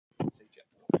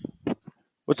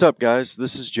What's up, guys?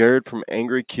 This is Jared from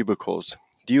Angry Cubicles.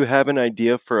 Do you have an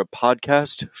idea for a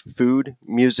podcast, food,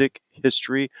 music,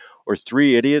 history, or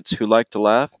three idiots who like to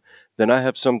laugh? Then I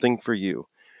have something for you.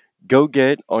 Go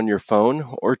get on your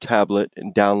phone or tablet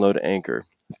and download Anchor.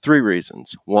 3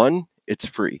 reasons. 1, it's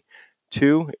free.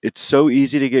 2, it's so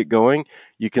easy to get going,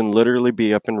 you can literally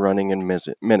be up and running in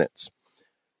minutes.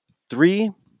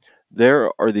 3,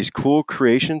 there are these cool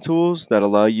creation tools that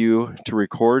allow you to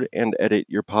record and edit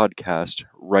your podcast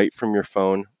right from your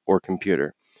phone or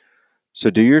computer. So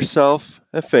do yourself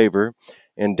a favor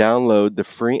and download the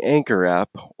free Anchor app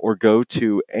or go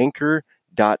to anchor.fm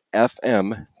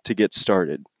to get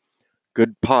started.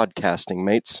 Good podcasting,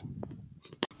 mates.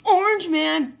 Orange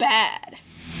Man bad.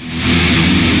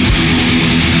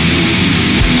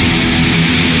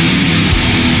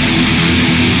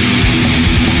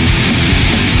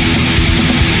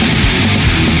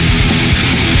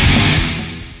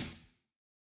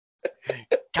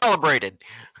 Calibrated.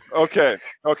 Okay.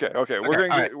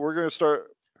 We're gonna start.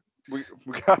 We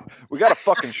got a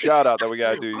fucking shout out that we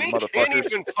gotta do, you We motherfuckers. can't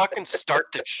even fucking start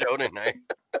the show tonight.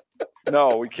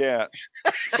 No, we can't.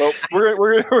 So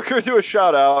we're gonna do a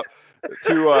shout out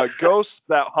to Ghosts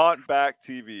That Haunt Back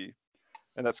TV,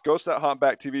 and that's Ghosts That Haunt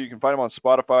Back TV. You can find them on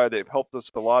Spotify. They've helped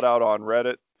us a lot out on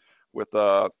Reddit with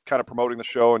kind of promoting the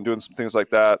show and doing some things like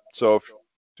that. So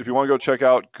if you want to go check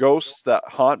out Ghosts That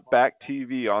Haunt Back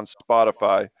TV on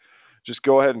Spotify, just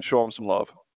go ahead and show them some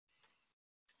love.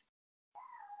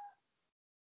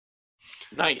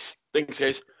 Nice. Thanks,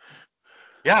 guys.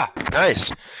 Yeah,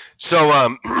 nice.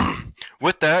 So,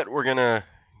 with that, we're gonna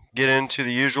get into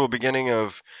the usual beginning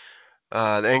of the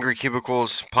Angry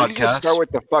Cubicles Can you just podcast. start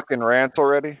with the fucking rant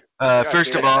already?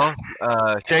 First of all,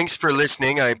 thanks for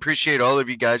listening. I appreciate all of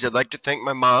you guys. I'd like to thank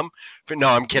my mom. No,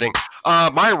 I'm kidding.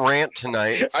 My rant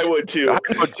tonight. I would too.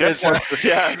 Jeff wants to,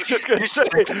 yeah, I was just gonna say,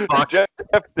 Jeff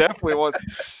definitely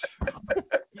wants.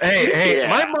 Hey, Yeah.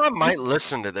 my mom might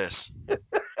listen to this.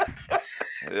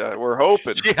 Yeah, we're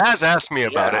hoping. She has asked me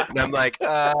about Yeah. it, and I'm like,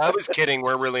 I was kidding.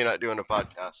 We're really not doing a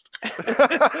podcast.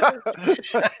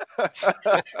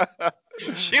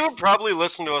 She would probably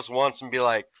listen to us once and be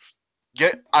like,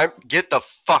 "Get the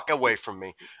fuck away from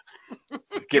me!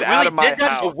 Get You out of my did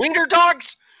that to house! Wiener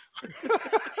Dogs?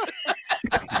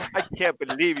 I can't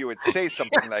believe you would say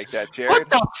something like that, What Jared.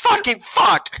 the fucking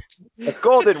fuck? A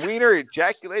golden wiener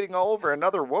ejaculating all over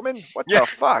another woman? What Yeah. the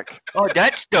fuck? Oh,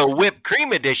 that's the whipped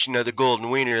cream edition of the Golden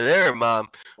Wiener, there, Mom.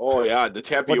 Oh yeah, the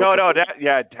Well,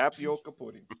 tapioca. tapioca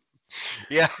pudding.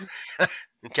 Yeah,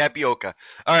 tapioca.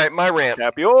 All right, my rant.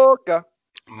 Tapioca.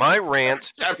 My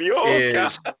rant Tapioca.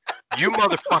 is you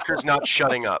motherfuckers not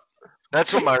shutting up.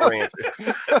 That's what my rant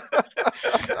is.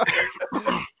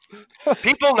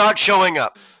 People not showing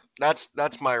up.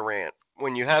 That's my rant.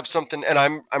 When you have something, and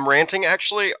I'm ranting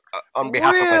actually on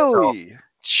behalf of myself. Really?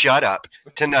 Shut up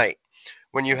tonight.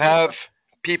 When you have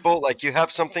people like you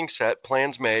have something set,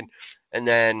 plans made, and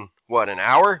then what, an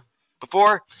hour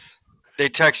before they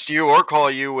text you or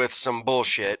call you with some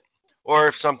bullshit, or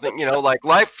if something, like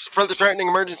life further threatening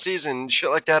emergencies and shit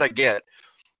like that, I get.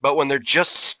 But when they're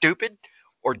just stupid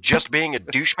or just being a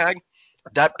douchebag,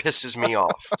 that pisses me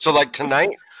off. So like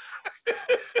tonight,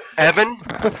 Evan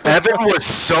was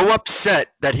so upset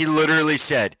that he literally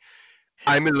said,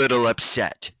 "I'm a little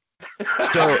upset."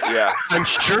 So Yeah. I'm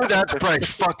sure that's probably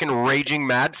fucking raging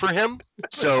mad for him.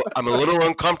 So I'm a little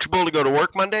uncomfortable to go to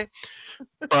work Monday.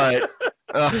 But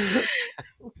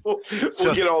We'll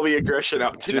So- get all the aggression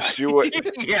out tonight. Just do it.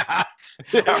 yeah,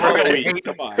 It's we're gonna Halloween, hate-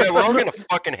 Come on. we're all gonna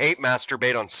fucking hate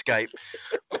masturbate on Skype.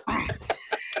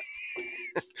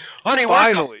 Honey, where's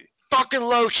the Finally. fucking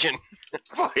lotion?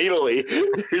 Finally,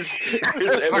 there's Fucking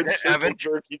Evan's Evan.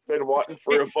 jerk he's been wanting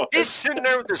for a month. He's sitting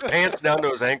there with his pants down to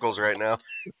his ankles right now.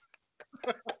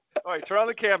 All right, turn on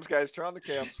the cams, guys. Turn on the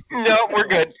cams. No, we're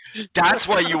good. That's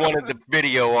why you wanted the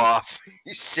video off,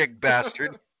 you sick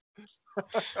bastard.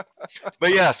 But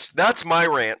yes, that's my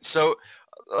rant. So,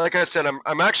 like I said,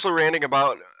 I'm actually ranting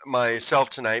about myself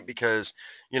tonight because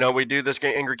we do this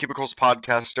Angry Cubicles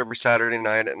podcast every Saturday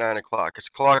night at 9:00. It's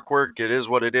clockwork. It is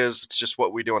what it is. It's just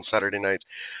what we do on Saturday nights.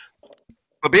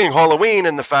 But being Halloween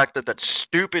and the fact that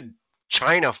stupid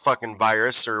China fucking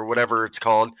virus or whatever it's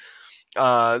called,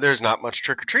 there's not much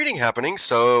trick or treating happening.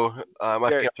 So my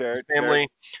Jared, family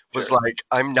was Jared, like,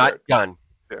 "I'm not done."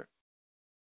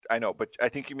 I know, but I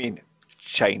think you mean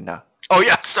China. Oh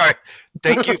yeah, sorry.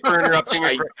 Thank you for interrupting.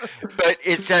 But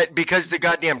it's that because the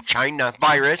goddamn China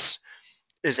virus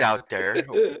is out there,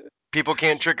 people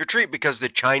can't trick or treat because the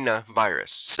China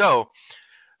virus. So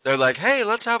They're like, hey,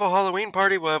 let's have a Halloween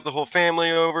party. We'll have the whole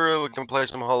family over. We can play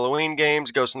some Halloween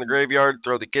games, Ghost in the Graveyard,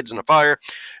 throw the kids in the fire.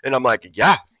 And I'm like,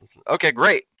 yeah, okay,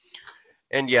 great.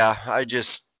 And yeah,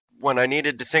 when I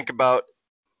needed to think about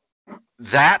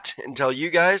that and tell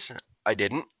you guys, I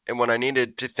didn't. And when I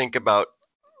needed to think about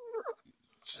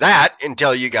that and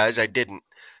tell you guys, I didn't.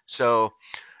 So,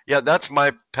 yeah, that's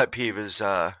my pet peeve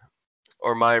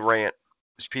or my rant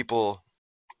is people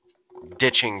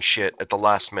ditching shit at the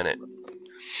last minute.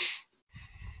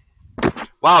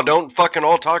 Wow, don't fucking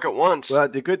all talk at once. Well,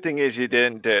 the good thing is you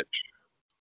didn't ditch.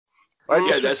 I Yeah,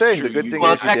 just was that's saying, true. the good You- thing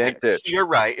Well, is you didn't ditch. You're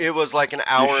right. It was like an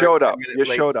hour. You showed up. 10-minute You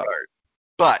late showed up. start,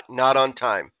 but not on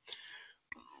time.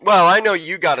 Well, I know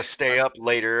you got to stay up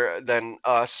later than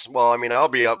us. Well, I mean, I'll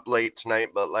be up late tonight,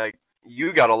 but like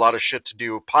you got a lot of shit to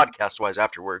do podcast wise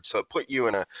afterwards, so it put you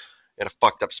in a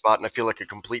fucked up spot, and I feel like a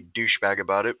complete douchebag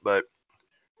about it. But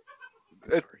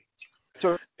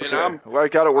So, And well, I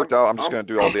got it worked out. I'm just I'm- going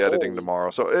to do all the I'm editing old. tomorrow.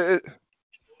 So,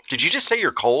 did you just say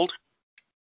you're cold?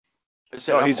 I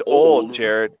said no, I'm he's old,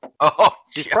 Jared. Oh,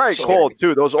 He's yeah. probably sorry. cold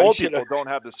too. Those I old should've- people don't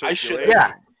have the I should've- circulation.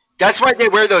 Yeah. That's why they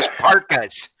wear those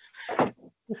parkas.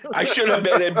 I should have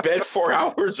been in bed 4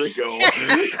 hours ago.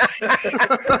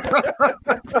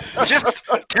 Just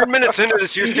 10 minutes into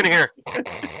this, you're just gonna hear.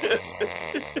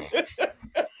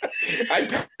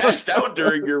 I passed out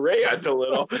during your rant a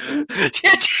little.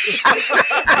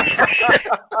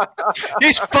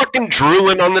 He's fucking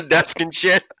drooling on the desk and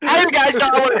shit. Hey guys,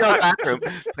 don't want to go to the bathroom.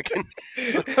 Fucking-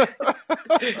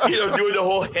 Doing the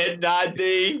whole head nod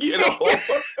thing.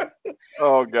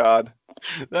 Oh God.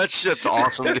 that shit's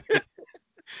awesome, dude.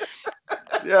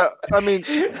 Yeah. I mean,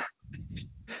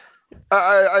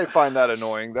 I find that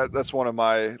annoying. That's one of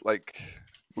my, like,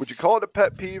 would you call it a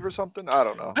pet peeve or something? I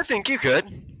don't know. I think you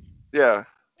could. Yeah.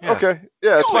 Yeah. Okay.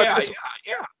 Yeah. It's Oh, my yeah, it's,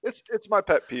 yeah. it's my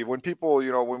pet peeve when people,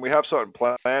 when we have something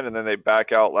planned and then they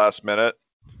back out last minute.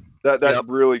 That Yep.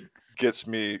 really gets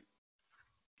me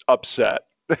upset.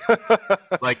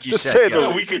 Like you Just said. say Yeah. the-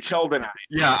 We could tell tonight.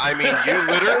 Yeah, I mean, you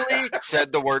literally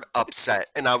said the word upset,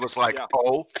 and I was like, Yeah.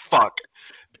 oh, fuck.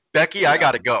 Becky, I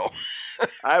gotta go.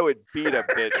 I would beat a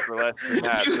bitch for less than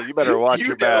that. So you better watch You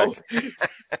your back.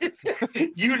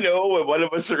 You know when one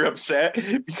of us are upset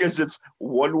because it's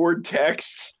one word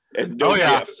texts and no Oh,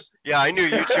 yeah. gifts. Yeah, I knew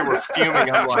you two were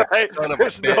fuming. I'm like, Right? son of a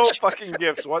There's no bitch. fucking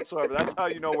gifts whatsoever. That's how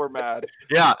you know we're mad.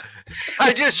 Yeah.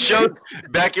 I just showed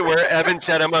Becky where Evan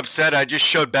said I'm upset. I just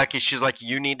showed Becky. She's like,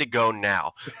 you need to go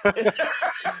now.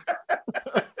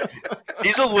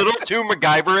 He's a little too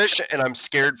MacGyverish, and I'm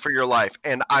scared for your life.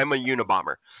 And I'm a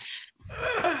Unabomber.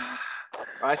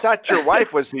 I thought your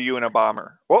wife was the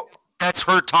Unabomber. Well, That's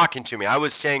her talking to me. I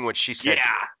was saying what she said.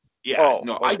 Yeah. Yeah. Oh,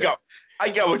 no, okay. I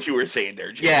got what you were saying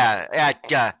there, Jay. Yeah,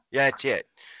 that's it.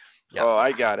 Yeah. Oh,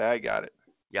 I got it.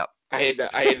 I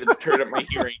had to turn up my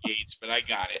hearing aids, but I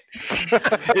got it.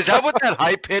 Is that what that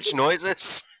high pitched noise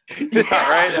is? Yeah,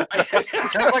 right.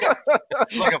 It sounds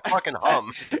like a fucking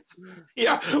hum.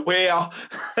 Yeah, well,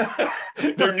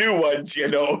 they're new ones,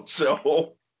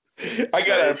 so I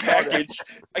got a package.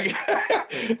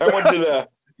 I went to the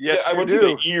Yes, I you went do. to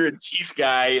the ear and teeth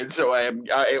guy, and so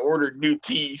I ordered new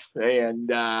teeth and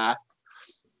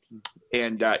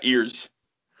ears.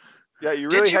 Yeah, you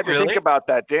Did really you had to really? think about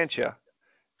that, didn't you?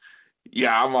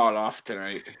 Yeah, I'm on off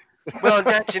tonight. Well,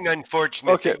 that's an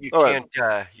unfortunate Okay, that all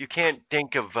right. you can't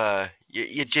think of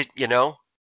you just Well,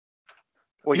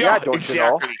 yeah, don't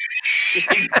exactly. you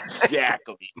know?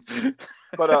 Exactly.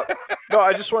 But no,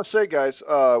 I just want to say, guys,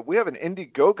 we have an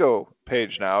Indiegogo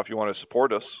page now. If you want to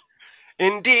support us,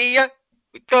 India,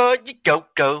 go you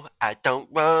go. I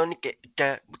don't want to get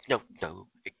down. No.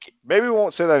 maybe we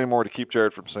won't say that anymore to keep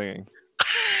Jared from singing.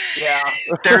 Yeah.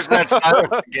 There's that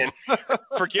silence again.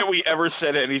 Forget we ever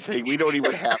said anything. We don't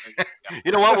even have it.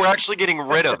 You know what? We're actually getting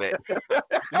rid of it.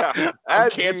 Yeah, I'm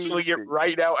as we canceling it speak.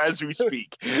 right now as we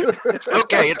speak.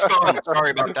 Okay, it's gone.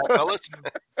 Sorry about that, fellas.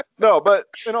 No, but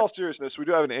in all seriousness, we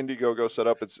do have an Indiegogo set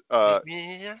up. It's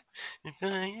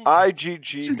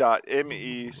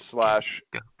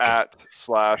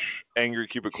igg.me/@/angry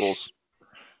cubicles.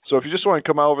 So if you just want to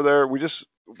come out over there,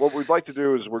 what we'd like to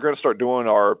do is we're going to start doing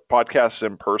our podcasts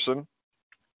in person,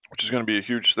 which is going to be a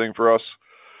huge thing for us.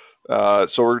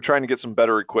 So we're trying to get some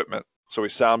better equipment, so we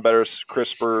sound better,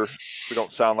 crisper. We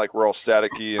don't sound like we're all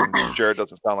staticky, and Jared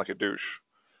doesn't sound like a douche.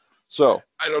 So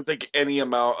I don't think any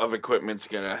amount of equipment's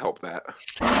gonna help that.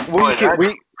 Boy,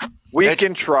 we that's-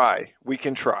 can try. We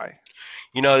can try.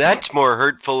 You know, that's more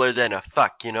hurtfuler than a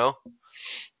fuck, you know?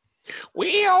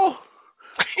 Well,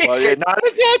 Well, yeah,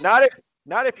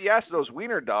 not if you ask those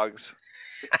wiener dogs.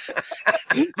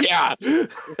 Yeah.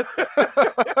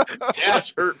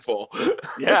 That's hurtful.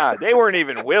 Yeah, they weren't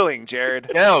even willing,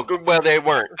 Jared. No, well, they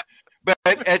weren't. But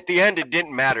at the end, it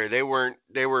didn't matter. They weren't.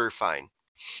 They were fine.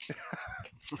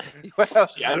 Well,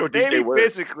 Yeah, I don't think they were.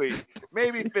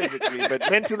 maybe physically, but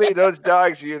mentally, those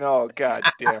dogs, god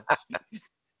damn.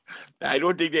 I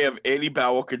don't think they have any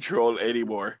bowel control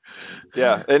anymore.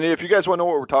 Yeah, and if you guys want to know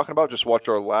what we're talking about, just watch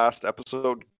our last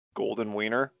episode, Golden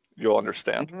Wiener. You'll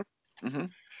understand. Mm-hmm.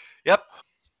 Yep.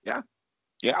 Yeah.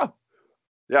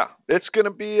 Yeah, it's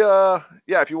gonna be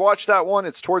if you watch that one,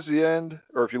 it's towards the end,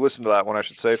 or if you listen to that one, I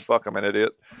should say. Fuck, I'm an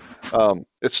idiot.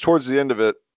 It's towards the end of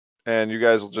it, and you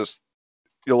guys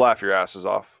you'll laugh your asses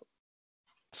off.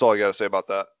 That's all I gotta say about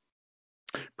that.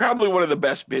 Probably one of the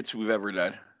best bits we've ever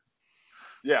done.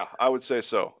 Yeah, I would say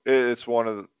so. It's one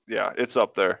of it's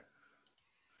up there.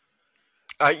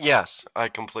 Yes, I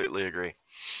completely agree.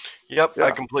 Yep, Yeah.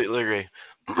 I completely agree.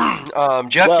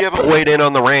 Jeff, you haven't weighed in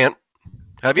on the rant,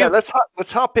 have you? Yeah,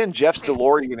 let's hop in Jeff's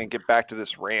DeLorean and get back to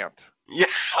this rant. Yeah.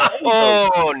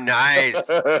 Oh, nice.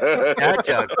 That's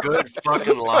a good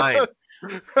fucking line.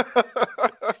 What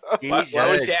was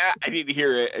Jesus. that? I didn't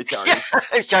hear it. Sorry.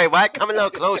 I'm sorry, what? Come a little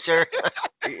closer.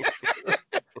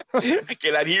 I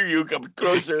cannot hear you. Come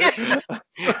closer.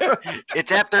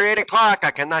 It's after 8 o'clock.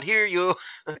 I cannot hear you.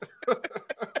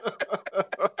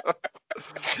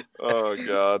 Oh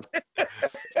God.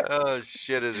 Oh,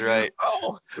 shit is right.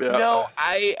 Oh Yeah. no,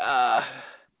 I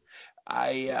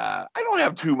don't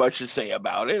have too much to say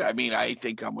about it. I mean, I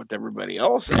think I'm with everybody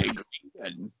else. I agree,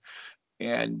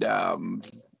 and I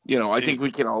think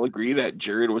we can all agree that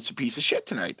Jared was a piece of shit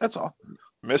tonight. That's all.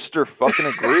 Mr. Fucking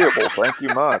Agreeable. Thank you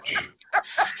much.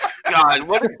 God,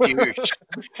 what a douche.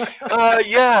 I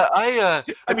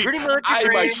mean, pretty much I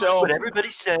agree with myself- what everybody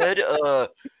said.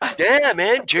 Yeah,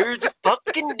 man, Jared's a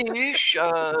fucking douche.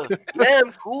 Yeah,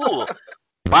 I'm cool.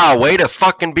 Wow, way to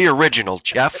fucking be original,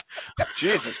 Jeff.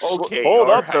 Jesus. Okay, Hold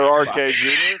all up there, right, RK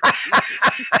Jr.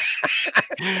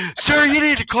 Sir, you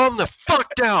need to calm the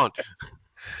fuck down.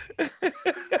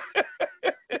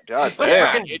 God My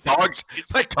damn. fucking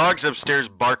my dog's upstairs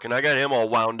barking. I got him all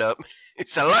wound up. He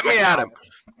said, let me at him.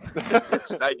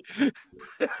 It's night.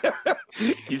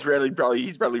 He's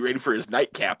probably ready for his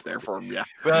nightcap there for him. Yeah.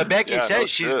 Well, Becky Yeah, says no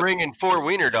she's shit. bringing 4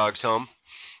 wiener dogs home.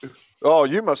 Oh,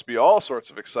 you must be all sorts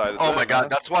of excited. Oh then, my God, man.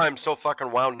 that's why I'm so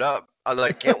fucking wound up.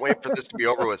 I can't wait for this to be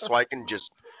over with so I can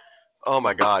just. Oh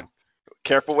my God.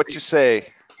 Careful what you say.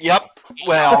 Yep.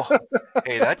 Well,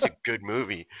 hey, that's a good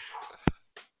movie.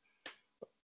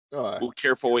 Well,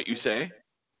 careful what you say.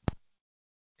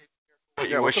 What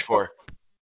Yeah, you what wish the for?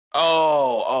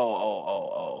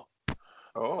 Oh.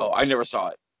 I never saw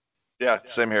it. Yeah,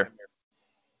 same here.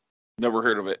 Never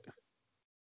heard of it.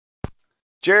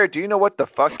 Jared, do you know what the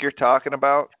fuck you're talking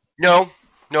about? No.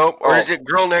 Or Oh. is it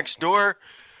Girl Next Door?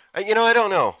 I don't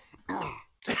know.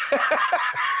 It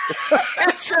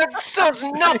sounds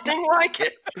nothing like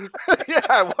it.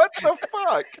 Yeah, what the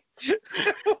fuck?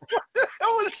 What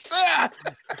was that?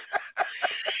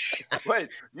 Wait,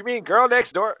 you mean Girl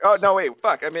Next Door? Oh, no, wait,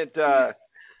 fuck. I meant, what?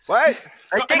 I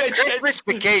meant think Christmas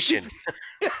Vacation.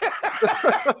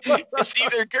 It's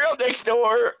either Girl Next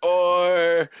Door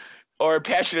or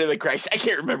Passion of the Christ. I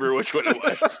can't remember which one it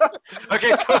was.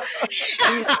 Okay, so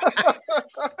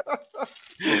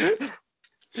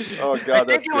Oh, I God,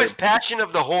 think it was Passion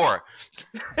of the Whore.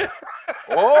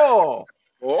 Oh,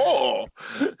 Oh,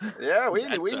 yeah, we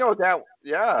know that.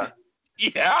 Yeah,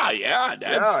 yeah.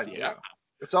 That's, yeah.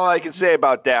 That's all I can say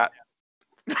about that.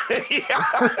 yeah.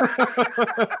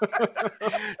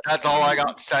 That's all I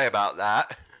got to say about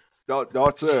that.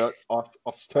 That's it. I'll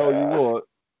tell you what.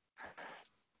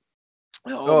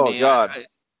 Oh, man. God.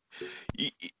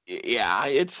 Yeah,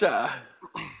 it's I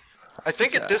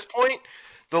think at this point,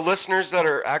 the listeners that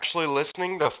are actually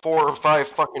listening, the 4 or 5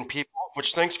 fucking people,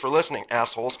 which thanks for listening,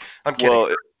 assholes. I'm kidding.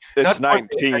 Well, it's That's one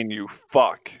 19, you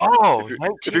fuck. Oh, If you're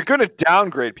 19. going to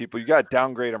downgrade people, you got to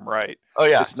downgrade them right. Oh,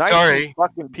 yeah. It's 19 Sorry.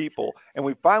 fucking people, and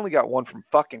we finally got one from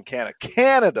fucking Canada.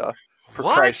 Canada, for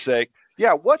What? Christ's sake.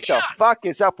 Yeah, what the fuck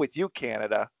is up with you,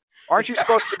 Canada? Aren't you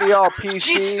supposed to be all PC?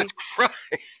 Jesus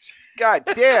Christ. God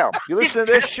damn. You listen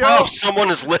to this Pissed show? off someone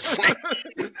is listening.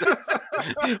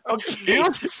 okay.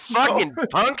 You fucking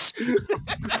punks.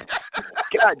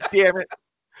 God damn it.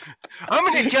 I'm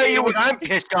going to tell you what I'm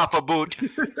pissed off about.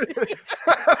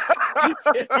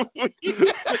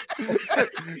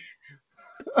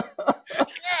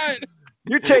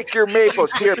 You take your maple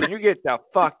syrup and you get the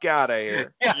fuck out of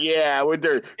here. Yeah, with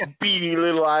their beady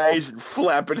little eyes and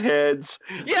flapping heads.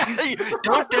 Yeah,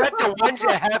 don't that the ones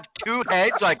that have 2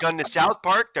 heads, like on the South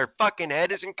Park, their fucking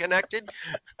head isn't connected?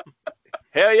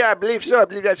 Hell yeah, I believe so. I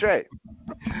believe that's right.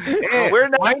 Hey, We're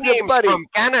not my your name's buddy, from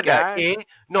Canada, guy. eh?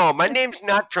 No, my name's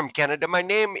not from Canada. My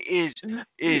name is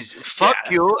fuck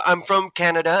you. I'm from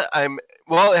Canada.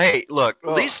 Well, hey, look, at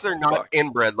Oh, least they're not fuck.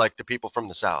 inbred like the people from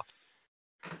the South.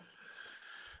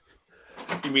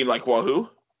 You mean like Wahoo?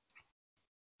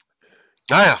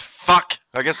 Ah, fuck.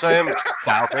 I guess I am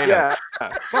South, ain't Yeah.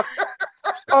 Fuck.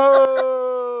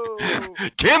 Oh,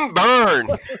 I? Tim Byrne.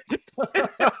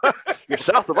 you're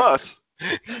south of us.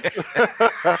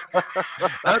 I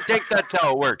don't think that's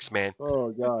how it works, man. Oh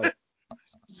God.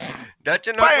 That's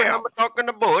not what Bam! I'm talking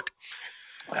about.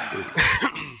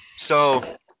 So,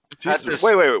 Jesus. this-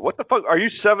 Wait. What the fuck? Are you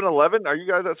 7-Eleven? Are you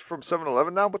guys that's from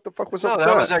 7-Eleven now? What the fuck was no, up with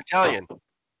that was Italian.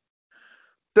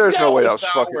 There's no way that was was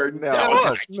not fucking. word. No, That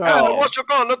was no. What you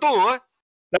gonna do, huh?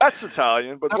 That's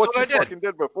Italian, but That's what what you I did. fucking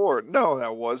did before? No,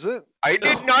 that wasn't. I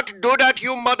did not do that,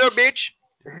 you mother bitch.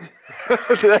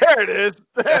 There it is.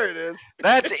 There it is.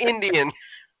 That's Indian.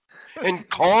 And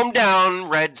calm down,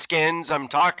 Redskins. I'm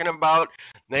talking about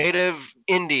native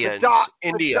Indians. The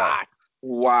India. dot.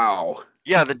 Wow.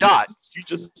 Yeah, the dot. You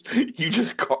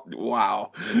just called.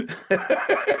 Wow.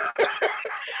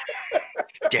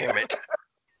 Damn it.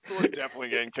 We're definitely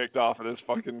getting kicked off of this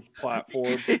fucking platform.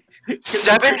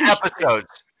 7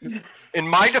 episodes. In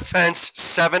my defense,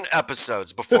 7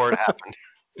 episodes before it happened.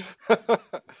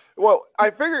 Well, I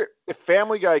figure if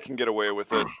Family Guy can get away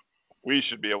with it, we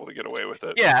should be able to get away with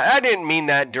it. Yeah, I didn't mean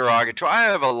that derogatory. I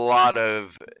have a lot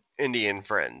of Indian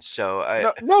friends,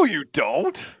 so No, you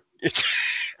don't.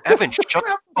 Evan, shut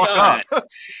the fuck up.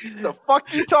 The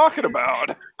fuck you talking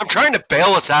about? I'm trying to bail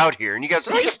us out here, and you guys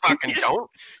fucking don't.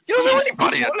 You don't know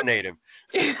anybody he's that's native.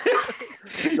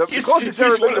 The closest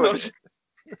ever been to it.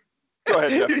 Go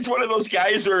ahead, Jeff. He's one of those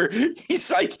guys where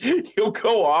he's like, he'll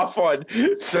go off on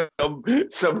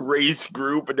some race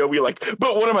group, and they'll be like,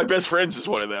 "But one of my best friends is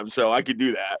one of them, so I could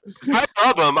do that." My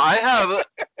problem, I have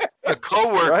a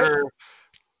coworker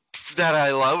that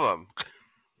I love him.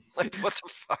 Like, what the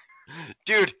fuck?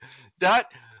 Dude,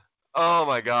 oh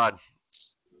my God.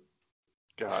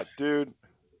 God, dude.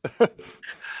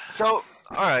 So,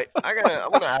 all right, I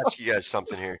want to ask you guys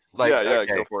something here. Like, yeah,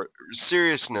 okay, go for it.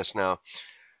 seriousness now.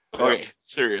 Okay,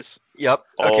 serious. Yep.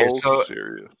 Okay, All so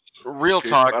serious. real Serious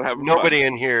talk. about having Nobody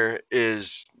in here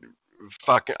is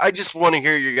fucking. I just want to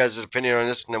hear your guys' opinion on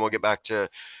this, and then we'll get back to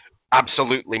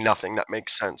absolutely nothing that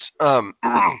makes sense.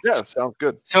 Yeah, sounds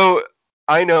good. So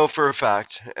I know for a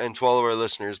fact, and to all of our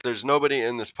listeners, there's nobody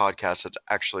in this podcast that's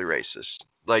actually racist.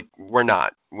 Like, we're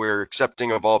not. We're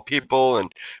accepting of all people,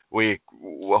 and we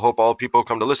hope all people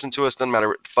come to listen to us. Doesn't matter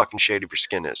what the fucking shade of your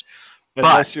skin is.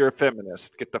 Unless you're a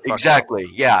feminist, get the fuck Exactly.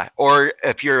 Yeah. Or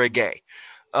if you're a gay.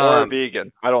 out. Or a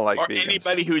vegan. I don't like Or vegans.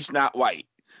 anybody who's not white.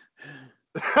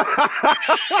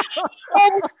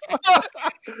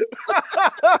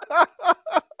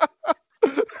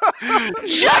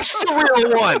 Jeff's the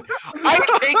real one. I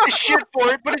take the shit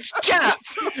for it, but it's Jeff.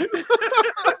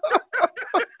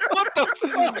 What the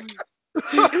fuck?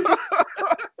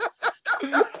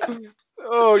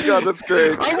 Oh God, that's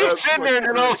great. I'm That's just sitting there, and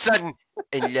then fucking all of a sudden,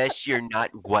 unless you're not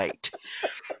white.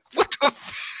 What the?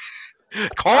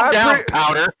 Calm I'm down, pretty-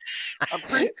 Powder. I'm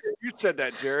pretty sure you said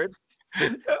that, Jared.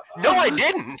 No, I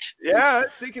didn't. Yeah, I'm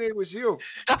thinking it was you.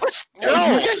 That was No,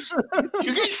 no.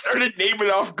 you guys started naming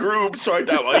off groups, so I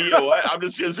thought, well, you know what? I'm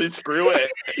just gonna say screw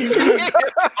it.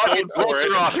 Fucking for bolts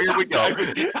it. are off. Here we go.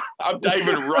 I'm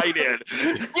diving right in.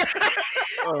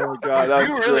 Oh God, that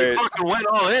You was really great. fucking went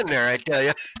all in there, I tell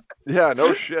you. Yeah,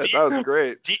 no shit. That was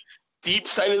great. Deep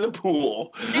side of the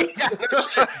pool.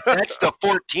 That's the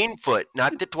 14-foot,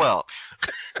 not the 12.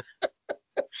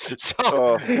 So,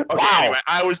 Oh, Okay, Wow. anyway,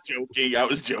 I was joking.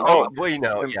 well, you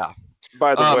know, yeah.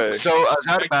 by the way, So I was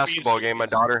at a Like, basketball please, game. My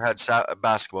please. daughter had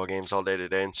basketball games all day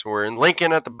today, and so we're in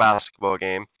Lincoln at the basketball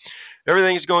game.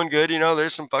 Everything's going good. You know,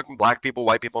 there's some fucking black people,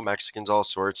 white people, Mexicans, all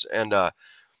sorts. And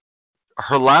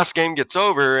her last game gets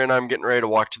over, and I'm getting ready to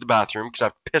walk to the bathroom because I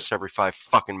have to piss every 5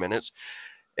 fucking minutes.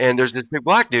 And there's this big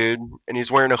black dude, and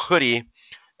he's wearing a hoodie,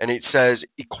 and it says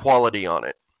equality on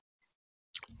it.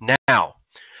 Now,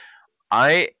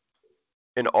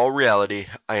 in all reality,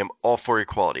 I am all for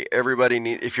equality. Everybody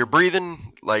if you're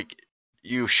breathing, like,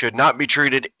 you should not be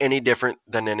treated any different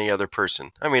than any other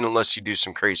person. I mean, unless you do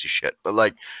some crazy shit, but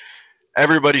like,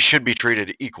 everybody should be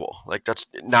treated equal. Like, that's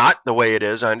not the way it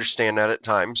is. I understand that at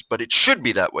times, but it should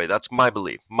be that way. That's my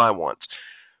belief, my wants.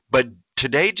 But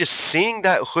today, just seeing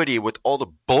that hoodie with all the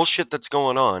bullshit that's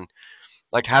going on,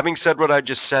 like, having said what I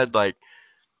just said, like,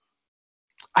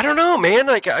 I don't know, man.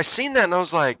 Like, I seen that and I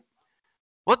was like,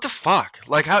 what the fuck?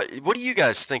 Like, what do you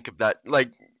guys think of that? Like,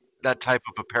 that type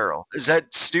of apparel. Is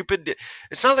that stupid?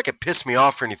 It's not like it pissed me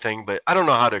off or anything, but I don't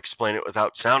know how to explain it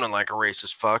without sounding like a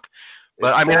racist fuck.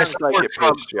 But I mean, I sounds like support it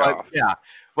Trump. pissed you So off. yeah.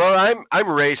 Well, I'm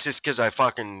racist because I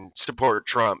fucking support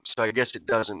Trump, so I guess it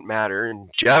doesn't matter. And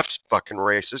Jeff's fucking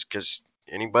racist because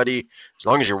anybody, as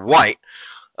long as you're white.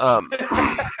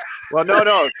 Well,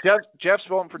 no. Jeff's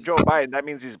voting for Joe Biden. That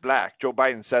means he's black. Joe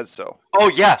Biden says so. Oh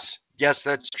yes,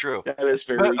 that's true. That is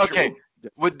very But, okay, true.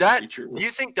 would Very that? true. Do you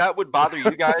think that would bother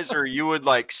you guys, or you would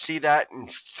like see that and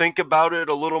think about it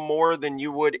a little more than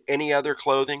you would any other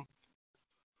clothing?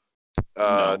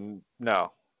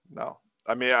 No.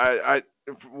 I mean,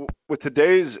 with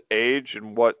today's age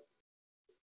and what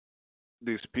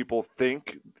these people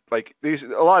think, like a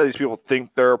lot of these people think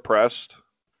they're oppressed,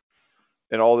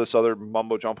 and all this other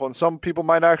mumbo jumbo, and some people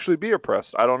might actually be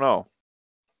oppressed. I don't know,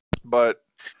 but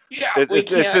Yeah,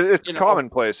 it's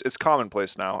commonplace. It's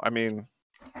commonplace now. I mean,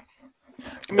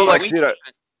 like, we see that.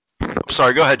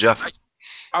 Sorry, go ahead, Jeff.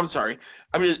 I'm sorry.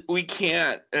 I mean, we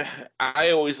can't. I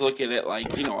always look at it like,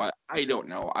 I don't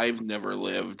know. I've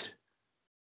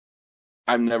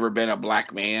never been a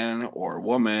black man or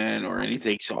woman or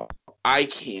anything, so I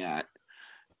can't.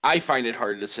 I find it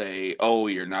hard to say, oh,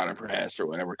 you're not oppressed or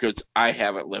whatever, because I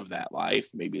haven't lived that life.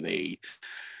 Maybe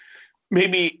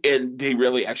and they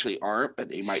really actually aren't, but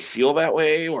they might feel that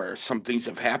way, or some things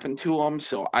have happened to them.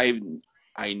 So I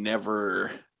never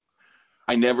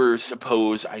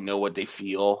suppose I know what they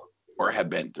feel or have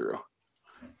been through.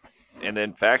 And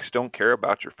then facts don't care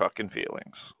about your fucking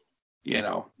feelings.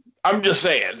 I'm just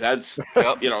saying that's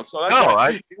Yep. So that's No,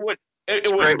 why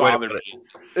it wouldn't bother me.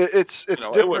 It's It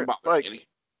different. wouldn't bother Like me.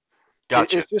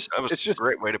 Gotcha. It's That was a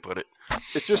great way to put it.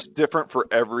 it's just different for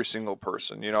every single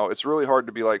person. It's really hard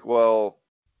to be like, well,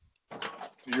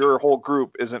 your whole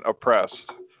group isn't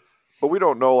oppressed, but we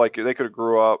don't know. Like, they could have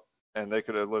grew up and they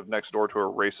could have lived next door to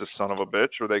a racist son of a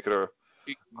bitch, or they could have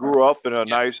grew up in a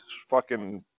nice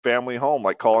fucking family home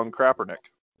like Colin Kaepernick.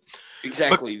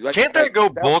 Exactly. But can't that go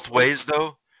both ways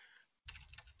though?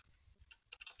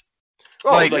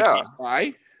 Oh, Like, yeah. he's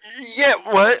bi? Yeah.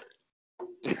 What?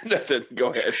 Go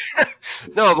ahead.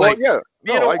 No, Well, like yeah.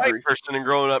 being No, a I white agree. person and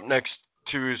growing up next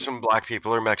to some black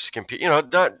people or Mexican people.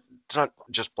 It's not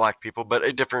just black people, but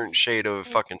a different shade of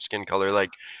fucking skin color.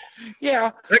 Like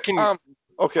Yeah. that can.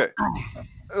 Okay.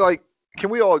 Like, can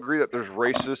we all agree that there's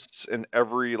racists in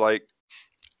every, like,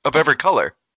 Of every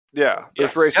color. yeah,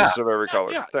 there's Yes. racists of every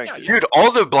color. yeah, Thank yeah, you. Dude,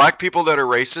 all the black people that are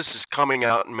racist is coming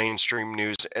out in mainstream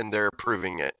news and they're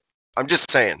proving it. I'm just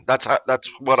saying. That's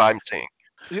what I'm saying.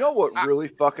 You know what really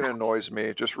fucking annoys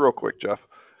me? Just real quick, Jeff.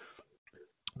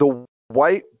 The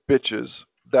white bitches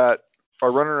that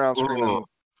are running around screaming Ooh.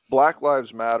 Black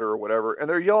Lives Matter or whatever, and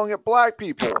they're yelling at black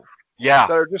people Yeah.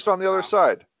 that are just on the other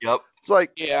side. Yep. It's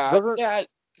like, Yeah. doesn't- Yeah.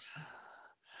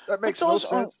 that makes no those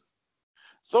aren't- sense.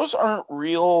 Those aren't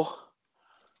real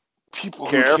people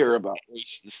Care? who care about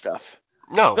race and stuff.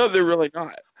 No. No, they're really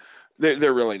not.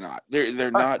 They're really not. They're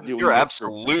not doing. You're it for-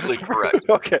 absolutely correct.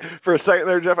 Okay, for a second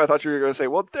there, Jeff, I thought you were going to say,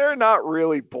 well, they're not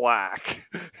really black.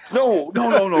 No.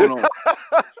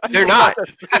 They're not.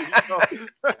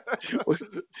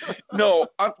 No,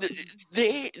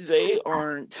 they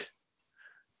aren't.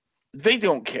 They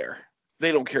don't care.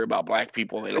 They don't care about black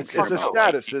people. They don't It's care a about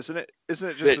status, isn't it? Isn't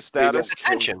it just They- a they status? It's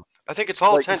attention. I think it's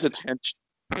all Like, It's attention.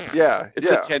 attention. Yeah,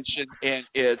 It's yeah. attention, and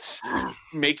it's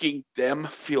making them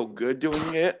feel good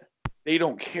doing it. They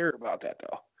don't care about that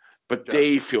though, but Yeah,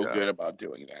 they feel yeah. good about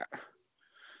doing that.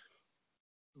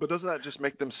 But doesn't that just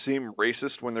make them seem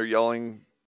racist when they're yelling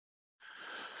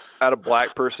at a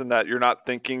black person that you're not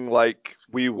thinking like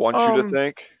we want you to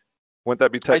think? Wouldn't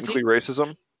that be technically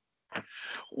racism?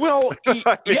 Well,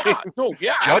 I yeah, no,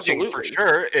 yeah, Judging absolutely. for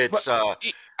sure. It's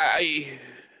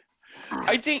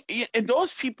I think, and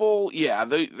those people, yeah,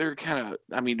 they're kind of.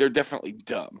 I mean, they're definitely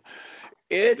dumb.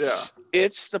 It's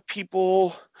the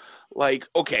people like,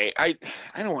 okay, I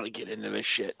don't want to get into this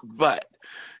shit, but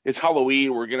it's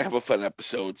Halloween. We're gonna have a fun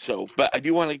episode, so but I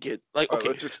do want to get like, All right, okay,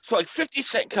 let's just- so like 50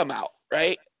 Cent come out,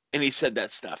 right, and he said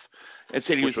that stuff and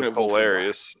said he Which was was gonna vote for Biden.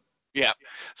 hilarious.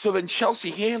 So then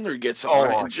Chelsea Handler gets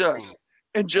on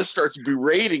and just starts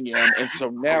berating him, and so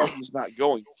now he's not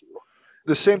going to.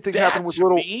 The same thing happened with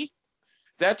little.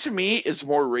 That to me is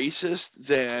more racist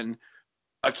than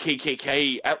a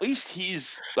KKK. At least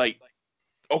he's like,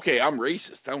 okay, I'm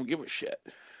racist. I don't give a shit.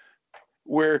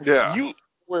 Where Yeah.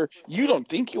 you don't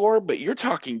think you are, but you're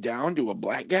talking down to a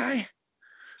black guy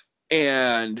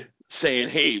and saying,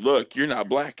 hey, look, you're not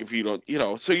black if you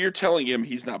don't, so you're telling him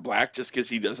he's not black just because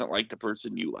he doesn't like the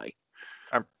person you like.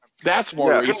 That's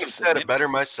more I couldn't have racist. said it better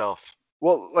myself.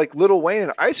 Well, like Lil Wayne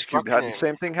and Ice Cube had the Fucking-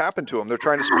 same thing happen to them. They're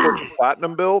trying to support the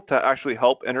Platinum Bill to actually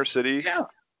help inner city, Yeah.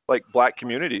 like black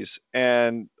communities,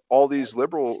 and all these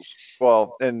liberals.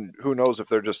 Well, and who knows if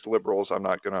they're just liberals? I'm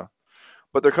not gonna.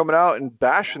 But they're coming out and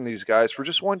bashing these guys for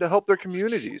just wanting to help their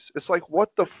communities. It's like,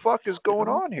 what the fuck is going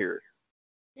on here?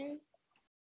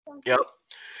 Yep.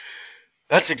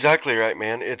 That's exactly right,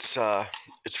 man. It's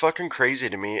fucking crazy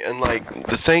to me. And like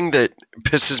the thing that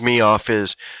pisses me off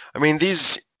is, I mean,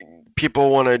 these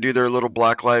people want to do their little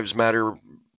Black Lives Matter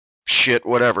shit,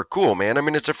 whatever. Cool, man. I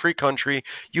mean, it's a free country.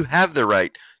 You have the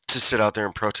right to sit out there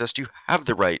and protest. You have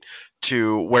the right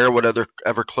to wear whatever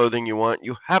clothing you want.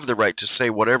 You have the right to say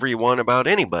whatever you want about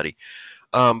anybody.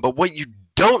 But what you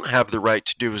don't have the right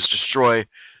to do is destroy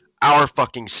our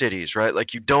fucking cities, right?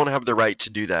 Like, you don't have the right to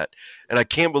do that. And I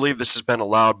can't believe this has been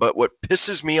allowed. But what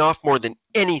pisses me off more than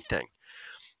anything,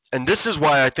 and this is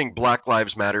why I think Black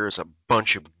Lives Matter is a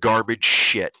bunch of garbage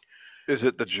shit. Is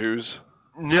it the Jews?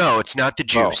 No, it's not the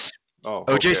Jews. Oh,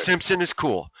 OJ okay. Simpson is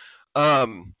cool.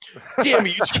 Damn,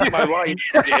 you took my line.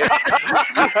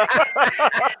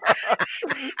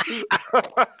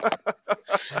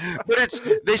 But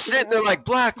they sit and they're like,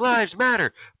 Black Lives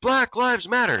Matter, Black Lives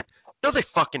Matter. No, they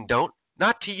fucking don't.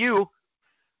 Not to you.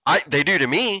 They do to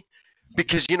me.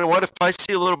 Because you know what? If I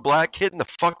see a little black kid in the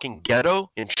fucking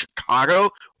ghetto in Chicago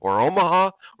or Omaha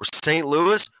or St.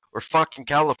 Louis or fucking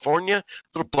California,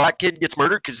 little black kid gets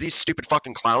murdered because these stupid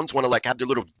fucking clowns want to like have their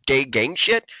little gay gang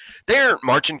shit, they aren't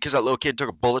marching because that little kid took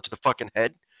a bullet to the fucking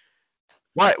head.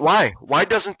 Why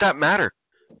doesn't that matter?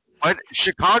 Why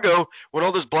Chicago, when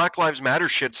all this Black Lives Matter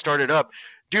shit started up,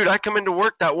 dude, I come into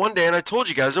work that one day and I told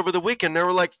you guys over the weekend there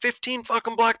were like 15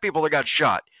 fucking black people that got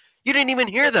shot. You didn't even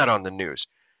hear that on the news.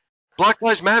 Black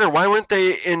Lives Matter, why weren't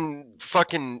they in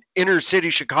fucking inner city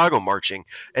Chicago marching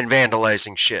and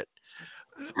vandalizing shit?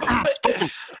 It's fucking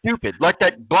stupid. Like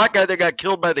that black guy that got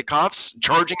killed by the cops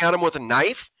charging at him with a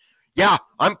knife. Yeah,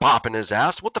 I'm popping his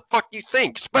ass. What the fuck do you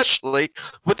think? Especially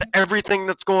with everything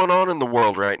that's going on in the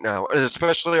world right now, and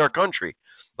especially our country.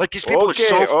 Like these people are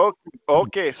so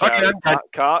okay, Sally. I'm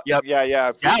done. Yep.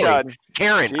 Yeah. Be Sally. done.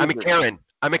 Karen. I'm a Jesus. Karen.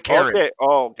 I'm a Karen. Okay.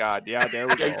 Oh God. Yeah. There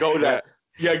we go.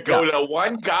 Go to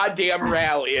one goddamn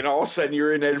rally, and all of a sudden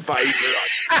you're an advisor.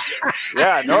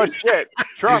 Yeah. No shit.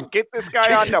 Trump, get this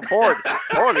guy on the board.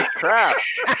 Holy crap.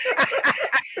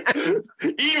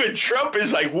 Even Trump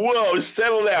is like, "Whoa,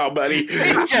 settle down, buddy."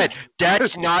 He said,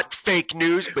 "That's not fake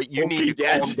news, but you Okay, need to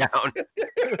calm down."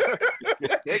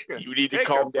 You need to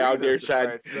calm down there,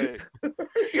 son.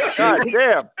 God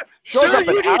damn. Shows Sir,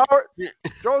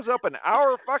 up an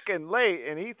hour fucking late,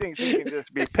 and he thinks he can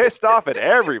just be pissed off at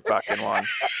every fucking one.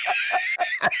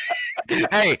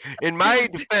 Hey, in my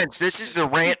defense, this is the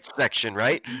rant section,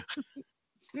 right?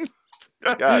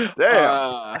 God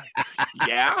damn.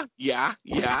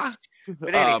 Yeah.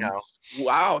 But anyhow,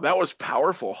 Wow, that was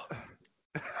powerful.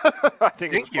 I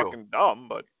think Thank it's you. fucking dumb,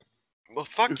 but well,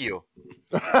 fuck you.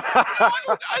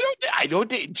 I don't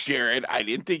think, Jared. I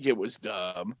didn't think it was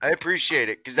dumb. I appreciate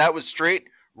it because that was straight,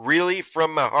 really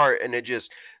from my heart, and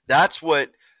that's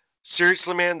what,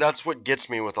 seriously, man, that's what gets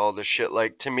me with all this shit.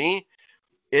 Like, to me,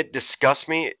 it disgusts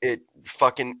me. It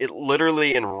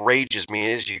literally enrages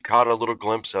me, as you caught a little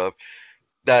glimpse of,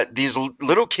 that these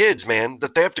little kids, man,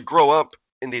 that they have to grow up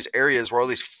in these areas where all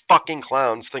these fucking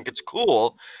clowns think it's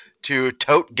cool to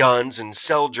tote guns and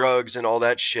sell drugs and all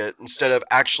that shit instead of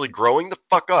actually growing the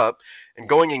fuck up and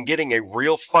going and getting a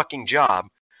real fucking job.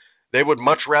 They would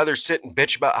much rather sit and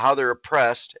bitch about how they're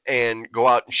oppressed and go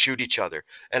out and shoot each other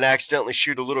and accidentally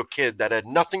shoot a little kid that had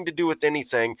nothing to do with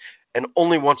anything and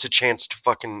only wants a chance to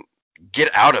fucking get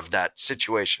out of that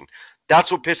situation.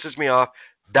 That's what pisses me off.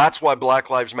 That's why Black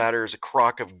Lives Matter is a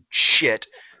crock of shit.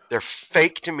 They're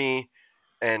fake to me,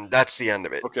 and that's the end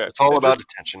of it. Okay. It's all about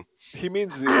attention. he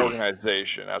means the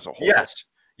organization as a whole.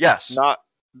 Yes.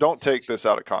 Don't take this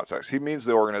out of context. He means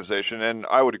the organization, and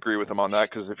I would agree with him on that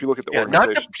because if you look at the Not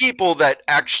organization, the people that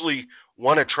actually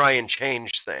want to try and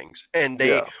change things, and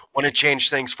they want to change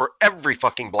things for every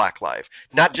fucking black life,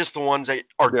 not just the ones that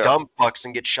are dumb fucks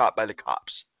and get shot by the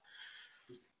cops.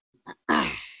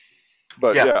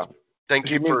 but Thank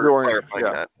He you means for the clarifying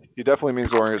that. he definitely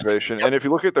means the organization. And if you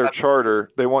look at their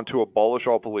charter, they want to abolish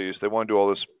all police. They want to do all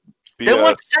this BS. They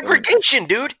want segregation,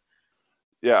 dude.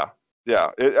 Yeah.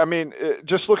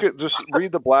 Just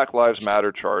read the Black Lives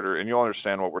Matter charter, and you'll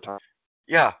understand what we're talking.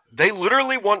 Yeah, they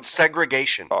literally want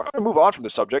segregation. I'm gonna move on from the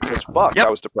subject. Because fuck, Yep.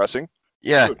 that was depressing.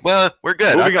 Yeah, Good. well, we're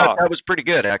good. Moving I thought on. that was pretty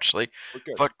good, actually. We're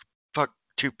good. Fuck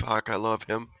Tupac. I love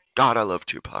him. God, I love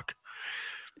Tupac.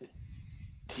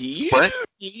 Do you What?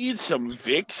 need some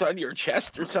Vicks on your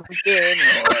chest or something?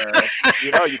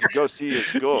 You could go see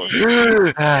his ghost.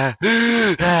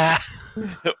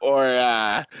 Or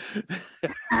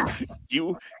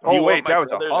you Oh, wait, want my that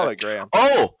was a brother to- hologram.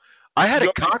 Oh, I had you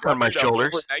a want cock on my brother to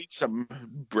shoulders. overnight some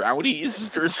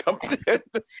brownies or something.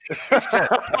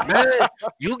 Man,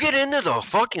 you get into the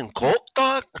fucking cult,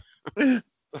 dog?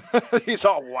 He's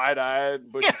all wide-eyed,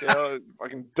 bushy-tailed,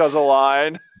 fucking does a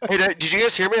line. Hey, did you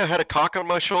guys hear me? I had a cock on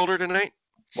my shoulder tonight.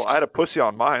 Well, I had a pussy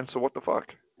on mine, so what the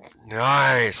fuck?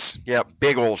 Nice. Yeah,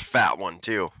 big old fat one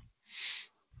too.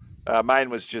 Mine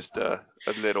was just a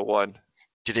little one.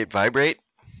 Did it vibrate?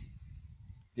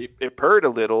 It purred a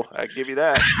little, I give you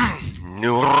that.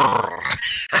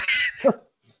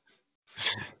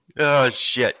 Oh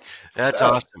shit, that's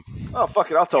awesome. Oh,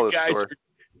 fuck it, I'll tell this Guys story.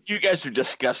 You guys are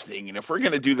disgusting, and if we're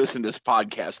gonna do this in this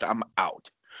podcast, I'm out.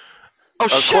 Oh,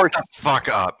 Of shut course. the fuck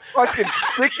up. Fucking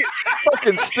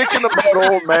stick in the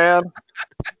mud, old man.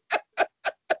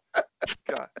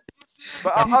 God.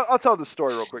 But I'll tell the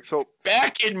story real quick. So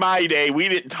Back in my day, we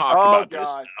didn't talk Oh, about this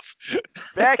God. stuff.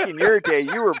 back in your day,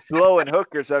 you were blowing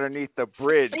hookers underneath the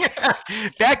bridge. Yeah,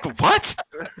 back what?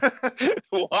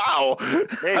 Wow.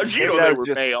 Maybe- How'd you maybe know that they was were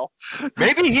just- male?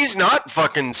 Maybe he's not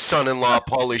fucking son-in-law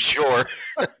Pauly Shore.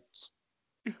 All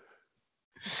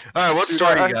right, what Dude,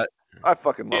 story you got? I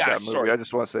fucking love Yeah, that movie. sorry. I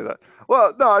just want to say that.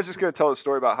 Well, no, I was just going to tell a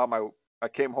story about how I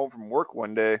came home from work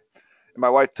one day, and my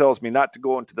wife tells me not to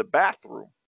go into the bathroom.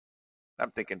 I'm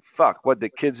thinking, fuck, what'd the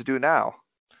kids do now?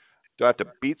 Do I have to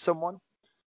beat someone?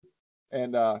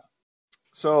 And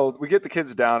so we get the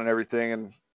kids down and everything,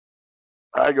 and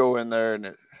I go in there,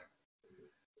 and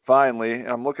finally, and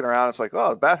I'm looking around. It's like, oh,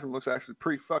 the bathroom looks actually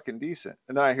pretty fucking decent.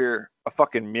 And then I hear a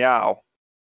fucking meow,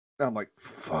 and I'm like,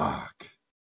 fuck.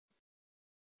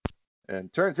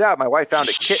 And turns out my wife found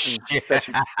a kitten that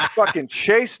she fucking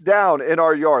chased down in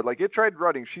our yard. Like, it tried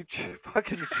running. She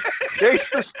fucking chased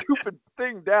the stupid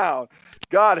thing down.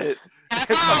 Got it.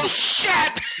 Oh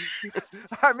shit!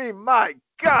 I mean, my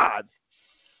God.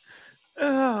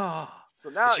 Oh. So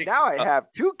now, Did you- now I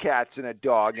have 2 cats and a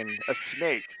dog and a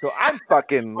snake. So I'm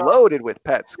fucking loaded with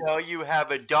pets. Now you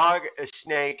have a dog, a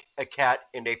snake, a cat,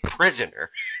 and a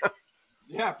prisoner.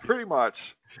 Yeah, pretty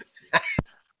much.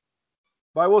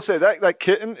 But I will say that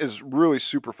kitten is really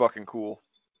super fucking cool.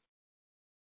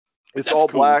 It's That's all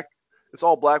cool. black. It's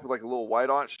all black with like a little white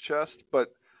on its chest, but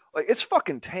like it's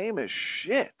fucking tame as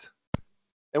shit.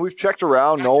 And we've checked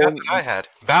around. No one, I had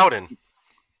Bowden.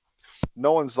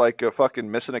 no one's like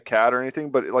fucking missing a cat or anything.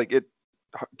 But like it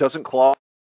doesn't claw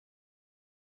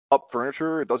up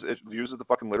furniture. It uses the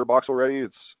fucking litter box already.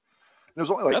 It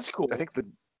was only like That's cool. I think the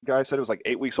guy said it was like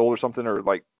 8 weeks old or something, or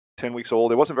like 10 weeks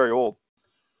old. It wasn't very old.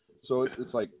 So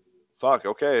it's like, fuck,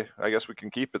 okay, I guess we can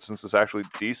keep it since it's actually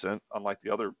decent, unlike the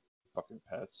other fucking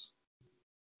pets.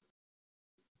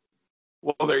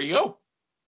 Well, there you go.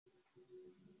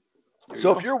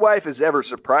 So if your wife has ever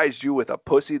surprised you with a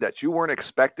pussy that you weren't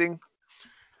expecting,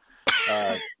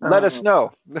 let us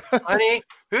know. Honey,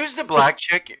 who's the black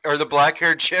chick or the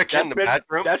black-haired chick in the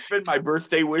bathroom? That's been my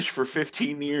birthday wish for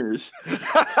 15 years.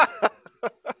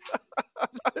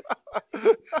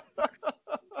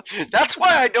 That's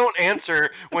why I don't answer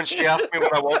when she asks me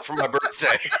what I want for my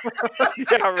birthday.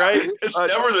 Yeah, right. It's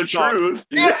never the talk. truth.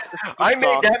 Yeah, I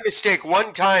made that mistake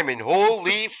one time, and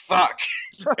holy fuck!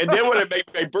 And then when I make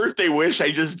my birthday wish,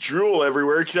 I just drool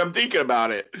everywhere because I'm thinking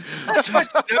about it. That's my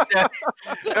stepdad.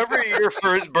 Every year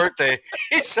for his birthday,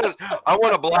 he says, "I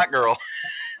want a black girl."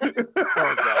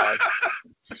 Oh God.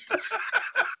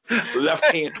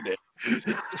 Left-handed.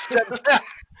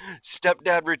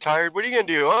 Stepdad retired. What are you gonna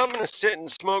do? Oh, I'm gonna sit and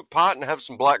smoke pot and have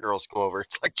some black girls come over.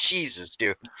 It's like Jesus,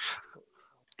 dude.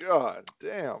 God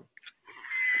damn.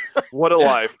 What a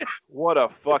life. What a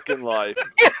fucking life.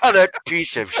 Yeah, that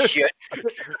piece of shit.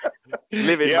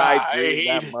 Living Yeah, my I dream,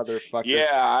 that hate- motherfucker.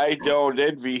 Yeah, I don't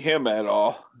envy him at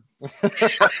all.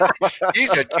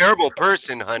 He's a terrible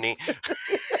person, honey.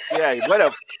 Yeah, what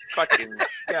a fucking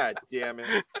God damn it.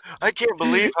 I can't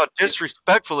believe how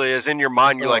disrespectful it is in your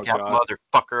mind. You're Oh, like, God.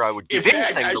 motherfucker, I would In give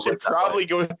fact, anything I to should live that probably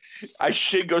go. I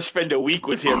should go spend a week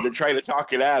with him to try to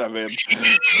talk it out of him.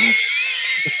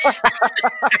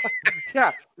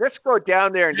 Yeah, let's go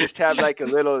down there and just have like a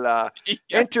little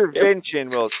intervention,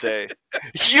 we'll say.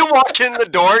 life. You walk in the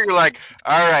door, you're like,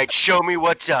 all right, show me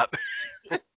what's up.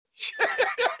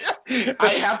 I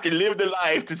have to live the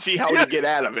life to see how to get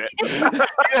out of it. You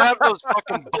have those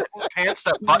fucking button pants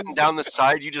that button down the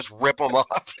side. You just rip them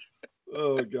off.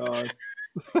 Oh God.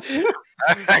 All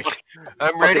right,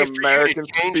 I'm ready Fucking for American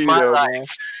you to change my Speedo,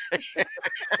 life. man.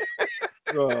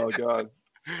 Oh God.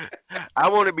 I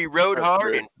want to be rode That's hard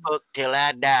great. and fuck till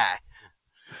I die.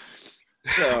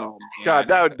 Oh, God, man.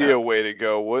 that would be a way to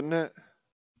go, wouldn't it?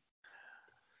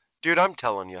 Dude, I'm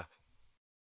telling you.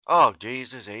 Oh,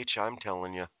 Jesus H, I'm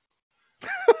telling you.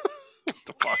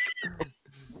 The fuck.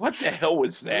 What the hell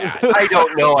was that? I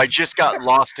don't know. I just got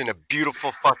lost in a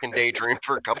beautiful fucking daydream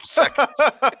for a couple seconds.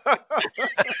 I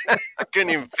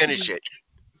couldn't even finish it.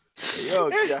 Yo,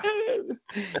 yeah.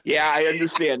 Yeah, I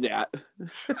understand that.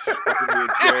 Fucking me and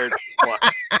Jared.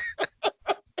 What?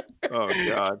 Oh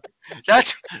God.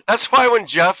 That's why when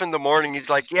Jeff in the morning he's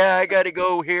like, yeah, I gotta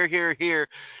go here.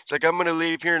 It's like I'm gonna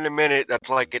leave here in a minute. That's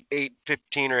like at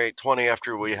 8:15 or 8:20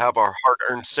 after we have our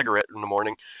hard-earned cigarette in the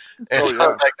morning. And Oh, so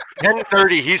yeah. like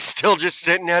 10:30, he's still just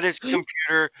sitting at his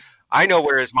computer. I know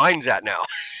where his mind's at now.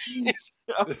 My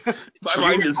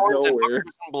mind is Unicorns and nowhere.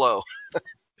 hookers and blow.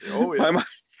 Oh yeah.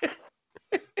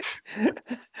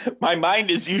 My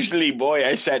mind is usually, boy,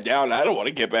 I sat down. I don't want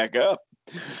to get back up.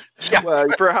 Well,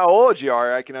 for how old you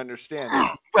are, I can understand.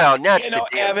 Well, that's You know,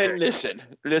 the damn Evan, thing.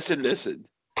 listen.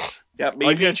 That Are may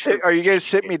you, be gonna true. sit, are you gonna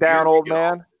sit me down, Here we old go.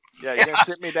 man? Yeah, you gonna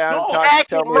sit me down and No, talk, Back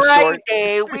tell in me a my story?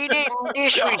 day, we didn't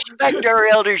disrespect our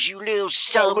elders, you little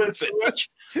son of a listen. bitch.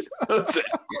 Listen.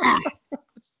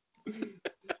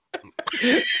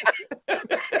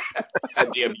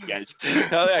 God damn you guys.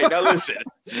 All right, now listen.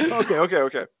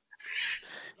 Okay.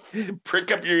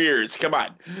 Prick up your ears. Come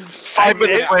on. 5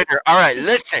 minutes later. All right,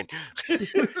 listen.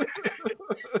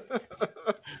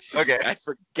 Okay. I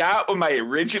forgot what my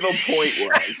original point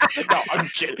was. No, I'm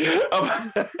just kidding.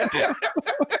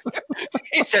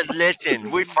 He said, listen.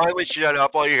 We finally shut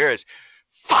up. All you hear is,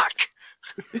 fuck.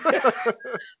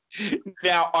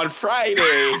 Now, on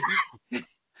Friday,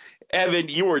 Evan,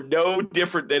 you were no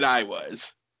different than I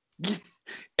was.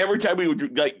 Every time we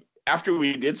would, like, after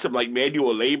we did some, like,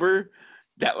 manual labor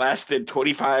that lasted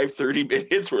 25, 30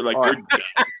 minutes, we're like, Oh. we're done.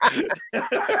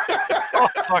 Oh,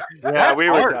 fuck. Yeah, That's we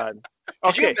were hard. done.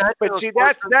 Could you Okay, imagine but those see,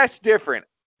 workers- that's different.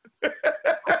 Oh,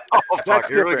 fuck. that's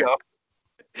Here we different.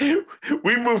 go.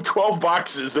 We moved 12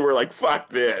 boxes and we're like, fuck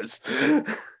this.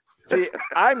 See,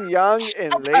 I'm young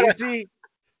and lazy.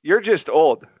 You're just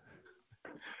old.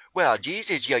 Well,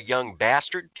 Jesus, you young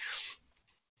bastard.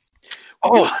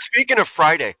 Oh, speaking of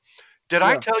Friday, did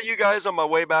I Yeah. tell you guys on my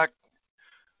way back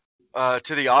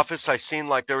to the office, I seen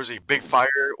like there was a big fire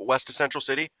west of Central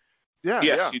City? Yeah.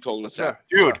 Yes, yeah. you told us Yeah. that.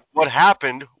 Dude, what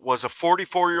happened was a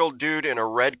 44-year-old dude in a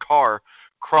red car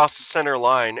crossed the center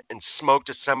line and smoked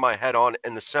a semi head on,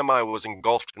 and the semi was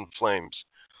engulfed in flames.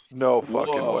 No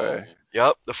fucking Whoa. way.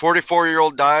 Yep, the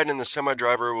 44-year-old died, and the semi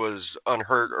driver was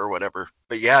unhurt or whatever.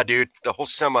 But yeah, dude, the whole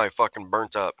semi fucking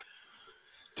burnt up.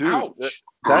 Dude, Ouch.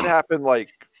 that happened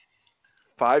like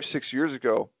 5-6 years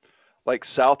ago, like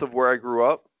south of where I grew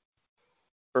up,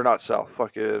 or not south,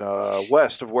 fucking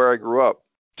west of where I grew up.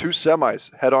 2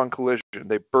 semis head-on collision.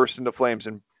 They burst into flames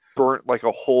and burnt like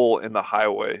a hole in the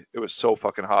highway. It was so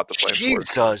fucking hot. The flames were.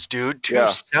 Jesus, dude, 2 Yeah.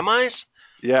 semis?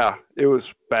 Yeah, it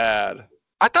was bad.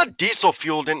 I thought diesel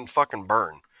fuel didn't fucking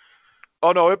burn.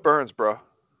 Oh no, it burns, bro.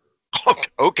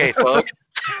 Okay, thug.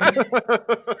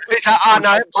 It's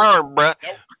no, it burned, bruh.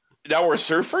 Now we're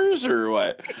surfers or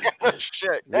what?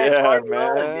 Shit. Yeah, party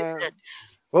on, man. dude.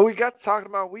 Well, we got talking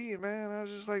about weed, man. I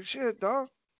was just like, shit, dog.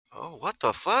 Oh, what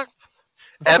the fuck?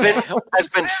 Evan has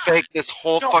been fake this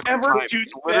whole Don't fucking ever time. do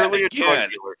He's literally a that drug again.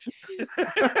 dealer.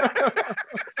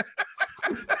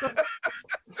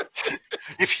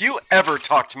 If you ever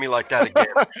talk to me like that again,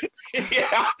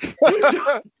 Yeah.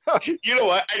 You know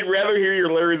what? I'd rather hear you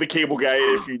Larry the Cable Guy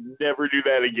if you never do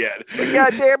that again. But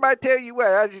goddamn, I tell you what,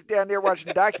 I was just down there watching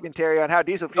a documentary on how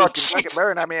diesel fuel Oh, can fucking jeez.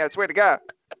 burn. I mean, I swear to God.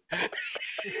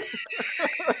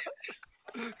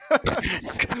 Eat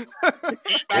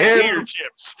my Yeah. tater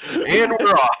chips. and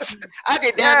we're off. I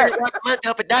get down there watching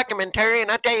myself a documentary,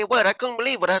 and I tell you what, I couldn't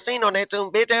believe what I seen on that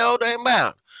some bitch that whole damn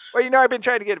about. Well, you know, I've been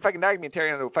trying to get a fucking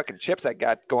documentary on the fucking chips I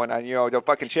got going on. You know, the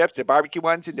fucking chips, the barbecue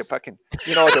ones, and the fucking,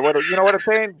 you know what I'm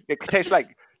saying? It tastes like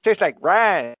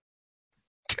rice,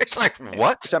 It's like,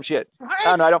 what? some shit. I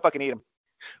don't know. I don't fucking eat them.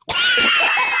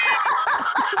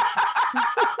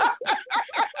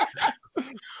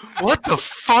 What the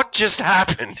fuck just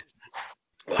happened?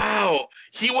 Wow.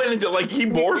 He went into he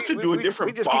morphed into a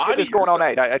different We just body. keep this going all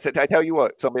night. I said, I tell you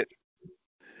what, some bitch.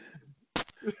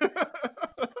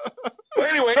 Well,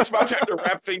 anyway, it's about time to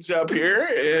wrap things up here.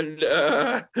 And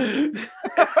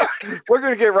We're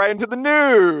gonna get right into the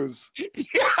news. He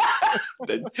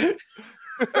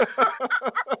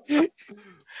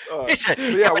said,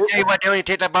 yeah, I we're- tell you what, they only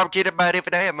take that barbecue to bite if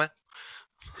it have, man.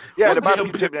 yeah, Well, the they'll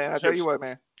barbecue pick chip, man. I tell you chips. what,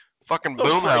 man. fucking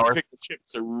those fried Boomhauer. pickle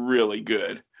chips are really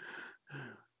good.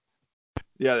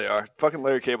 Yeah, they are. Fucking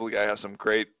Larry Cable Guy has some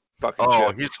great fucking Oh,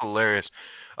 chips. he's hilarious.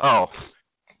 Oh,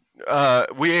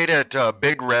 We ate at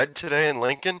Big Red today in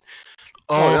Lincoln.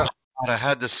 Oh, Oh, yeah. my God, I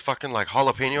had this fucking like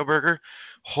jalapeno burger.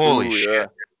 Holy Ooh, shit! yeah.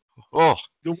 Oh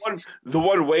The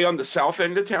one way on the south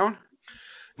end of town.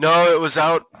 no, it was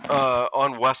out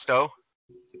on Westo.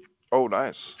 Oh,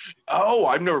 nice. Oh,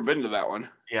 I've never been to that one.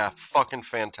 Yeah, fucking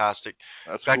fantastic.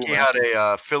 That's Becky cool, man. had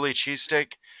a Philly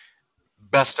cheesesteak,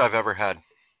 best I've ever had.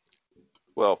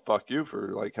 Well, fuck you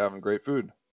for like having great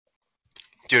food.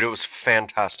 Dude, it was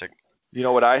fantastic. You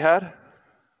know what I had?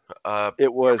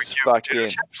 It was Barbecue potato fucking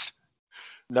chips.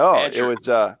 no.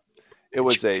 Badger. It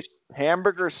was a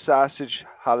hamburger, sausage,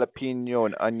 jalapeno,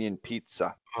 and onion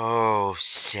pizza. Oh,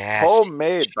 sassy.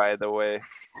 Homemade, by the way.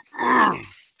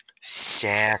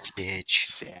 Sausage.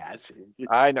 Sassy.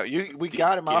 I know we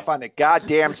got him off on the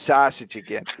goddamn sausage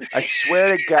again. I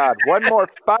swear to God, one more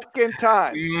fucking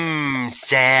time.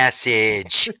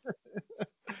 Sausage.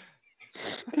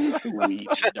 Sweet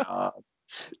dog.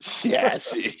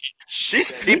 Sassy.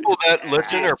 These people that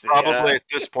listen are probably at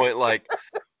this point like,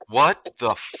 what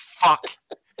the fuck?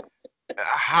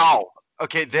 How?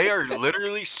 Okay, they are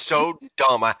literally so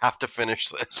dumb. I have to finish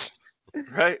this.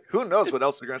 Right? Who knows what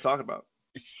else they're gonna talk about?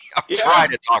 I'm Yeah.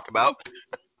 trying to talk about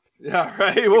Yeah,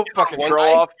 right. We'll fucking one throw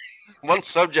thing. off. one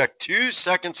subject 2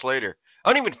 seconds later.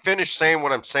 I don't even finish saying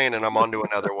what I'm saying, and I'm on to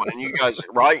another one. And you guys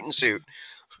right in suit.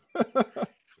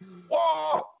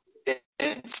 Well,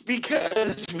 it's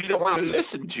because we don't want to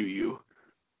listen to you.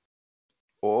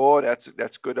 Oh, that's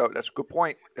good. That's a good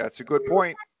point. That's a good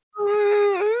point.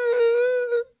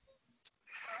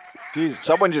 Jeez,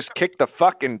 someone just kicked the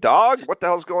fucking dog. What the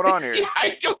hell's going on here? Yeah,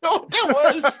 I don't know what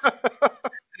that was.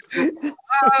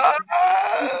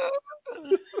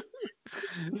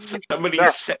 Somebody, No,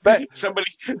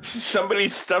 somebody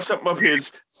stuffed something up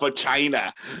his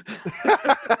vagina.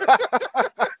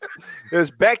 It was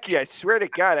Becky. I swear to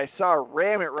God, I saw her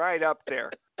ram it right up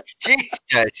there.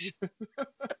 Jesus.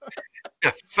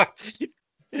 The fuck?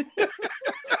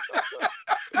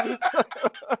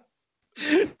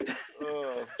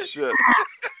 Oh shit!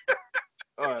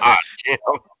 All right, Ah, damn.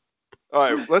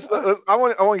 all right. Let's. I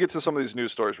want to get to some of these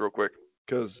news stories real quick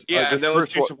because Yeah, and then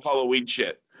let's do some Halloween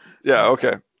shit. Yeah.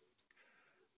 Okay.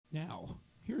 Now,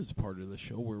 here's a part of the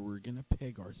show where we're going to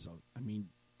plug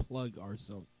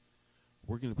ourselves.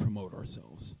 We're going to promote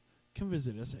ourselves. Come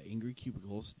visit us at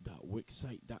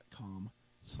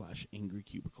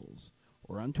angrycubicles.wixsite.com/angrycubicles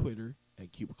or on Twitter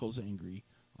at cubiclesangry,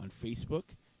 on Facebook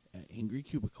at Angry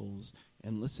Cubicles,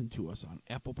 and listen to us on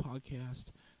Apple Podcast,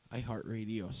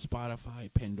 iHeartRadio,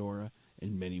 Spotify, Pandora,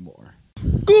 and many more.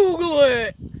 Google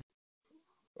it.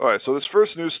 All right. So this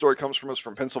first news story comes from us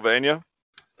from Pennsylvania,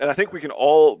 and I think we can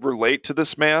all relate to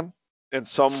this man in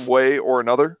some way or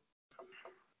another.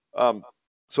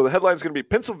 So the headline is going to be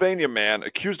Pennsylvania man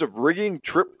accused of rigging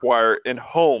tripwire in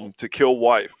home to kill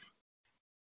wife.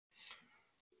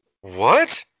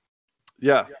 What?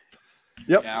 Yeah.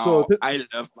 Yep. Now, So I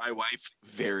love my wife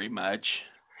very much.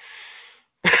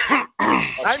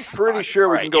 I'm pretty sure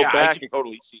we Right, can go yeah, back. I can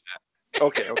totally see that.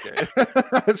 Okay.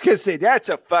 I was going to say that's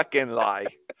a fucking lie.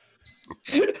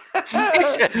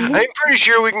 I'm pretty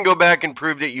sure we can go back and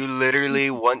prove that you literally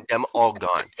want them all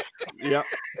gone, Yeah.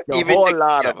 A Even whole the-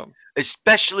 lot of them.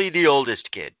 especially the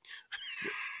oldest kid.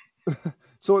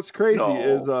 So what's crazy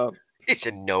No. is He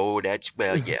said, "No, that's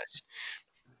well, yes."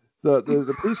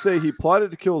 the police say he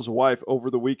plotted to kill his wife over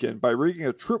the weekend by rigging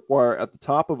a tripwire at the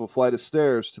top of a flight of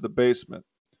stairs to the basement.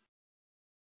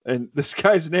 And this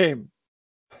guy's name,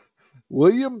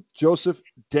 William Joseph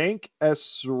Dank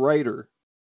S. Reiter.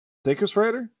 Dankus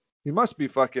Reiter? He must be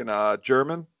fucking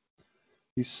German.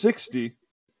 He's 60. And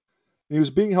he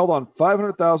was being held on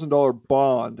 $500,000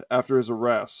 bond after his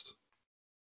arrest.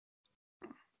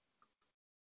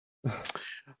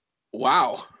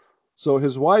 Wow. So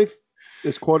his wife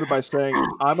is quoted by saying,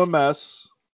 "I'm a mess."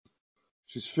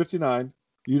 She's 59.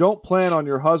 "You don't plan on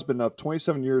your husband of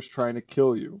 27 years trying to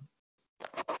kill you.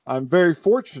 I'm very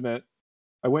fortunate.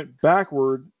 I went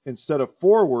backward instead of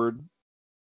forward.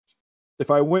 If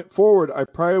I went forward, I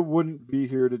probably wouldn't be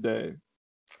here today."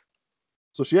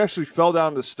 So she actually fell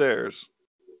down the stairs,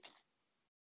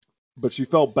 but she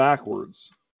fell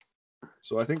backwards.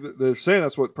 So I think that they're saying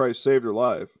that's what probably saved her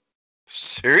life.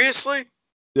 Seriously?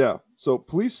 Yeah. So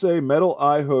police say metal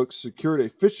eye hooks secured a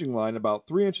fishing line about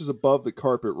 3 inches above the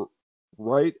carpet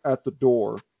right at the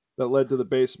door that led to the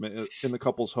basement in the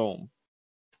couple's home.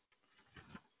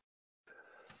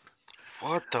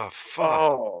 What the fuck?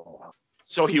 Oh.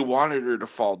 So he wanted her to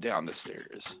fall down the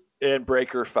stairs. And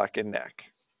break her fucking neck.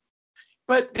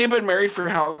 But they've been married for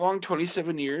how long?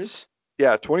 27 years?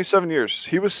 Yeah, 27 years.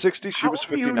 He was 60, she was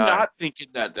How are you 59. not thinking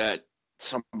that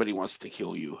somebody wants to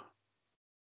kill you?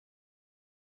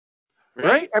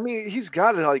 Right? I mean, he's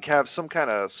got to like have some kind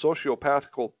of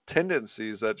sociopathical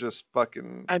tendencies that just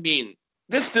fucking. I mean,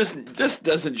 this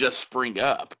doesn't just spring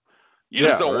up. You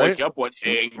just Yeah, don't right? wake up one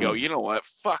day and go, you know what,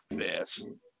 fuck this,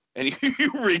 and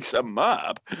you rig something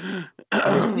up.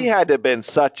 I mean, he had to have been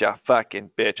such a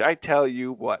fucking bitch. I tell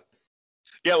you what.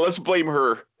 Yeah, let's blame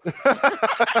her.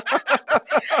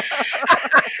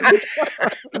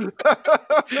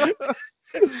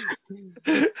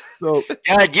 So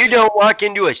God, you don't walk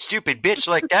into a stupid bitch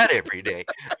like that every day.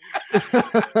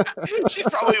 She's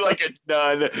probably like a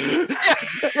nun.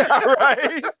 yeah,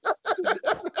 right.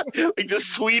 Like the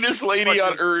sweetest lady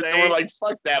on earth. And we're like,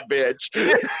 fuck that bitch.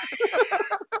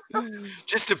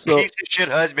 Just a piece of shit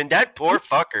husband. That poor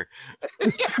fucker.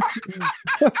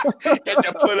 Had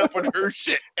to put up with her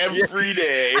shit every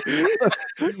day.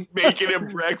 Making him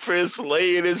breakfast,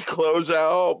 laying his clothes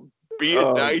out,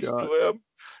 being nice to him,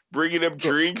 bringing him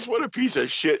drinks. What a piece of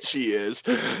shit she is.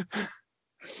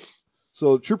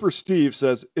 So Trooper Steve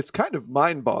says, it's kind of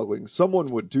mind-boggling someone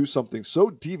would do something so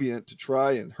deviant to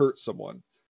try and hurt someone.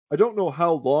 I don't know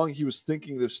how long he was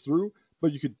thinking this through,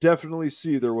 but you could definitely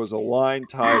see there was a line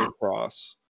tied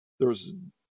across. There was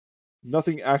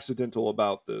nothing accidental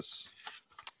about this.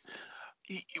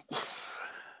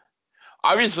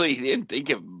 Obviously, he didn't think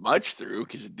of much through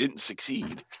because it didn't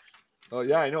succeed. Oh,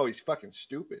 yeah, I know. He's fucking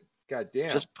stupid. God damn.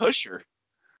 Just push her.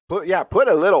 Put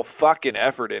a little fucking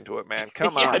effort into it, man.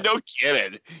 Come Yeah, on. no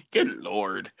kidding. Good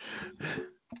Lord.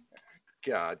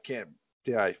 God,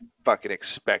 I fucking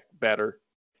expect better.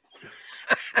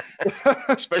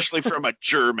 Especially from a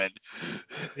German.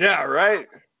 Yeah, right.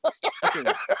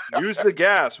 Use the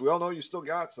gas. We all know you still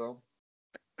got some.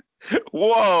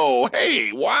 Whoa.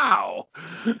 Hey, wow.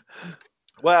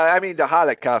 Well, I mean, the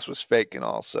Holocaust was fake and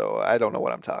all, so I don't know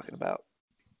what I'm talking about.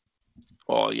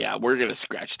 Oh, yeah, we're going to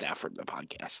scratch that from the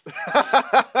podcast.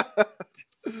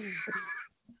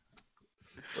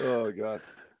 Oh, God.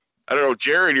 I don't know,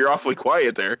 Jared, you're awfully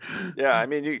quiet there. Yeah, I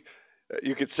mean,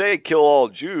 you could say kill all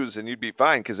Jews and you'd be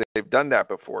fine because they've done that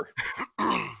before.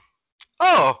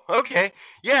 Oh, okay.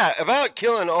 Yeah, about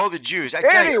killing all the Jews. I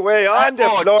tell you, Anyway, on to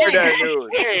Florida news.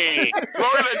 Hey,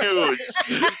 Florida news.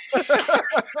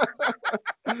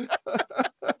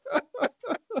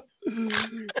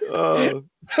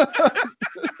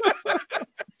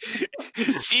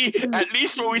 See, at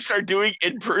least when we start doing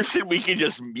in person, we can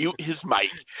just mute his mic.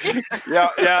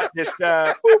 Yeah, just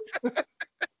so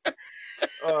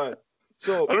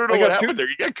I don't know what happened there.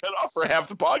 You got cut off for half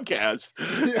the podcast.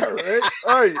 Yeah, right.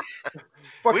 All right.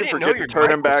 Fucking didn't know forget your to turn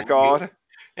mic him back wasn't on.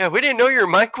 Yeah, we didn't know your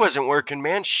mic wasn't working,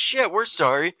 man. Shit, we're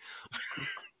sorry.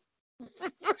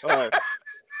 All right.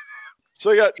 So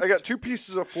I got two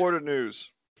pieces of Florida news.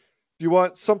 Do you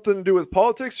want something to do with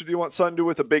politics or do you want something to do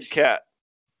with a big cat?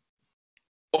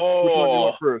 Which one do you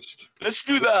want first? Let's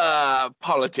do the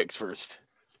politics first.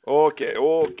 Okay.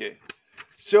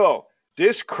 So,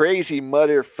 this crazy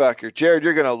motherfucker, Jared,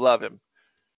 you're going to love him.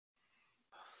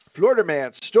 Florida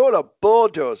man stole a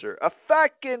bulldozer, a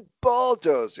fucking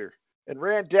bulldozer, and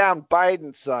ran down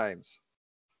Biden signs.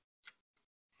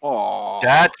 Oh,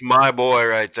 That's my boy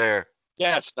right there.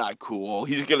 that's not cool.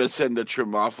 He's going to send the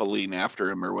Tremopholine after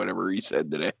him or whatever he said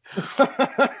today.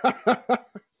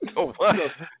 Oh,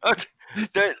 what? Okay.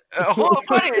 What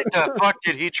the fuck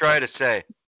did he try to say?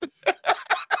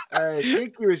 I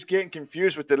think he was getting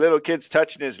confused with the little kids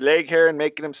touching his leg hair and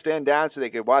making him stand down so they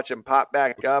could watch him pop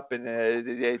back up, and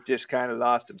it just kind of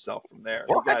lost himself from there.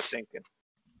 What? He got thinking.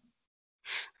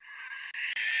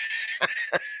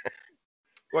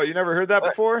 What, you never heard that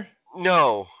before?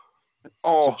 No.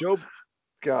 Oh,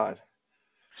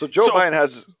 So Joe Biden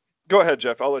has. Go ahead,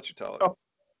 Jeff. I'll let you tell it.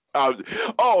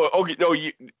 okay. No,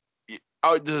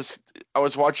 I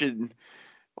was watching.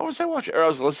 What was I watching? Or I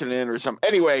was listening or something.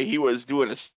 Anyway, he was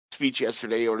doing a speech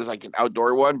yesterday. It was like an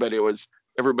outdoor one, but it was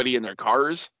everybody in their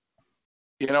cars.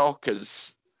 You know,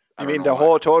 because You mean the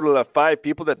whole total of 5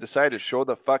 people that decided to show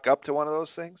the fuck up to one of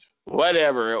those things?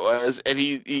 whatever it was, and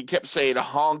he kept saying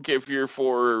honk if you're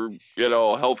for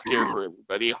healthcare for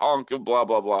everybody, honk and blah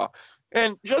blah blah.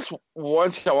 And just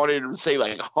once I wanted him to say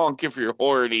like honk if you're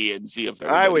horny and see if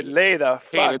I would lay the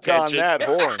paying fuck on attention. that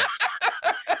horn.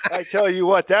 I tell you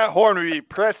what, that horn would be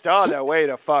pressed all the way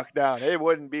the fuck down. It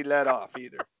wouldn't be let off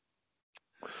either.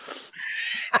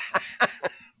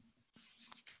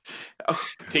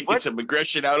 Taking some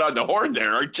aggression out on the horn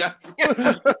there, aren't you?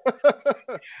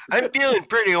 I'm feeling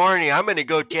pretty horny. I'm going to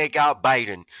go take out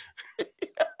Biden.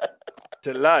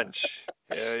 To lunch.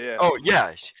 Yeah. Oh,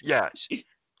 yes.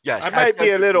 I might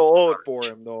be a little old for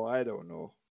him, though. I don't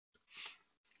know.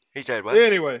 He said what?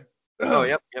 Anyway. Oh,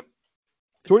 yep.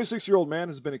 26-year-old man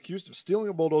has been accused of stealing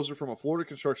a bulldozer from a Florida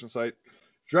construction site,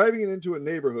 driving it into a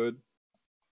neighborhood.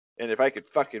 And if I could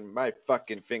my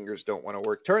fucking fingers don't want to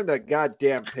work. Turn the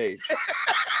goddamn page.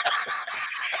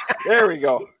 There we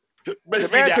go.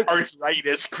 Must be man that took-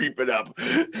 arthritis creeping up.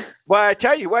 Well, I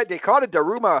tell you what, they call it the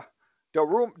rheumatism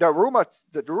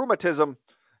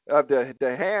of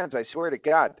the hands. I swear to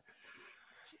God.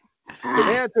 The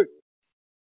man took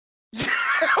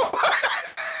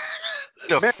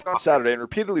man on Saturday and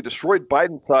repeatedly destroyed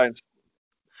Biden signs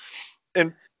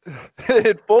and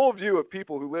in full view of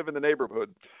people who live in the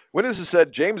neighborhood. Witnesses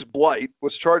said James Blight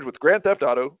was charged with grand theft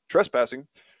auto, trespassing,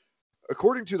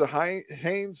 according to the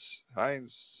Hines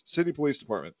City Police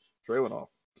Department. Trailing off.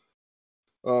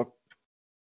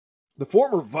 The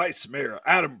former vice mayor,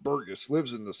 Adam Burgess,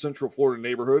 lives in the Central Florida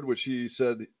neighborhood, which he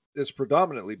said is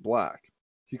predominantly black.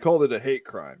 He called it a hate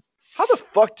crime. How the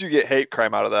fuck do you get hate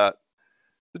crime out of that?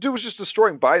 The dude was just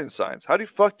destroying Biden signs. How the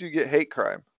fuck do you get hate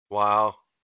crime? Wow.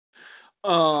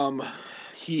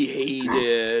 He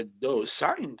hated those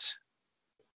signs.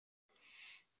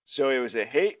 So it was a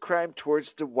hate crime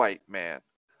towards the white man.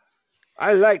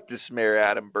 I like this Mayor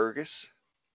Adam Burgess.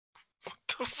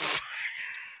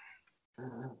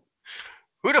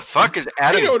 Who the fuck is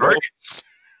Adam don't know. Burgess?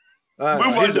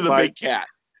 Move on to the big cat.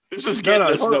 This is getting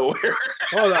us nowhere.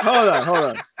 Hold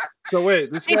on. So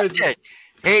wait, this He guy's said,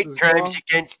 hate this is crimes wrong.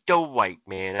 against the white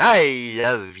man. I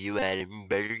love you, Adam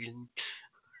Burgess.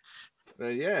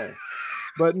 yeah,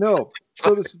 but no.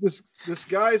 So this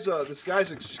guy's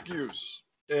excuse,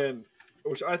 and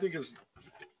which I think is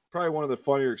probably one of the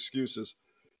funnier excuses.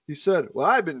 He said, "Well,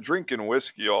 I've been drinking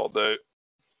whiskey all day,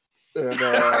 and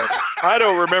I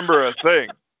don't remember a thing."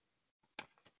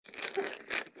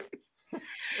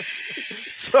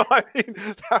 So I mean,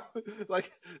 was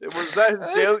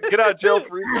that his get out of jail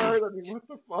free card? I mean, what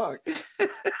the fuck?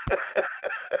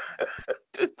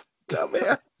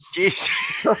 Dumbass. Jeez.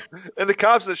 And the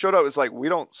cops that showed up was like, "We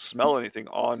don't smell anything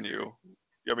on you."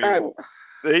 I mean,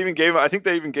 they even gave him. I think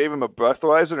they even gave him a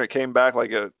breathalyzer, and it came back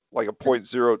like a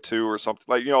 .02 or something,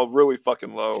 like really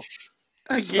fucking low.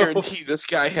 I guarantee this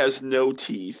guy has no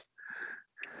teeth.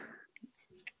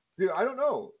 Dude, I don't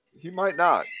know. He might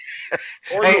not.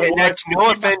 Hey, and that's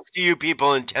no offense to you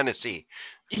people in Tennessee.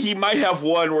 He might have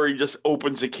one where he just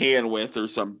opens a can with or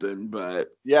something, but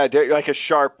Yeah, like a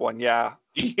sharp one. Yeah.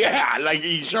 yeah, like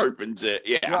he sharpens it.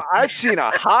 Yeah. I've seen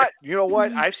a hot. You know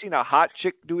what? I've seen a hot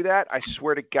chick do that. I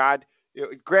swear to God.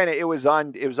 Granted, it was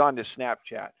on the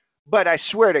Snapchat, but I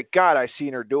swear to God, I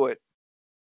seen her do it.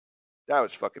 That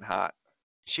was fucking hot.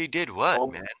 She did what, Oh.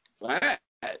 man? What?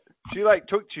 She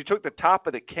took the top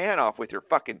of the can off with her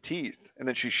fucking teeth, and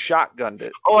then she shotgunned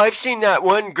it. Oh, I've seen that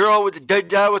one girl did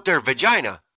that with their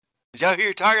vagina. Is that who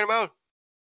you're talking about?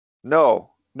 No,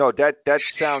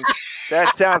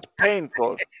 that sounds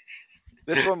painful.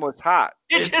 This one was hot.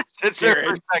 It just sits there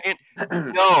for a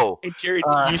second. No. Hey, Jared,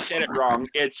 you said it wrong.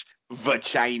 It's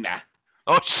vagina.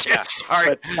 Oh shit! Yeah,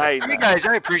 Sorry. Vagina. You guys,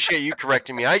 I appreciate you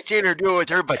correcting me. I seen her do it with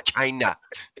her vagina.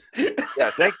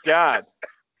 Yeah, thank God.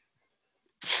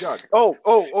 God. Oh,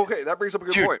 okay. That brings up a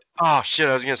good Dude. point. Oh shit!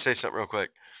 I was gonna say something real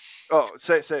quick. Oh,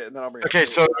 say it, and then I'll bring it Okay, up.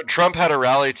 so Trump had a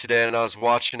rally today, and I was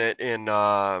watching it in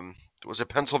was it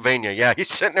Pennsylvania? Yeah, he's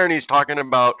sitting there and he's talking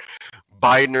about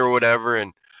Biden or whatever,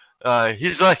 and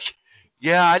he's like,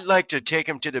 "Yeah, I'd like to take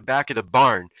him to the back of the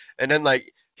barn," and then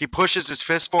like he pushes his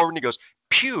fist forward and he goes,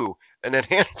 "Pew!" and then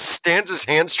stands his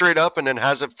hand straight up and then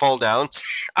has it fall down.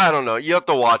 I don't know. You have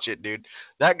to watch it, dude.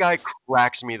 That guy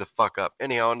cracks me the fuck up.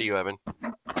 Anyhow, on to you, Evan.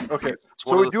 Okay, It's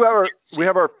so one of we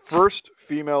have our first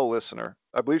female listener.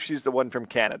 I believe she's the one from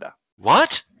Canada.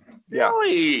 What? Yeah.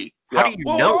 Really? How Yeah. do you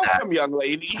Well, know that? welcome, young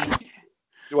lady.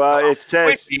 Well, it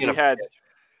says being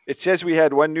a we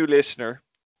had one new listener,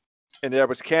 and there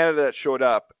was Canada that showed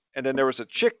up, and then there was a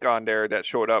chick on there that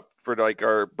showed up for like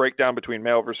our breakdown between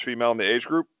male versus female in the age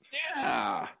group.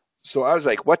 Yeah. So I was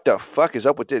like, what the fuck is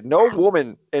up with this? No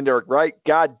woman in their right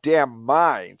goddamn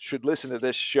mind should listen to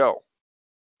this show.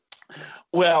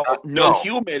 Well, no No.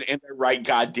 human in their right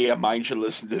goddamn mind should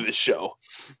listen to this show.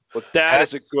 But that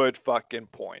is a good fucking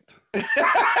point.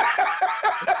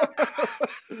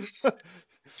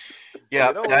 Yeah,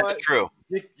 You know that's what? true.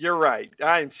 You're right.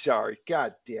 I'm sorry.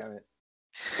 God damn it.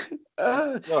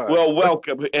 All right. Well,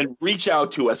 welcome and reach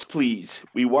out to us, please.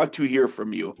 We want to hear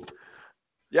from you.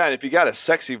 Yeah, and if you got a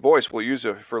sexy voice, we'll use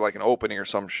it for like an opening or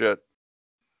some shit.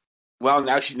 Well,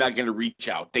 now she's not going to reach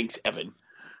out. Thanks, Evan.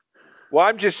 Well,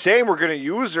 I'm just saying we're gonna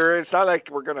use her. It's not like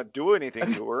we're gonna do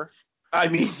anything to her. I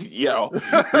mean,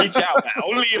 reach out now.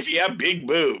 Only if you have big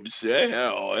boobs.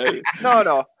 Hell, hey.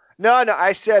 No.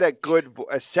 I said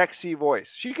a sexy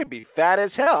voice. She could be fat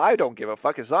as hell. I don't give a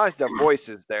fuck as long as the voice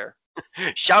is there.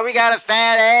 Show me got a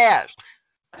fat ass.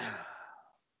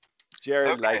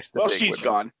 Jared Okay. likes the Well, big she's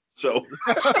women. gone. So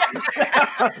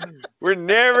We're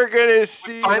never gonna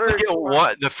see Finally her. get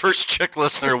one, the first chick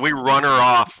listener. We run her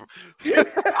off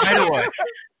right away.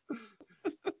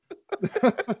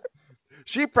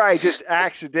 She probably just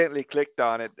accidentally clicked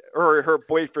on it, or her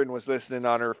boyfriend was listening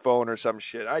on her phone or some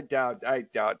shit. I doubt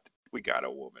we got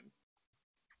a woman.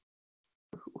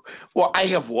 well, I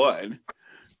have one.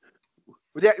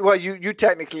 Well, you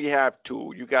technically have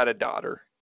two. You got a daughter,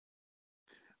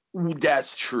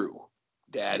 That's true.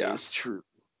 That is Yeah. true.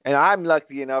 and I'm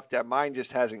lucky enough that mine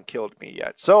just hasn't killed me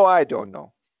yet. So I don't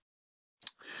know.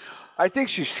 I think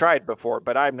she's tried before,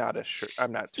 but I'm not too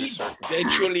certain.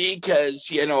 Eventually, because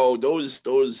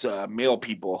those male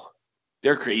people,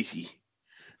 they're crazy.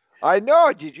 I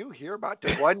know. Did you hear about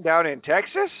the one down in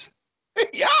Texas?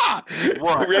 Yeah,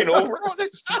 What? ran over all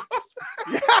that stuff.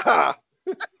 Yeah.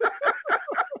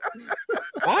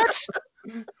 What?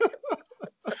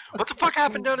 What the fuck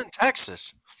happened down in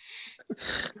Texas?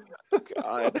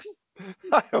 God,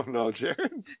 I don't know,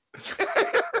 Jared.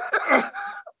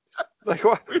 Like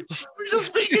what? we're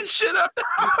just making shit up.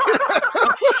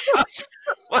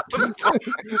 What the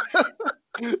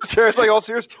fuck? Jared's like all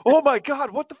serious. Oh my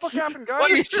God! What the fuck happened, guys? Well,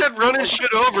 you said running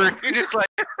shit over. You're just like,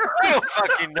 I don't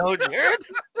fucking know, Jared.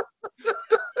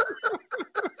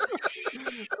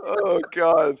 Oh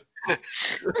God.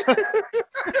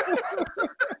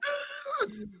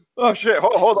 Oh shit!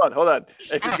 Hold on.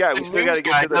 If you got, we The still got to news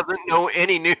get guy to the. doesn't know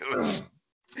any news.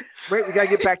 Wait, we gotta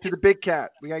get back to the big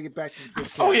cat. We gotta get back to the big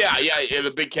cat. Oh yeah,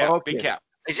 the big cat, Okay. big cat.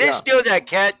 Is Yeah. it still that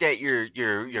cat that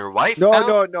your wife No,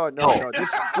 found? no.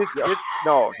 This,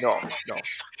 no.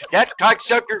 That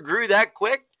cocksucker grew that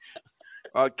quick?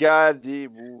 Oh God,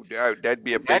 that'd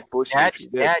be a big pussy if you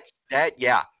did.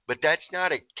 Yeah. But that's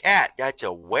not a cat. That's a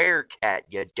werecat,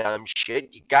 you dumb shit.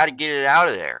 You got to get it out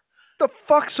of there. The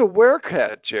fuck's a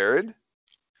werecat, Jared?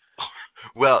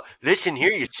 Well, listen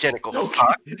here, you cynical Don't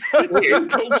fuck.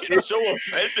 Don't get so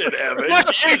offended, Evan. What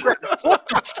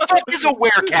the fuck is a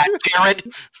werecat, Jared?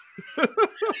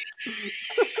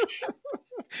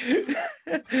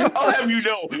 I'll have you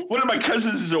know, one of my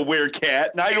cousins is a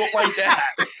werecat, and I don't like that.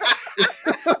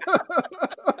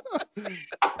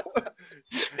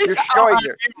 You're showing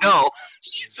your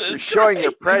Jesus you're showing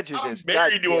your Christ. prejudice. I'm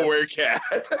married to a Goddamn. werecat.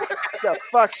 What the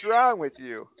fuck's wrong with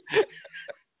you?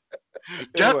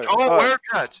 That's Anyway, all all right.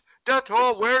 werecats. That's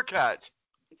all werecats.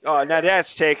 Oh, now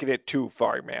that's taking it too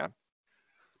far, man.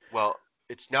 Well,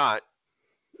 it's not.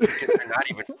 Because they're not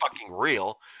even fucking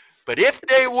real. But if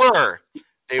they were,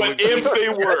 they But would. if they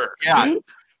were, Yeah.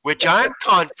 Which I'm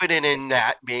confident in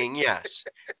that being yes.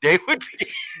 They would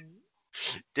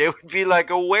be like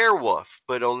a werewolf,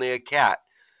 but only a cat.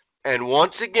 And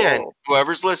once again, Oh.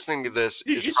 whoever's listening to this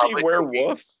did is you say probably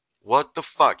werewolf? what the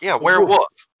fuck? Yeah, werewolf.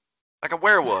 Like a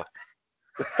werewolf.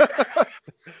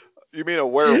 You mean a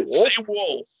werewolf? Say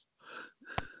wolf.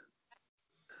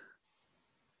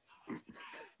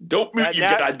 Don't mute your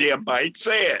That- goddamn mic.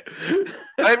 Say it.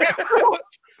 I mean,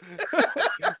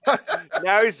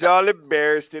 Now he's all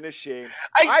embarrassed and ashamed.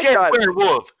 I I said thought-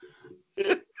 werewolf.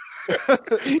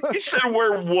 He said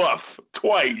werewolf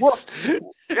twice. Wolf.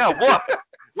 Yeah, wolf.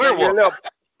 Like Werewolf. your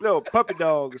little puppy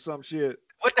dog or some shit.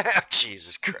 What the hell?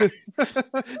 Jesus Christ.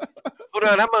 Hold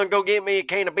on, I'm gonna go get me a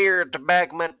can of beer at the back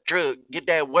of my truck. Get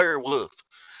that werewolf.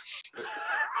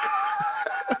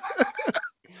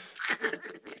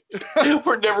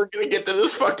 We're never gonna get to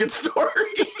this fucking story.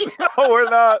 No, we're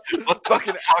not. What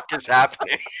the fuck is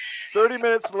happening? 30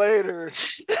 minutes later,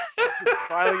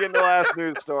 finally getting the last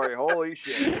news story. Holy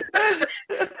shit.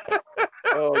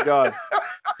 Oh God.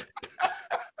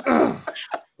 All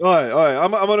right.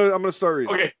 I'm gonna start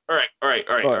reading. Okay, all right. All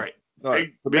right.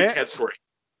 Big, The big man, cat story.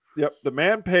 yep. The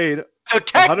man paid. So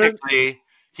technically,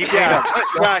 he paid Yeah.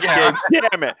 a God yeah.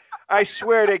 damn it. I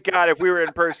swear to God, if we were in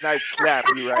person, I'd slap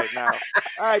you right now.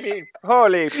 I mean,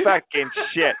 holy fucking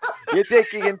shit. You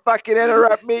think you can fucking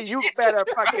interrupt me? You better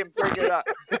fucking bring it up.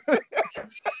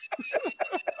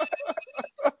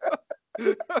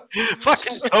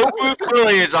 Fucking Tofu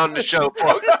Curly is on the show,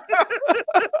 folks.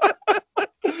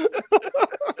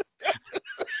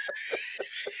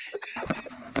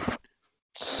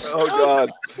 Oh God.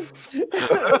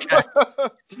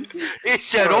 He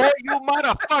said, "Oh, you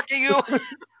motherfucker, you!"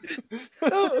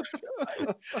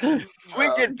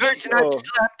 We in person, I'd Oh.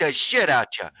 slap the shit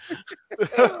out you.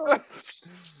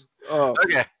 Oh,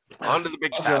 Okay, on to the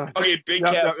big cat. God. Okay, big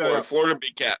Yeah, cat yeah, Florida, yeah. Florida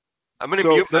big cat. I'm gonna So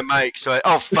mute the- my mic. So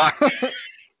oh fuck.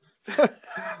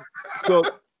 So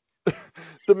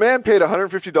the man paid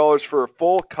 $150 for a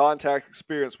full contact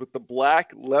experience with the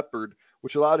black leopard,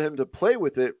 which allowed him to play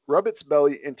with it, rub its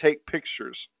belly, and take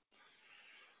pictures.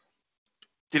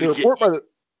 Did The it report by the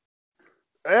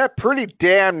Pretty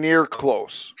damn near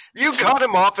close. You cut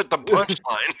him off at the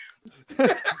punchline.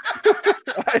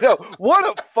 I know.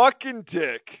 What a fucking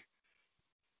dick.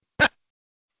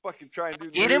 Fucking trying to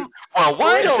do Eat him? Well,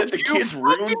 why don't the you kids fucking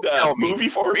ruined the tell me? movie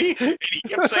for me? And he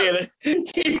kept saying it.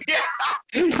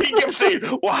 He kept saying,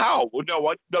 "Well, how? Well, no,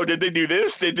 what? No, did they do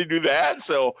this? Did they do that?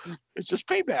 So it's just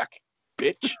payback,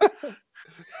 bitch."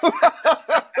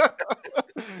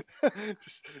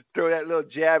 Just throw that little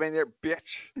jab in there,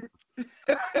 bitch.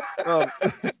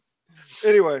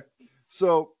 Anyway,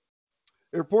 so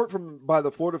a report by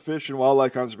the Florida Fish and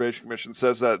Wildlife Conservation Commission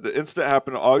says that the incident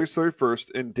happened on August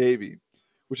 31st in Davie,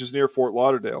 which is near Fort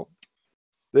Lauderdale.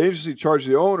 The agency charged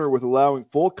the owner with allowing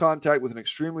full contact with an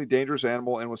extremely dangerous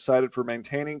animal and was cited for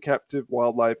maintaining captive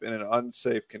wildlife in an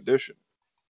unsafe condition.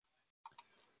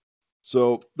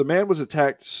 So the man was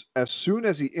attacked as soon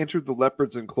as he entered the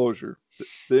leopard's enclosure.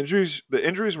 The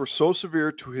injuries were so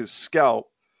severe to his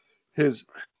scalp, his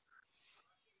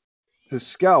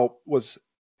scalp was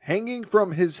hanging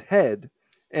from his head,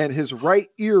 and his right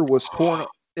ear was torn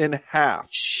in half.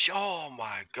 Oh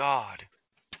my God.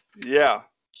 Yeah.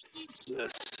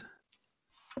 Jesus.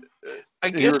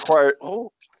 He required.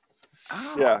 Oh.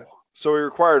 Ow. Yeah. So he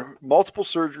required multiple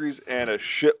surgeries and a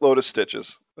shitload of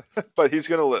stitches, but he's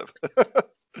gonna live.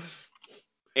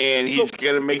 And he's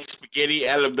gonna make spaghetti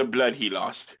out of the blood he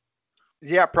lost.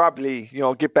 Yeah, probably.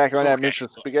 Get back on that Okay. Michelin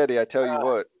spaghetti. I tell you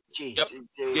what. Jesus,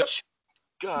 Yep.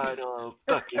 God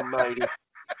fucking mighty.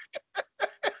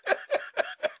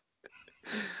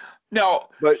 No,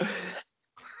 But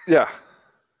yeah,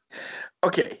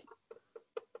 okay.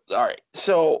 All right.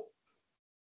 So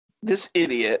this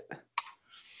idiot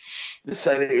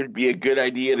decided it would be a good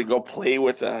idea to go play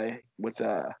with a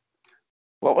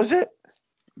what was it?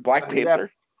 Black A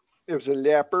Panther? it was a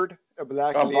leopard, a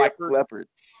black Oh, Black leopard. Leopard.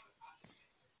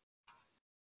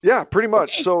 Yeah, pretty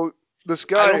much. Okay. So this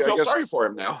guy, I don't feel guess- sorry for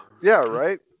him now. Yeah,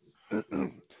 right.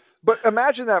 But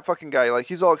imagine that fucking guy. Like,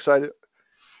 he's all excited.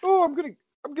 Oh, I'm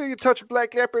gonna touch a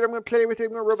black leopard. I'm gonna play with it.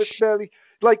 I'm gonna rub its belly.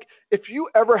 Like, if you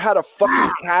ever had a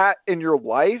fucking cat in your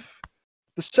life,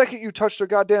 the second you touch their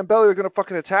goddamn belly, they're gonna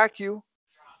fucking attack you.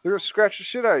 They're gonna scratch the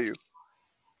shit out of you.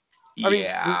 I mean,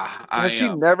 Yeah. Has he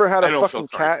never had I a don't feel fucking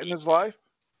sorry cat for in you. his life?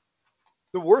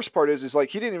 The worst part is like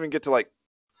he didn't even get to like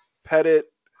pet it,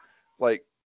 like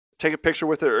take a picture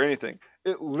with it or anything.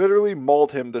 It literally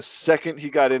mauled him the second he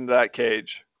got into that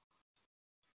cage.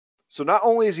 So not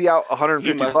only is he out He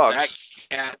 $150, that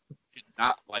cat did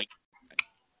not like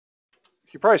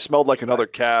he probably smelled like another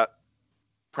cat.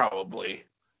 probably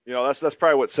That's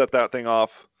probably what set that thing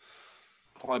off.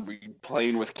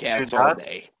 playing with cats Dude, all that's-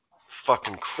 day.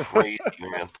 Fucking crazy,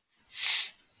 man.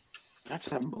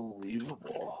 That's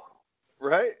unbelievable.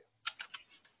 Right?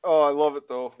 Oh, I love it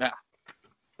though.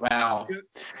 Wow.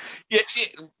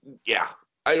 Yeah.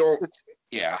 I don't.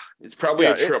 Yeah. It's probably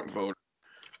Yeah, a Trump vote.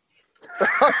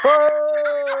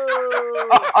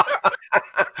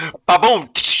 Ba-boom.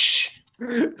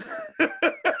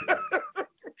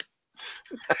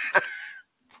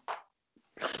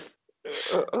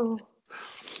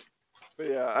 But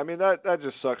yeah, I mean that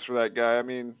just sucks for that guy. I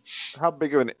mean, how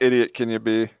big of an idiot can you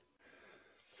be?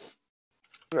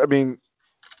 I mean,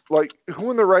 like, who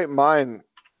in the right mind?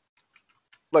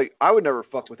 Like, I would never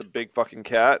fuck with a big fucking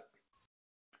cat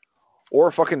or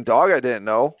a fucking dog I didn't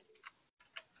know.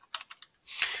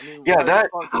 I mean, Yeah, why the that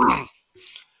fuck-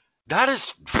 that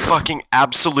is fucking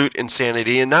absolute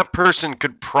insanity, and that person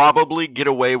could probably get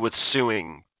away with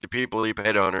suing the people he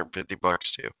paid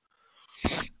 $150 to.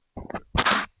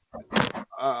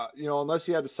 Unless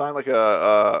he had to sign like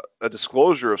a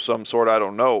disclosure of some sort, I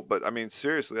don't know. But I mean,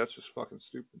 seriously, that's just fucking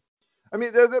stupid. I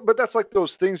mean, but that's like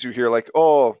those things you hear, like,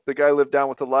 oh, the guy lived down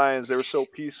with the lions. They were so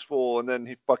peaceful, and then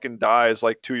he fucking dies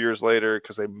like 2 years later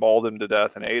because they mauled him to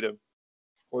death and ate him.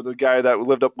 Or the guy that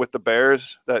lived up with the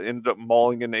bears that ended up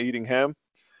mauling and eating him.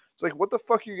 It's like, what the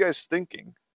fuck are you guys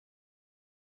thinking?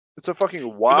 It's a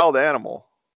fucking wild animal.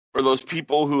 Or those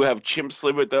people who have chimps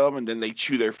live with them and then they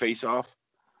chew their face off.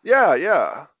 Yeah,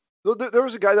 yeah. There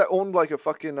was a guy that owned like a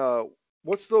fucking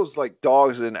what's those like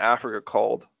dogs in Africa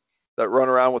called that run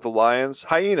around with the lions?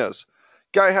 Hyenas.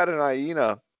 Guy had an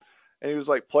hyena and he was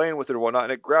like playing with it or whatnot,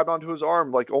 and it grabbed onto his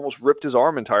arm, like almost ripped his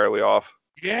arm entirely off.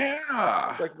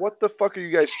 Yeah. Like, what the fuck are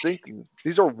you guys thinking?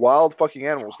 These are wild fucking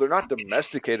animals. They're not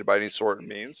domesticated by any sort of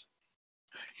means.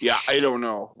 Yeah, I don't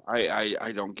know.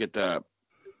 I don't get the.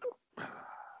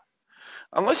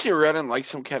 Unless you're running like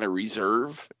some kind of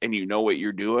reserve and you know what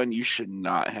you're doing, you should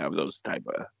not have those type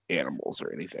of animals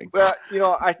or anything. Well,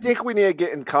 I think we need to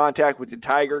get in contact with the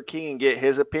Tiger King and get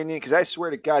his opinion, because I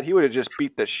swear to God, he would have just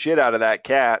beat the shit out of that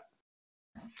cat.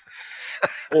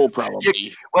 Oh,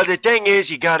 probably. Well, the thing is,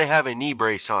 you got to have a knee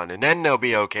brace on, and then they'll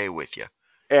be okay with you.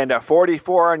 And a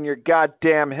 44 on your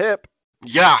goddamn hip.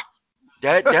 Yeah,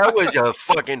 that was a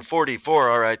fucking 44.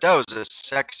 All right, that was a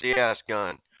sexy ass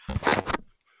gun.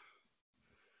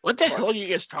 What the hell are you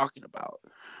guys talking about?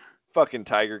 Fucking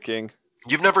Tiger King.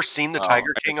 You've never seen the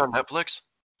Tiger King on Netflix?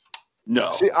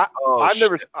 No. See, Oh,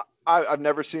 I've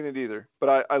never seen it either,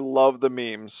 but I love the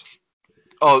memes.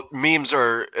 Oh, memes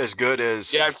are as good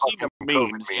as Yeah, I've seen the fucking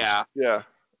memes. COVID Yeah. Yeah.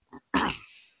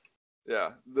 Yeah.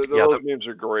 Yeah, Those memes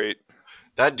are great.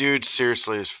 That dude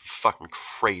seriously is fucking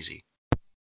crazy.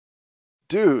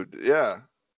 Dude, yeah.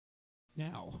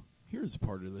 Now, here's a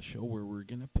part of the show where we're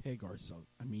going to plug ourselves.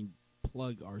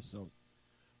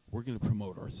 We're going to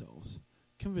promote ourselves.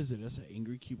 Come visit us at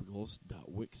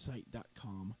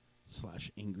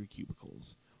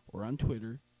angrycubicles.wixsite.com/angrycubicles or on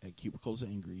Twitter at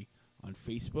cubiclesangry, on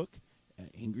Facebook at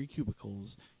Angry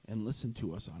Cubicles, and listen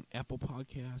to us on Apple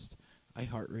Podcast,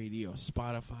 iHeartRadio,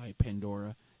 Spotify,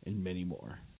 Pandora, and many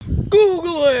more.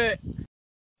 Google it.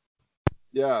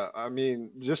 Yeah, I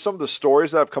mean, just some of the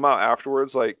stories that have come out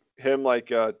afterwards, like him,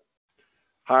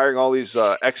 hiring all these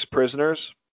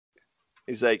ex-prisoners.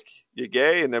 He's like, "You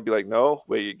gay?" And they'll be like, "No,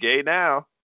 wait, you gay now?"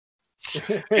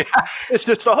 It's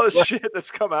just all this shit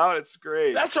that's come out. It's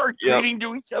great. That's our greeting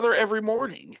to each other every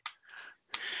morning.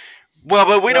 Well,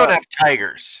 but we don't have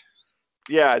tigers.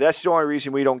 Yeah, that's the only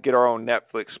reason we don't get our own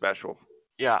Netflix special.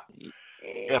 Yeah.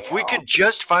 If we could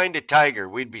just find a tiger,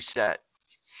 we'd be set.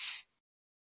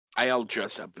 I'll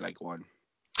dress up like one.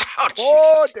 Oh,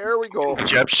 Oh, Jesus. there we go.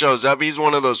 Jeff shows up. He's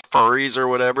one of those furries or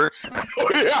whatever.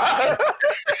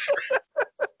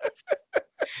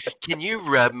 Can you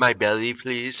rub my belly,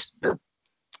 please?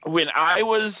 When I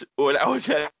was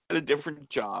at a different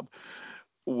job,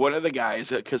 one of the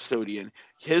guys, a custodian,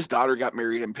 his daughter got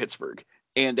married in Pittsburgh,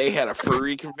 and they had a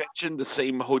furry convention, the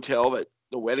same hotel that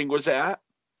the wedding was at.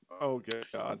 Oh, good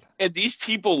God. And these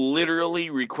people literally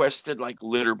requested like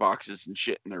litter boxes and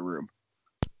shit in their room.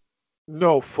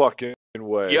 No fucking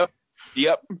way.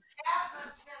 Yep.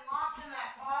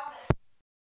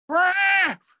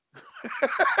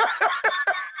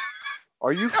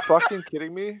 Are you fucking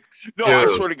kidding me? No, I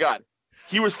Dude. swear to God.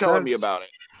 He was telling me about it.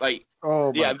 Like,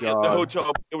 Oh, my yeah, God. the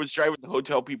hotel, it was driving the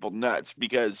hotel people nuts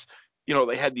because, you know,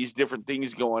 they had these different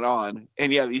things going on.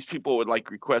 And yeah, these people would like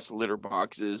request litter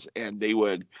boxes and they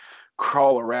would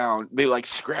crawl around. They like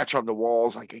scratch on the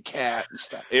walls like a cat and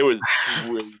stuff. It was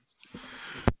really.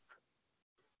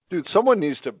 Dude, someone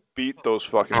needs to beat those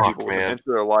fucking Oh, people when they man. enter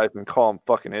their life and call them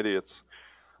fucking idiots.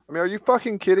 I mean, are you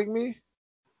fucking kidding me?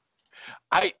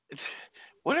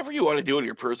 Whatever you want to do in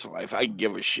your personal life, I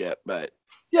give a shit. But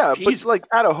Yeah, Jesus. but like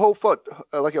at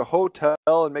a like a hotel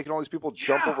and making all these people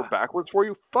jump over backwards for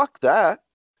you, fuck that.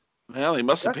 well, they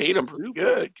must have That's paid them pretty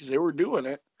good because they were doing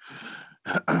it.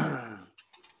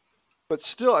 But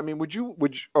still, I mean, would you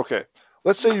okay,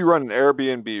 let's say you run an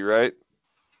Airbnb, right?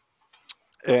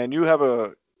 And you have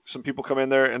some people come in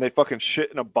there and they fucking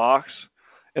shit in a box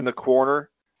in the corner,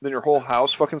 then your whole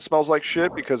house fucking smells like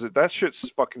shit because that shit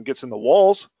fucking gets in the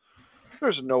walls.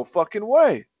 There's no fucking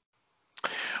way.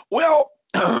 Well,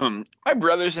 my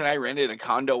brothers and I rented a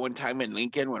condo one time in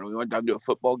Lincoln when we went down to a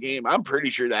football game. I'm pretty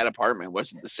sure that apartment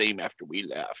wasn't the same after we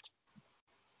left.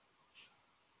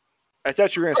 I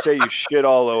thought you were gonna say you shit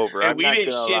all over. And I'm we not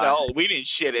didn't gonna shit lie. we didn't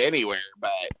shit anywhere,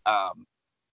 but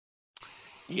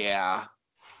yeah.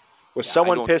 Was Yeah, I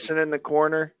someone don't pissing in the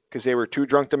corner because they were too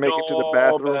drunk to make it to the No,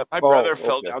 bathroom? but my Oh, brother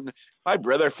fell okay. down. My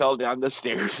brother fell down the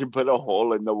stairs and put a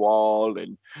hole in the wall,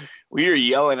 and we were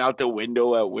yelling out the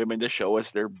window at women to show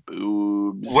us their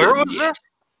boobs. Where and- was this?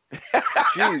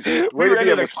 Jeez, We way to be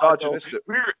a rented a condo. misogynistic.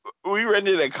 We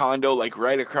rented a condo like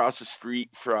right across the street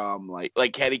from like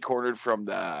catty cornered from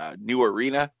the new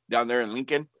arena down there in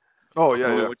Lincoln. Oh And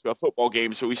yeah, we yeah. went to a football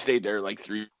game, so we stayed there like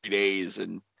 3 days,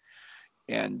 and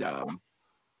I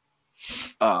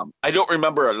don't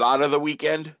remember a lot of the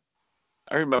weekend.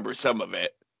 I remember some of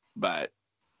it, but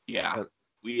yeah,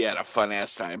 we had a fun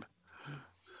ass time.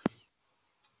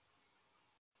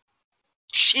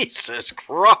 Jesus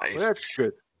Christ. Well, that's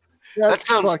good. That's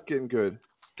sounds- fucking good.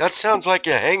 That sounds like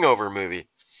a hangover movie.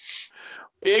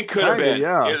 It could have Kinda, been.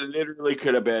 yeah. It literally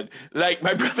could have been. Like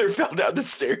my brother fell down the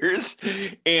stairs,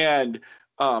 and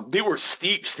they were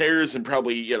steep stairs, and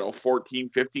probably 14,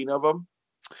 15 of them.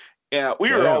 Yeah, we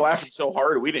were all Damn. laughing so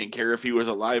hard we didn't care if he was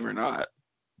alive or not.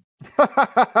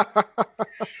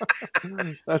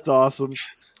 That's awesome.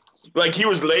 Like he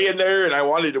was laying there, and I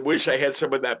wanted to wish I had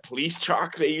some of that police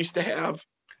chalk they used to have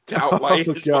to outline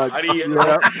Oh, his God. body.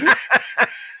 Yeah.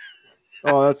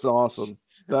 Oh, that's awesome.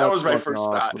 That was my That's first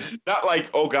fucking thought. awesome. Not like,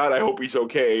 oh God, I hope he's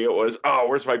okay. It was, oh,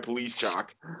 where's my police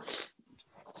chalk?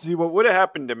 See, what would have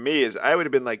happened to me is I would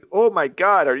have been like, "Oh my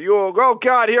God, are you? Oh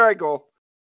God, here I go!"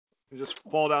 And just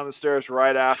fall down the stairs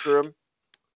right after him.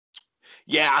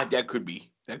 Yeah, that could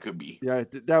be. That could be. Yeah,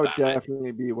 that would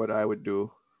definitely be what I would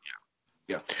do.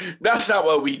 Yeah. That's not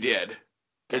what we did.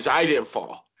 Because I didn't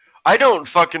fall. I don't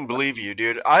fucking believe you,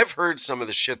 dude. I've heard some of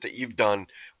the shit that you've done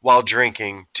while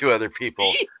drinking to other people.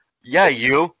 Me? Yeah,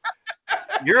 you.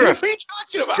 You're a What are you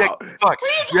talking sick about? fuck. What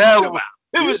are you Yeah, talking about?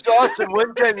 it was awesome.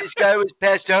 One time this guy was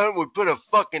passed out and we put a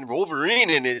fucking Wolverine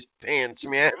in his pants,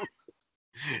 man.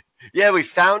 Yeah, we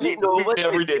found it. We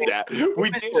never did that. We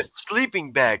It did. was a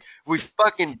sleeping bag. We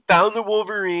fucking found the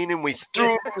Wolverine and we threw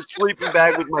him in the sleeping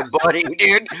bag with my buddy,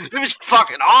 dude. It was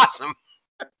fucking awesome.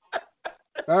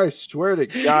 I swear to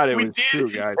God, it We was did.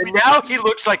 true, guys. And now he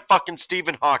looks like fucking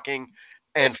Stephen Hawking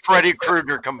and Freddy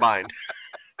Krueger combined.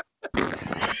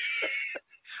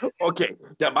 Okay,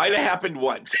 that might have happened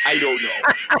once. I don't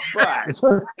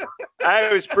know. But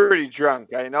I was pretty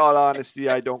drunk. In all honesty,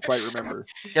 I don't quite remember.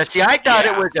 Yeah, see, I thought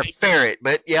it Yeah. was a ferret,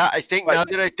 but yeah, I think now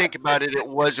that I think about it, it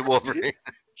was a Wolverine.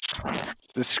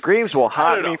 The screams will I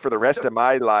haunt don't me know. for the rest of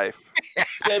my life.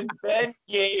 the Ben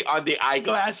Gay on the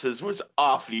eyeglasses was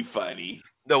awfully funny.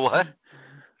 The what?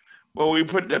 When we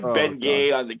put the Oh, Ben God.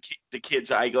 Gay on the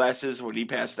kid's eyeglasses when he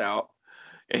passed out.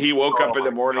 And he woke up in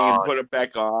the my morning God. and put it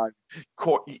back on.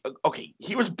 Okay,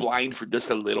 he was blind for just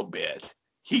a little bit.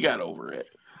 He got over it.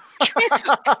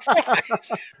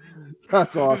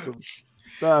 That's awesome.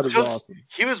 That is So- awesome.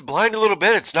 He was blind a little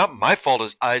bit. It's not my fault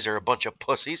his eyes are a bunch of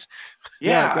pussies.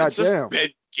 Yeah, It's just goddamn. Ben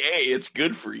Gay. It's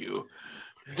good for you.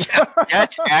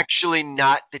 That's actually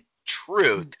not the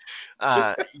truth.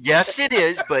 Yes, it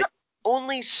is, but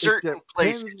only certain It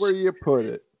depends places. where you put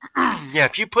it. Yeah,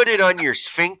 if you put it on your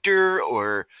sphincter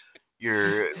or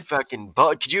your fucking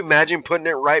butt, could you imagine putting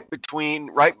it right between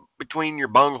your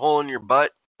bunghole and your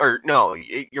butt? Or no,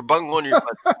 your bunghole and your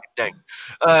butt. Dang.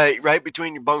 Right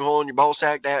between your bunghole and your ball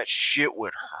sack. That shit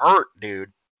would hurt,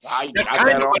 dude. I That's got kind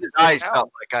that of on what his right eyes now.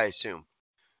 felt like, I assume.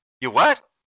 You what?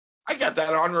 I got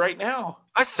that on right now.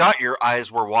 I thought your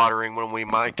eyes were watering when we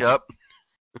mic'd up.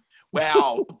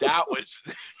 Wow, that was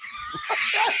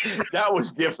that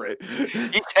was different. He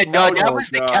said, no, Oh, that was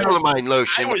the God. calamine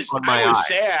lotion on my I was eye.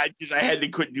 sad because I had to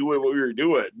quit doing what we were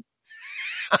doing.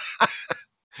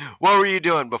 What were you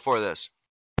doing before this?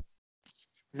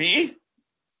 Me?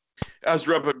 I was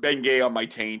rubbing Ben Gay on my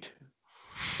taint.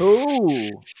 Oh,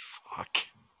 Fuck.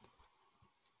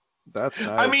 that's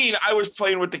nice. I mean, I was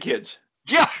playing with the kids.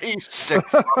 Yeah, he's sick.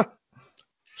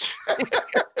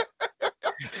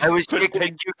 I was kicking a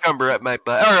cucumber at my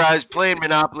butt. Or I was playing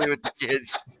Monopoly with the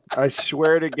kids. I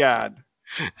swear to God.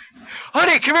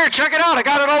 Honey, come here, check it out. I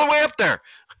got it all the way up there.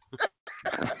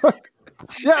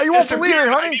 Yeah, you won't believe it, Disappeared.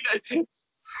 honey.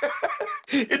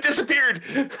 It disappeared.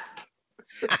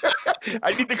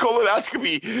 I need the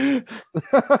colonoscopy.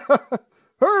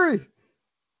 Hurry!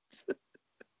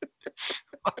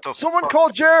 What the Someone fuck? call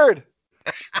Jared.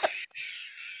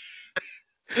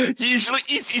 He usually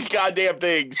eats these goddamn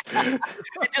things.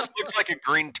 It just looks like a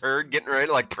green turd getting ready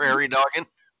to like prairie dogging.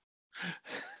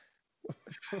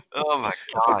 Oh my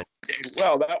god.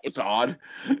 Well, that was odd.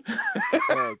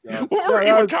 Oh, God. What were we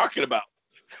Yeah, even talking about?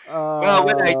 Well,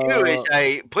 what I do is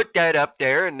I put that up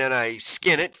there and then I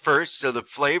skin it first so the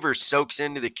flavor soaks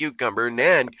into the cucumber. And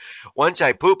then once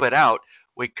I poop it out,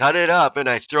 we cut it up and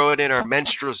I throw it in our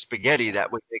menstrual spaghetti that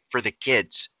we make for the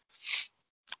kids.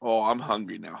 Oh, I'm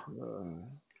hungry now.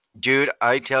 Dude,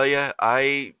 I tell you,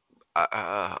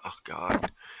 oh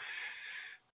god.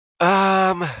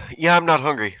 Yeah, I'm not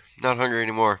hungry. Not hungry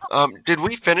anymore. Did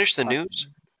we finish the news?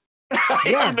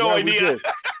 I have no we idea. did.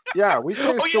 Yeah, we Oh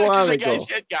finished yeah, a while because the ago. guy's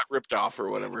head got ripped off or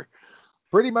whatever.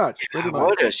 Pretty much. Pretty much.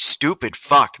 What a stupid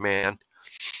fuck, man.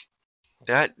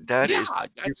 That is that's,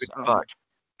 stupid fuck.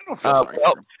 I don't feel sorry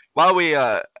well, for him. While we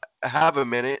have a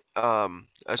minute, I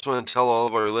just want to tell all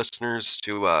of our listeners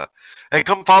to hey,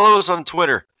 come follow us on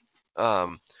Twitter.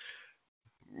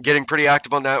 Getting pretty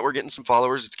active on that. We're getting some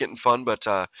followers. It's getting fun, but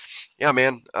yeah,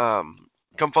 man.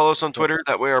 Come follow us on Twitter.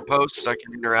 That way, our posts I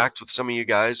can interact with some of you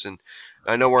guys, and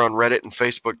I know we're on Reddit and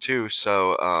Facebook too.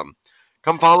 So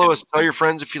come follow us. Tell your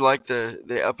friends if you like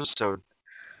the episode.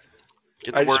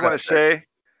 Get the I just word want out to there.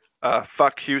 say,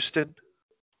 fuck Houston.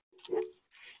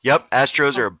 Yep,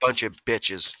 Astros are a bunch of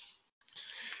bitches.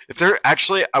 If they're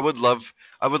actually, I would love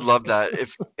that.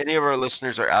 If any of our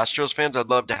listeners are Astros fans, I'd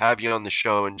love to have you on the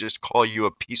show and just call you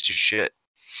a piece of shit.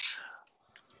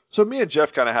 So me and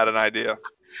Jeff kind of had an idea.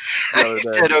 the other He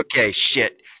day. said, "Okay,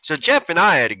 shit." So Jeff and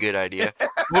I had a good idea.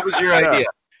 What was your Yeah. idea?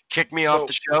 Kick me off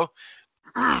the show?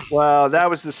 Well, that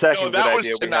was the second No, that good was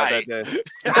idea we had that tonight. day.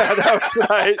 Yeah, that was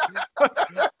right.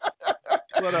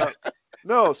 But,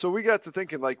 No, so we got to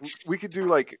thinking like we could do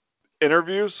like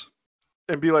interviews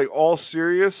and be like all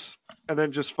serious and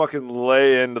then just fucking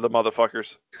lay into the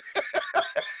motherfuckers.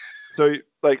 So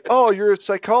like, oh, you're a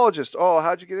psychologist. Oh,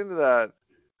 how'd you get into that?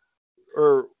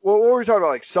 Or what were we talking about?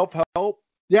 Like self-help?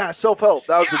 Yeah, self-help.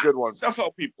 That was a good one.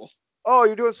 Self-help people. Oh,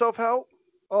 you're doing self-help?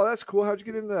 Oh, that's cool. How'd you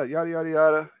get into that? Yada, yada,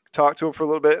 yada. Talk to him for a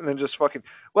little bit and then just fucking,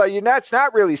 well, it's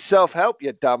not really self-help,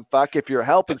 you dumb fuck, if you're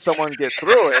helping someone get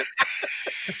through it.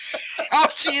 Oh,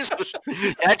 Jesus.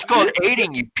 That's called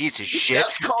aiding, you piece of shit.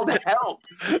 That's called help.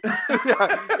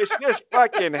 Yeah, it's just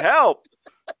fucking help.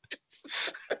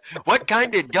 What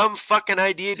kind of dumb fucking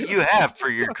idea do you have for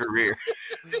your career?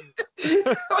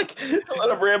 Like, let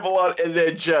him ramble on and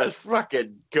then just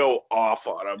fucking go off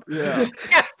on him. Yeah.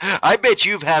 I bet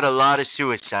you've had a lot of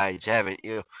suicides, haven't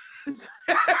you?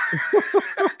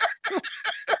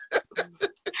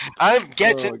 I'm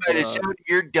guessing by the sound of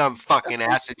your dumb fucking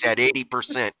ass, it's at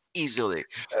 80% easily.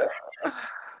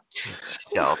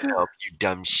 Self-help, you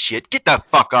dumb shit. Get the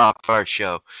fuck off our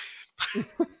show.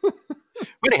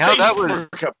 Anyhow, that was...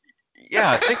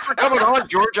 Yeah, thanks for coming on,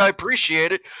 George. I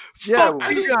appreciate it. Yeah,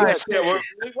 Fuck you guys. Yeah, we're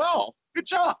really well. Good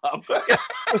job.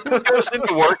 He goes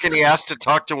into work and he has to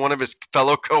talk to one of his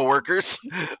fellow co-workers.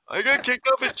 I got kicked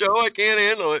off a show. I can't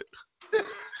handle it.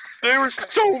 They were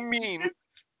so mean.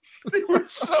 They were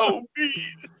so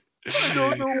mean. I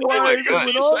don't know Oh why my they God, went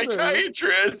he's on there.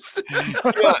 psychiatrist.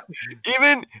 Yeah.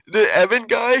 Even the Evan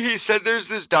guy, he said there's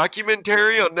this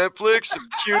documentary on Netflix of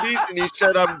cuties, and he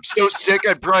said I'm so sick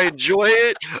I'd probably enjoy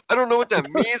it. I don't know what that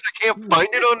means. I can't find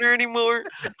it on there anymore.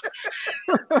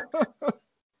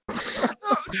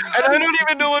 And I don't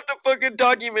even know what the fucking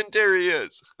documentary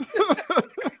is.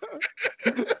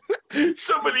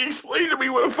 Somebody explain to me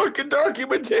what a fucking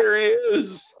documentary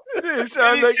is. It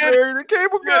sounds he like said- Larry the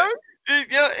Cable Guy.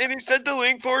 Yeah, and he said the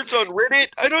link for it's on Reddit.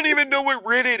 I don't even know what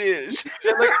Reddit is. Is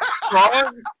that like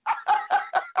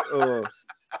a song?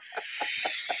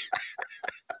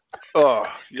 Oh,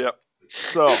 yep.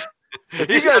 So, if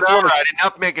He you said, guys all want right,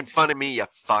 enough making fun of me, you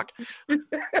fuck.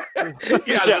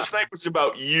 Yeah, this night was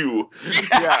about you.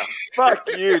 yeah, fuck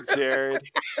you, Jared.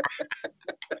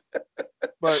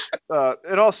 But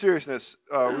in all seriousness,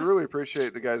 we really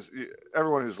appreciate the guys,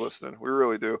 everyone who's listening. We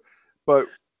really do. But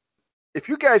if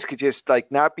you guys could just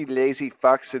like not be lazy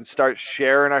fucks and start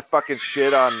sharing our fucking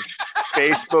shit on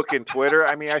Facebook and Twitter,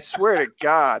 I mean, I swear to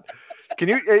God, can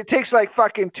you? It takes like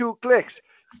fucking 2 clicks.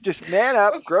 Just man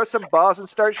up, grow some balls, and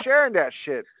start sharing that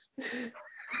shit.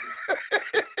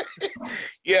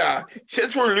 Yeah,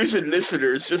 since we're losing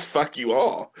listeners, just fuck you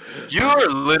all. You are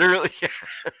literally,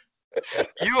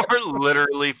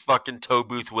 fucking Toe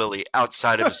Booth Willie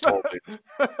outside of his toll booth.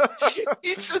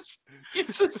 He's just,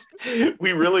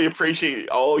 we really appreciate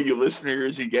all you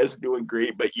listeners. You guys are doing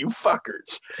great, but you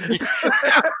fuckers.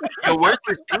 The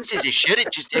worthless pieces of shit. It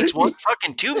just takes 1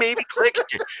 fucking 2 maybe clicks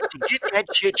to get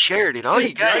that shit shared. And all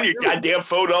you You're on got your goddamn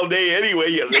phone all day anyway,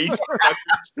 you lazy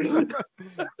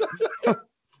fuckers.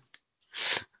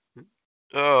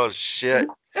 Oh shit.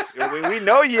 We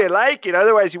know you like it,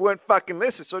 otherwise you wouldn't fucking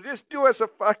listen. So just do us a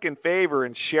fucking favor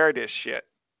and share this shit.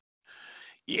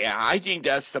 Yeah, I think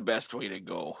that's the best way to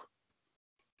go.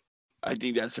 And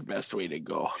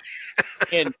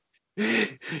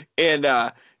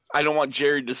I don't want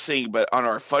Jared to sing, but on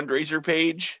our fundraiser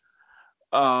page,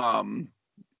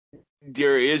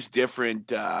 there is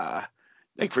different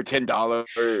like for $10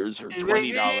 or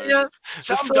 $20.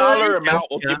 Some dollar amount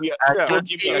will give you I will don't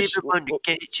give you a even want to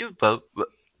get you vote.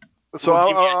 So we'll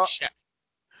give you I'll, a check.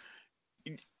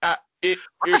 What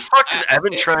the fuck is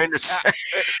Evan trying to say?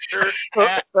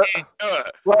 well,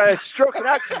 I was stroking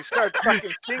out because you started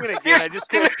fucking singing again. I just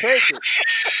couldn't take it.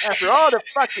 After all the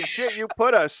fucking shit you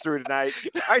put us through tonight,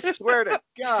 I swear to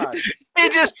God. He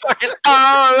just fucking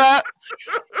that.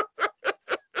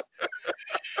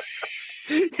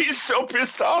 He's so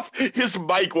pissed off, his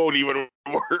mic won't even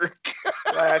work.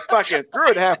 I fucking threw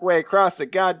it halfway across the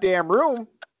goddamn room.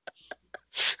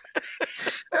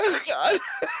 Oh, God.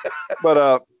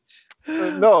 But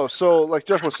no, so like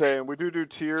Jeff was saying, we do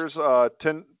tiers.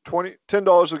 $10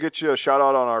 will get you a shout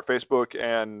out on our Facebook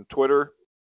and Twitter.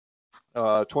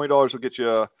 $20 will get you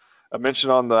a mention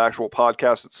on the actual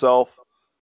podcast itself,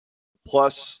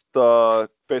 plus the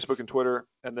Facebook and Twitter.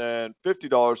 And then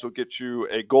 $50 will get you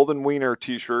a Golden Wiener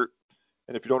t-shirt.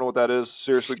 And if you don't know what that is,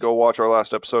 seriously, go watch our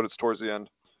last episode. It's towards the end.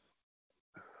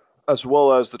 As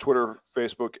well as the Twitter,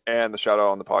 Facebook, and the shout out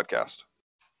on the podcast.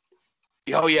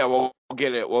 Oh yeah, we'll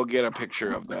get it. We'll get a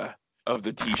picture of the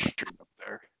t-shirt up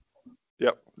there.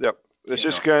 Yep. It's You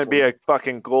just know, going to be a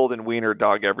fucking golden wiener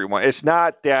dog, everyone. It's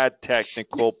not that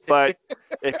technical, but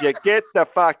if you get the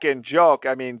fucking joke,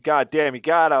 I mean, goddamn, you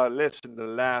gotta listen to the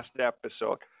last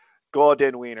episode.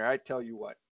 Golden wiener, I tell you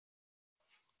what.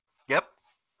 Yep.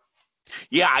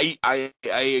 Yeah, I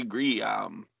agree.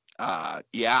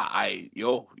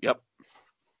 Yep.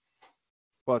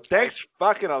 Well, thanks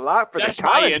fucking a lot for That's the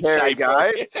my commentary, insight,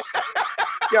 guys. folks.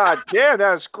 God damn,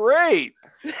 that's great.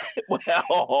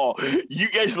 Well, you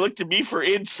guys look to me for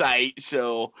insight,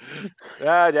 so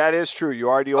That is true. You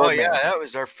are the old Oh yeah, man. that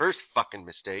was our first fucking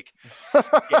mistake. yeah,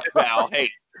 well, hey.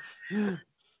 Hey,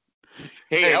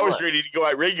 Hey, I was what? ready to go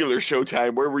at regular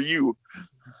showtime. Where were you?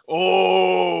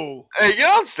 Oh. Hey, you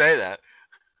don't say that.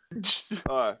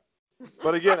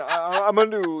 But again, I'm going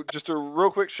to do just a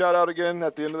real quick shout out again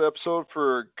at the end of the episode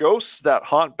for Ghosts That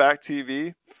Haunt Back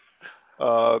TV.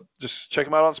 Just check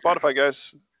them out on Spotify,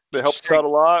 guys. They help us out a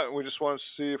lot, and we just want to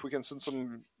see if we can send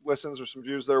some listens or some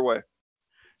views their way.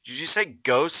 Did you say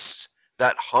ghosts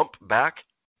that hump back?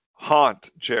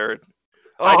 Haunt, Jared.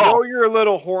 Oh, I know you're a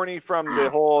little horny from the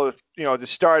whole, the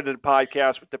start of the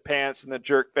podcast with the pants and the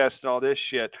jerk fest and all this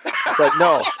shit, but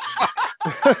no.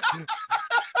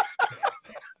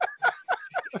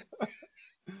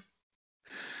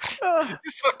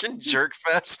 fucking jerk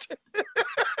fest.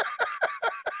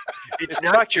 It's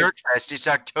not jerk fest. It's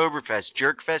Oktoberfest.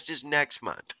 Jerk fest is next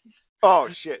month. Oh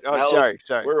shit! Oh, Well, sorry.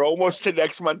 We're almost to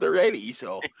next month already,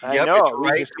 so I Yep, know. it's we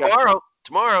right just got-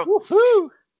 tomorrow.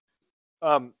 Woohoo!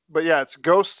 But yeah, it's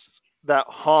Ghosts That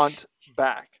Haunt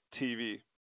Back TV,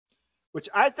 which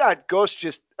I thought ghosts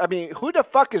just. I mean, who the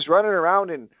fuck is running around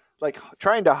and like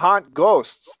trying to haunt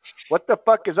ghosts? What the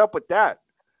fuck is up with that?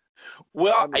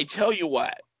 well, I tell you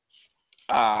what.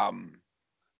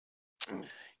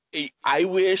 I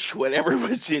wish whatever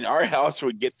was in our house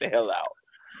would get the hell out.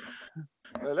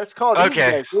 Let's call these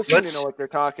Okay, guys. They seem to let's- know what they're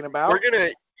talking about.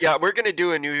 We're gonna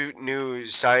do a new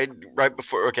side right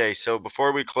before. Okay, so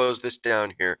before we close this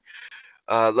down here,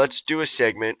 let's do a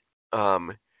segment.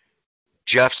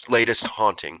 Jeff's latest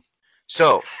haunting.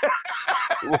 So,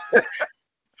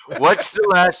 what's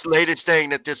the latest thing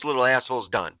that this little asshole's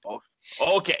done?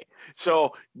 Okay,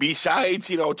 so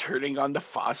besides turning on the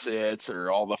faucets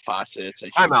or all the faucets,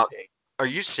 I'm out. say. Are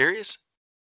you serious?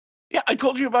 Yeah, I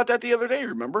told you about that the other day.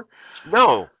 Remember?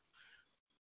 No.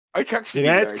 I texted you.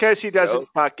 That's guys, because he doesn't so-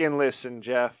 fucking listen,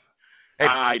 Jeff. Hey,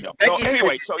 I know. Becky So says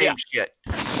anyway, the so same yeah.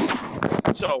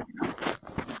 shit. So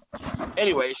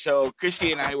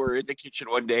Christy and I were in the kitchen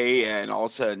one day, and all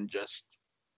of a sudden, just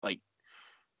like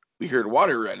we heard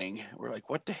water running. We're like,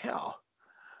 "What the hell?"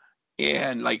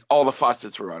 And like all the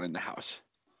faucets were on in the house.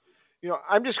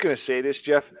 I'm just gonna say this,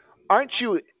 Jeff. Aren't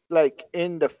you like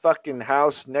in the fucking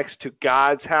house next to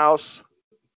God's house?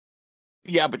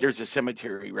 Yeah, but there's a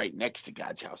cemetery right next to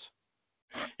God's house.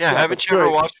 Yeah, Yeah, haven't but you ever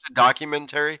good. watched a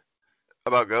documentary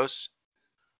about ghosts?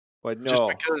 But Just no.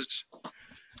 because.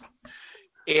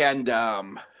 And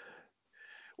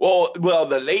well,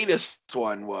 the latest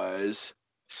one was,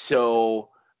 so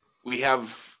we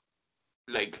have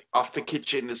like off the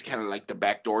kitchen is kind of like the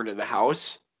back door to the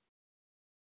house.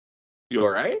 You all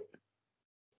right?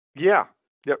 Yeah.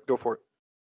 Yep. Go for it.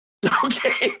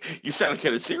 Okay, you sound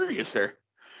kind of serious there.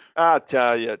 I'll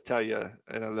tell you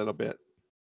in a little bit.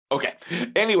 Okay.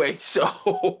 Anyway,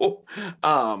 so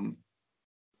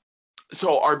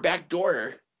so our back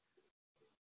door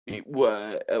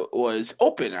was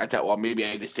open. I thought, well, maybe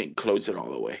I just didn't close it all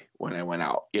the way when I went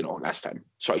out, last time.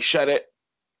 So I shut it.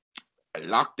 I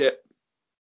locked it.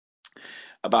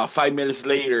 About 5 minutes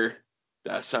later,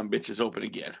 the son bitch is open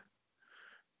again.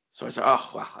 So I said,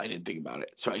 oh, well, I didn't think about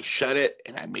it. So I shut it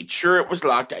and I made sure it was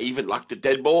locked. I even locked the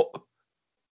deadbolt.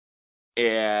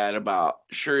 And about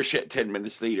sure as shit, 10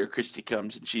 minutes later, Christy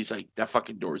comes and she's like, that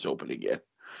fucking door's open again.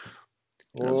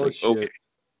 And I was like, shit. okay.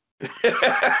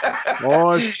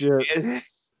 Oh shit.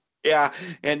 Yeah.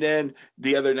 And then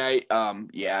the other night,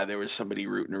 there was somebody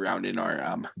rooting around in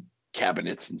our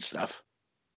cabinets and stuff.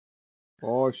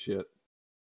 Oh shit.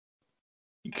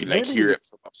 You could Maybe- hear it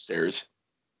from upstairs.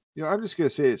 I'm just gonna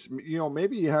say this.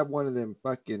 Maybe you have one of them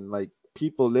fucking like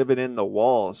people living in the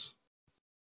walls.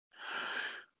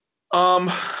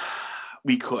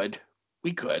 We could. I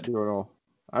don't know.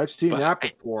 I've seen But that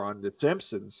before on The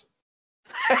Simpsons.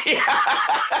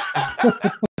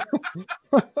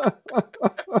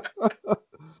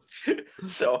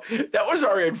 So that was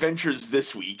our adventures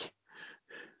this week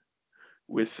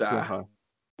with Uh-huh.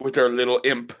 with our little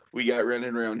imp we got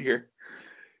running around here.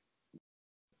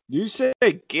 You say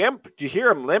gimp? Do you hear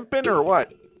him limping or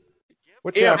what?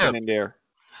 What's Yeah. happening there?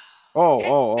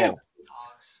 Oh.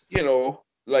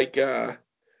 Like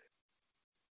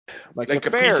Like a a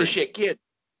piece fairy. of shit kid.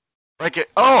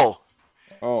 Oh,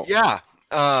 Oh, yeah.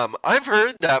 I've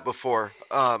heard that before.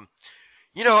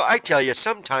 I tell you,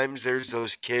 sometimes there's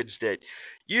those kids that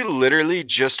you literally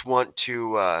just want to,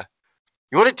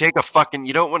 you want to take a fucking,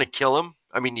 you don't want to kill them.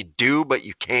 I mean, you do, but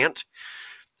you can't.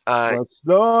 well,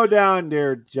 slow down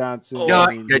there, Johnson. No,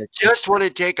 I mean, you just want to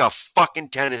take a fucking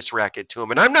tennis racket to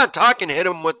him. And I'm not talking hit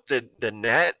him with the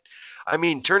net. I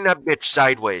mean, turn that bitch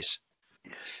sideways.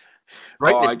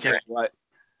 Right in Oh, the I tell you net. what,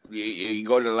 you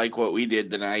go to like what we did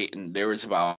tonight, and there was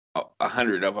about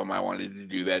 100 of them I wanted to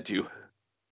do that to.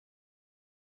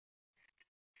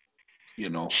 You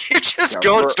know, You just Yeah,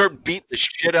 go and for- start beating the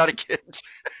shit out of kids.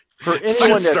 For anyone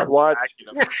that's Start watched,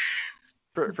 whacking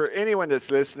 'em. for anyone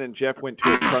that's listening, Jeff went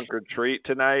to a trunk or treat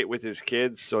tonight with his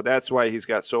kids, so that's why he's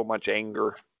got so much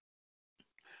anger.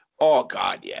 Oh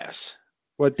God, yes.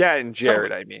 Well, Dad and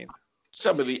Jared, I mean.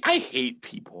 Some of the I hate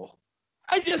people.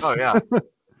 I just Oh yeah.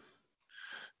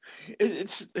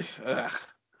 it's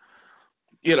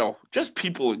just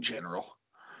people in general.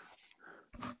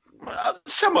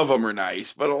 Some of them are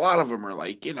nice, but a lot of them are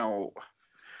like,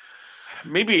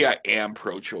 maybe I am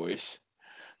pro-choice.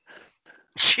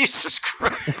 Jesus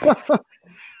Christ.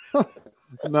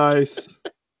 nice.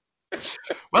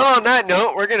 Well, on that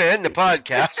note, we're gonna end the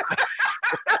podcast.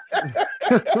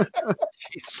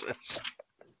 Jesus.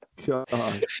 God.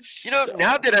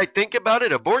 Now that I think about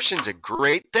it, abortion's a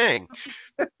great thing.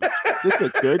 It's a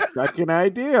good fucking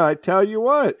idea. I tell you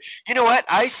what. You know what?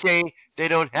 I say they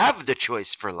don't have the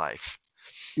choice for life.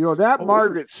 That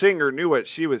Margaret Singer knew what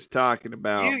she was talking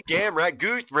about. You damn right.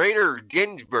 Ruth Raider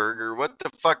Ginsburg, or what the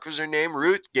fuck was her name?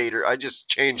 Ruth Gator. I just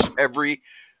changed every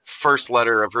first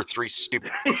letter of her three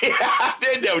stupid.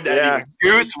 Yeah.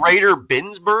 Ruth Raider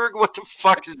Binsburg? What the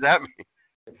fuck does that mean?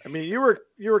 I mean, you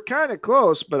were kind of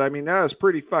close, but I mean that was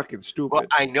pretty fucking stupid. Well,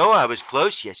 I know I was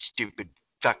close, you stupid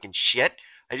fucking shit.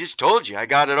 I just told you I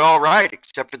got it all right,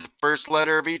 except for the first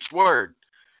letter of each word.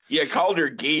 You called her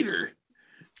Gator.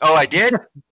 Oh, I did?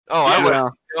 Oh, I would. Yeah.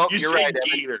 Oh, You you're said right,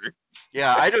 Evan. Gator.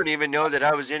 Yeah, I don't even know that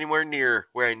I was anywhere near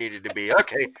where I needed to be.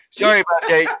 Okay, sorry about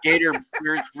that, Gator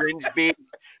Rinsby.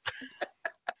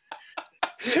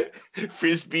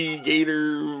 Frisbee,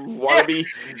 Gator, Wallaby.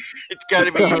 It's got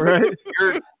to be All right.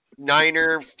 your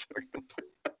Niner.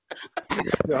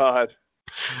 God.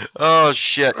 Oh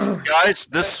shit, guys!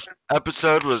 This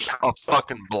episode was a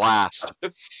fucking blast.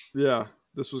 Yeah.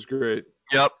 This was great.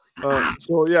 Yep.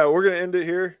 So yeah, we're gonna end it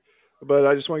here. But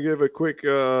I just want to give a quick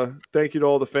thank you to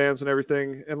all the fans and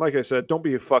everything. And like I said, don't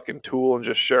be a fucking tool and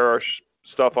just share our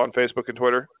stuff on Facebook and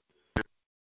Twitter.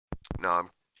 No, I'm.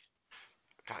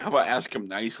 How about ask him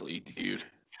nicely, dude?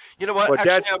 You know what? Well,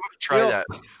 Actually, Dad's- I'm gonna try you know- that.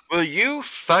 Will you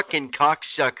fucking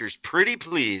cocksuckers, pretty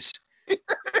please,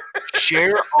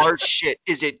 share our shit?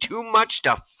 Is it too much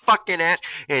to fucking ask?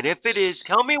 And if it is,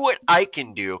 tell me what I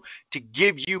can do to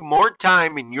give you more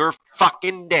time in your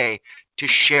fucking day to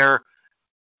share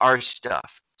our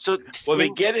stuff. So, Well, they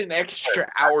get an extra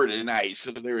hour tonight, so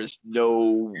there is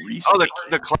no reason. oh, the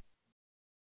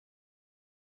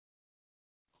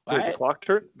Wait, What?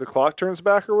 the clock turns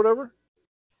back or whatever.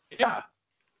 Yeah.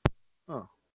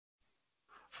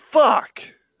 Fuck.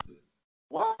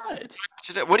 What?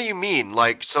 what do you mean?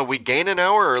 Like, so we gain an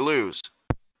hour or lose?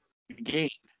 We gain.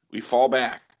 We fall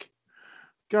back.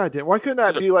 God damn. Why couldn't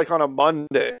that be like on a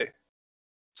Monday?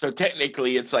 So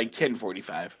technically, it's like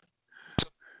 10:45.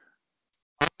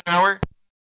 An hour?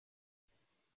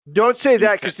 Don't say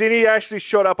that because then he actually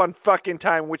showed up on fucking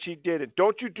time, which he didn't.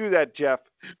 Don't you do that, Jeff.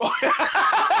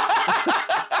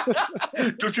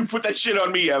 Don't you put that shit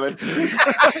on me, Evan.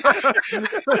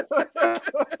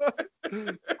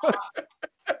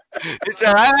 It's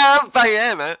a half I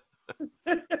am, huh?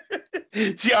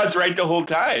 See, I was right the whole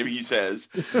time, he says.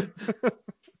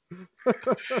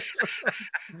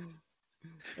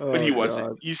 But he wasn't.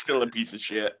 God. He's still a piece of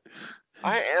shit.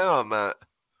 I am.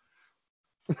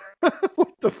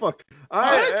 What the fuck?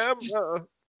 I am.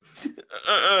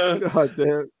 God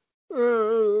damn.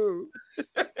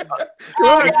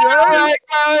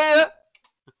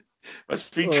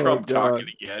 Must be Oh, Trump God. talking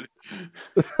again.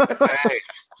 Hey.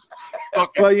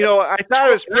 Okay. Well, I thought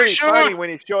it was pretty Sure. funny when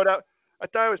he showed up. I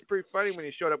thought it was pretty funny when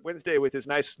he showed up Wednesday with his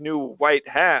nice new white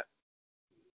hat.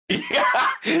 Yeah,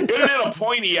 a little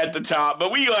pointy at the top, but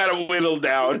we let him whittle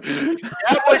down.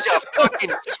 That was a fucking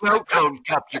snow cone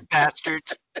cup, you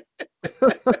bastards.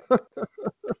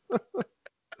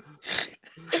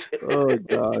 Oh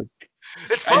God.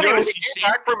 It's I funny when noticed he you came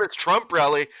back from his Trump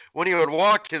rally, when he would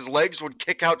walk, his legs would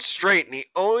kick out straight, and he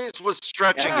always was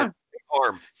stretching Yeah. his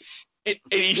arm. And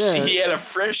Yeah. he had a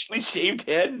freshly shaved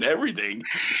head and everything.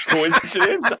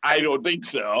 Coincidence? I don't think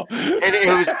so. And it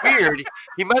was weird.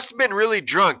 He must have been really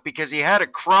drunk because he had a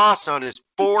cross on his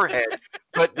forehead,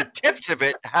 but the tips of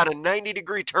it had a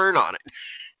 90-degree turn on it,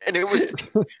 and it was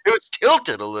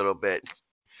tilted a little bit.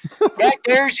 Back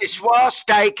there's your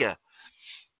swastika.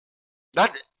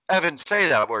 Not Evan, say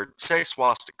that word. Say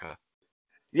swastika.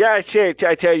 Yeah, I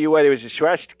tell you what, it was a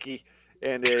swastika,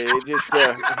 and it just.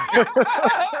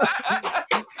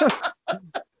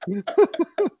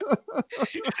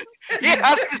 He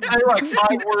has to say like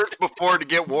 5 words before to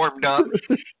get warmed up.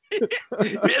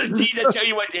 Geez, I tell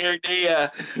you what, they He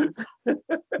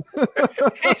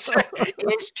said,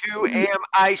 "It's to am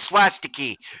I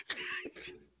swastiki."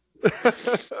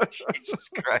 Jesus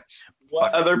Christ.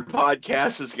 what other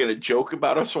podcast is going to joke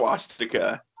about a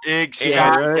swastika?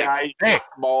 Exactly. And a guy Hey.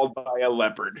 mauled by a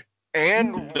leopard.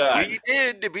 And Done. we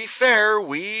did, to be fair,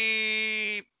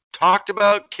 we talked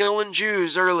about killing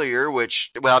Jews earlier,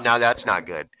 which, well, now that's not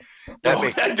good. That No,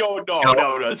 makes-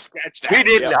 no, scratch that. we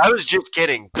didn't. Yeah. I was just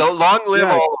kidding. Long live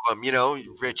Yeah. all of them,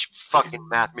 you rich fucking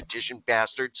mathematician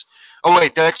bastards. Oh,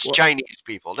 wait, that's What? Chinese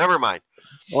people. Never mind.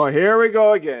 Well, here we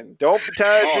go again. Don't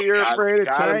tell us that you're God, afraid of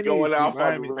God, I'm Chinese. going off you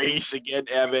mind on me? race again,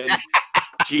 Evan. God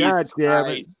Jesus damn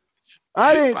it. Christ.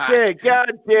 I didn't Fuck. say a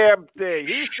goddamn thing.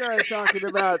 He started talking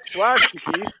about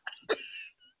swastikas.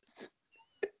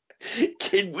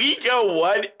 Can we go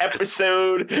one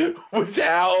episode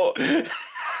without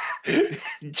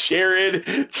Jared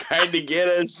trying to get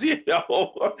us,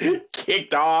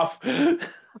 kicked off?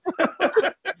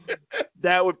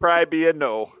 That would probably be a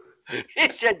no. He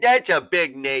said that's a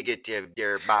big negative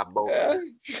there, Bobo.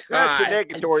 That's a God.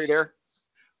 negatory there.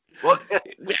 Well,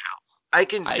 Well, I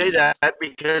can say that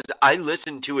because I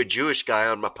listened to a Jewish guy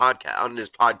on his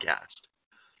podcast.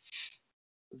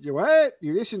 You what?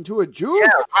 You listen to a Jew? Yeah,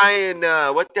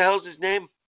 Ryan, what the hell's his name?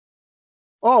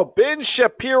 Oh, Ben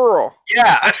Shapiro.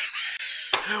 Yeah.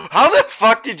 How the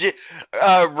fuck did you,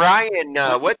 Ryan,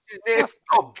 what's his name?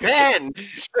 Oh, Ben.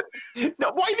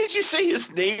 now, why did you say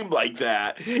his name like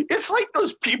that? It's like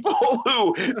those people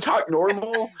who talk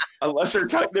normal, unless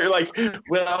they're like,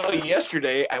 well,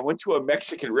 yesterday I went to a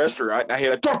Mexican restaurant and I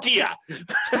had a tortilla.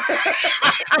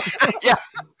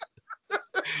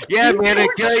 Yeah, man, I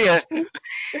tell you,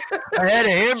 I had a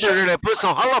hamburger and I put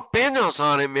some jalapenos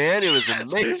on it, man. It was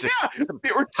amazing. Yeah,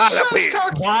 they were just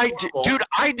talking Why, normal. dude,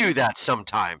 I do that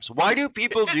sometimes. Why do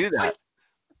people do It's that? like-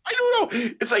 I don't know.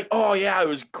 It's like, oh yeah, it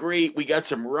was great. We got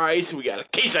some rice. We got a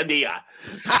quesadilla.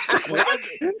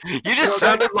 You just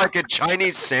sounded like a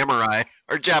Chinese samurai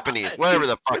or Japanese, whatever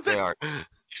the fuck they are.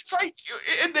 It's like,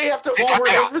 and they have to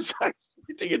overemphasize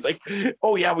everything. It's like,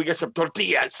 oh yeah, we got some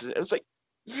tortillas. It's like,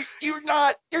 you're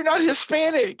not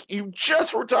Hispanic. You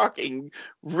just were talking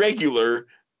regular,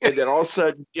 and then all of a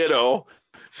sudden,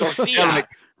 tortilla.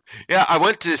 Yeah, I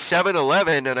went to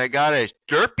 7-Eleven and I got a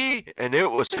Slurpee, and it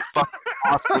was fucking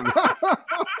awesome.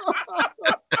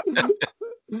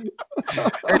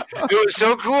 It was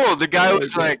so cool. The guy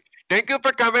was like, "Thank you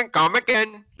for coming. Come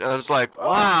again." I was like,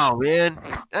 "Wow, man,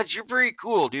 you're pretty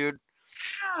cool, dude."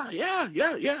 Yeah.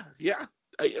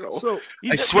 So,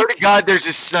 I swear to God, there's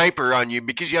a sniper on you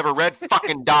because you have a red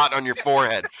fucking dot on your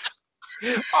forehead.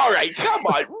 All right, come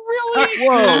on, really?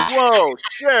 whoa,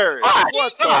 Jared. Ah,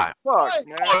 What the son. fuck,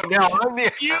 man? Oh, now I'm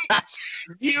the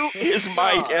You is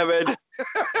Mike, Evan.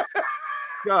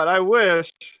 God, I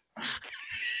wish.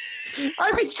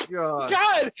 I mean, God.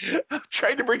 God, I'm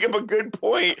trying to bring up a good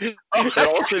point, and all of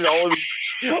a sudden, all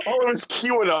of his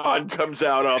QAnon comes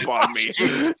out up on me.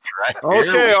 Jesus Christ.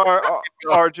 Okay,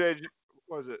 RJ,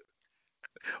 what was it?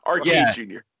 Arcade Yeah.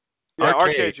 Junior. Yeah, Arcade.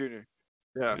 Arcade Junior.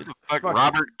 Yeah. Who the fuck, Fuck.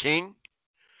 Robert King?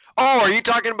 Oh, are you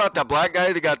talking about that black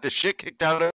guy that got the shit kicked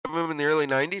out of him in the early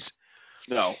 90s?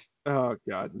 No. Oh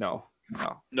God, no.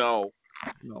 No.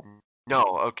 No,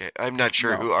 okay. I'm not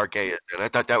sure No. who RK is. And I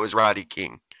thought that was Roddy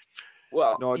King.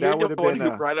 Well, No, that you're would the have one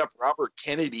been, who brought up Robert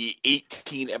Kennedy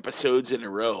 18 episodes in a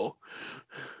row.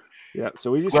 Yeah,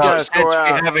 so we just Well, gotta since throw we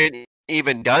out. haven't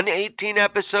even done 18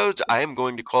 episodes, I am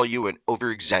going to call you an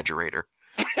over-exaggerator.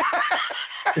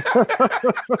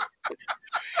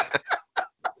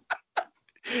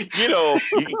 You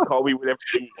can call me whatever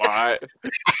you want.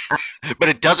 But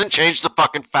it doesn't change the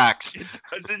fucking facts. It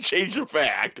doesn't change the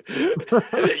fact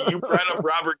that you brought up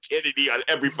Robert Kennedy on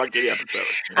every fucking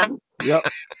episode. Yep.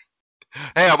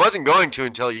 Hey, I wasn't going to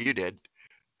until you did.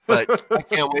 But I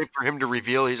can't wait for him to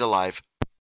reveal he's alive.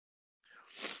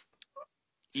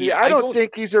 See, Yeah, I don't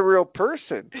think he's a real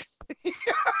person.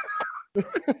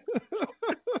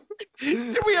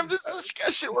 Did we have this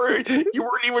discussion where you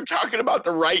weren't even talking about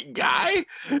the right guy?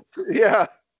 Yeah.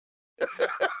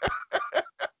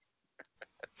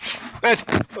 But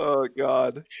Oh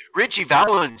God. Richie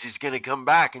Valens is gonna come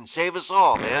back and save us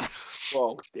all, man.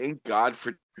 Well, thank God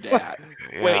for that.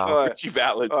 Yeah. Wait, All right. Richie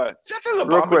Valens. All right. Is that the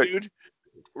Real Obama quick. dude?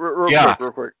 Real Yeah.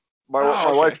 quick. My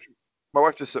Oh, my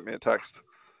wife just sent me a text,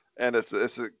 and it's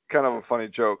a kind of a funny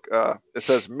joke. It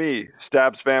says, "Me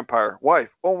stabs vampire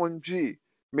wife. OMG.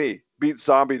 Me beats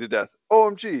zombie to death.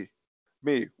 OMG.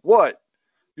 Me what?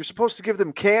 You're supposed to give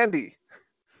them candy."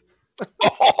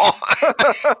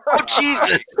 Oh,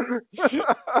 Jesus!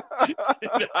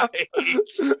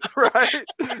 Nice. Right?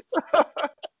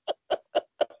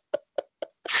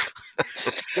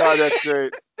 God, that's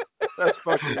great. That's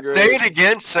fucking great. Say it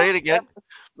again. Say it again.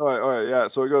 All right, yeah.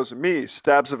 So it goes, me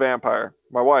stabs a vampire.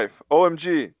 My wife.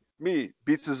 OMG. Me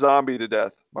beats a zombie to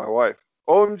death. My wife.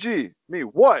 OMG. Me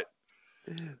what?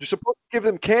 You're supposed to give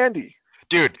them candy.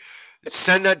 Dude,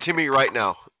 send that to me right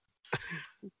now.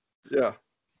 Yeah.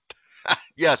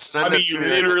 Yes, send I mean, that to you me.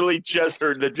 Right now. literally just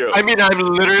heard the joke. I mean, I'm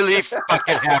literally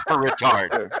fucking half a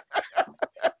retard.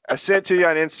 I sent it to you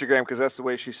on Instagram because that's the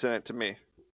way she sent it to me.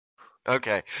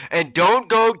 Okay. And don't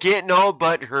go getting all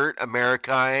butt hurt,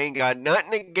 America. I ain't got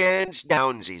nothing against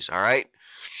downsies, all right?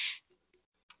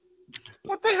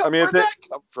 What the hell? I mean, Where'd if that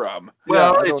come from?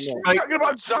 Well, I don't it's know. like, Talking about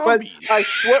But zombies. I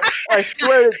swear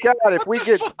to God, if we What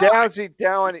the get fuck? Downsy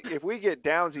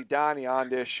Donnie on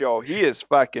this show, he is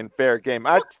fucking fair game.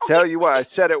 I tell you what, I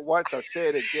said it once, I'll say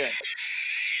it again.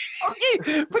 Okay,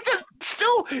 but that's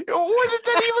still, where did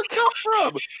that even come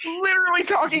from? Literally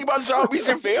talking about zombies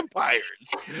and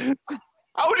vampires.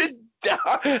 How did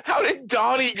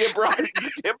Donnie get brought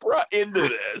into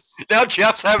this? now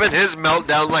Jeff's having his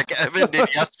meltdown like Evan did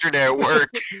yesterday at work.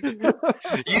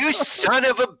 You son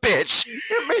of a bitch.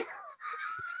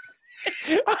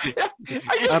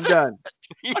 I'm done.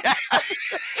 Yeah.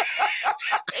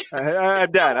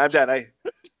 I'm done. I'm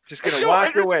just I gonna don't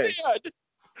walk away.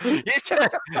 understand.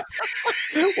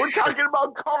 We're talking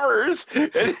about cars.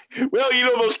 And, well, you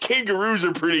know, those kangaroos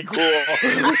are pretty cool.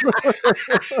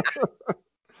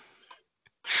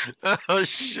 Oh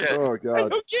shit. Oh I God.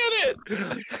 don't get it.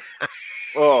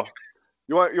 Oh,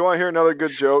 you want to hear another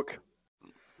good joke?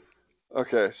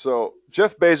 Okay, so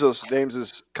Jeff Bezos names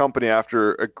his company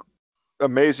after an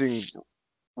amazing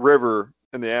river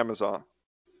in the Amazon.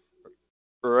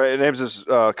 Right, it names his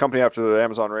company after the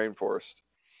Amazon rainforest.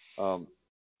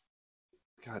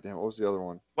 God damn, what was the other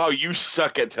one? Wow, you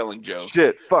suck at telling jokes.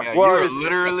 Shit, fuck. Yeah, well, you're it's-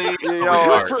 literally you a know,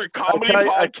 retard. For a comedy tell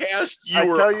you- I- podcast, I you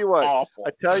were tell you what. awful.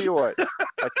 I tell you what.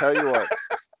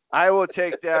 I will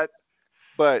take that,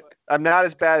 but I'm not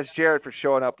as bad as Jared for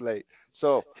showing up late.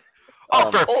 So.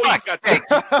 Oh, for Oh, you fuck's got sake.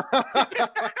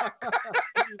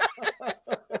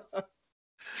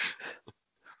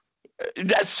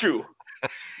 That's true.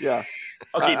 Yeah.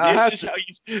 Okay, I have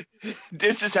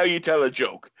this is how you tell a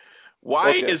joke. Why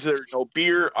Okay. is there no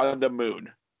beer on the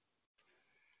moon?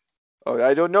 Oh,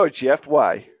 I don't know, Jeff.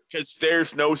 Why? Because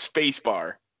there's no space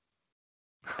bar.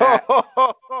 What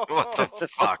the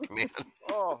fuck, man?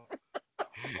 Oh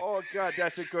God,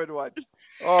 that's a good one.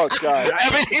 Oh God.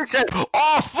 Evan, he said,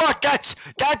 "Oh fuck, that's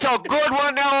a good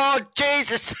one now." Oh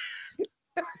Jesus.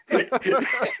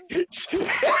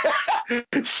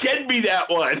 Send me that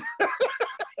one.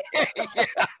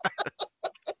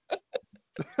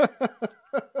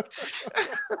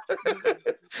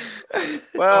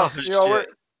 Well, Oh, you know, shit.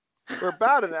 we're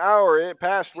about an hour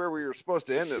past where we were supposed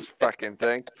to end this fucking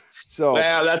thing. So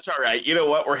Well, that's all right. You know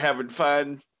what? We're having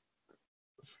fun.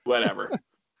 Whatever.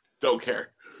 Don't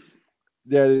care.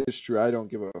 That is true. I don't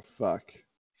give a fuck.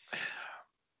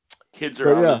 Kids But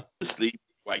are on yeah. asleep.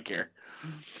 Why care?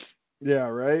 Yeah,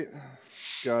 right.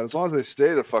 God, as long as they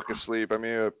stay the fuck asleep. I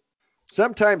mean,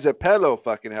 sometimes a pillow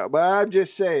fucking help. But I'm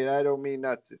just saying, I don't mean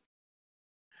nothing.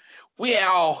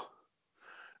 Well,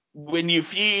 when you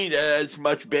feed as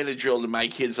much Benadryl to my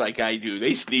kids like I do,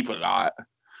 they sleep a lot.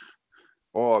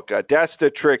 Oh God, that's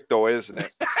the trick, though, isn't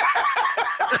it?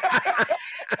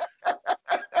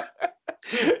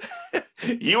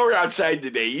 You were outside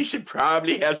today. You should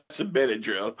probably have some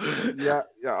Benadryl. Yeah,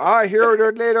 yeah. I hear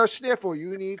a little sniffle.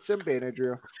 You need some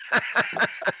Benadryl.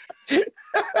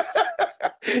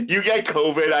 You got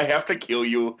COVID. I have to kill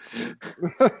you.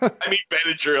 I mean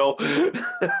Benadryl.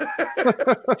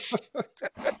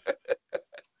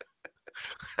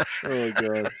 Oh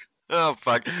God. Oh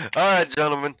fuck. All right,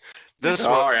 gentlemen. This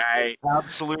All was right. an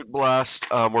absolute blast.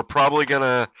 We're probably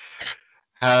gonna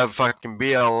have fucking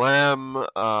BLM,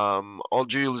 All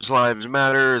Jews Lives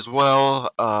Matter as well.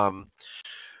 About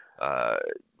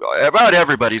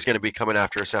everybody's gonna be coming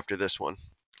after us after this one,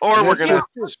 or we're gonna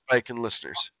spike in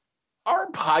listeners. Our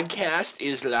podcast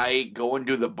is like going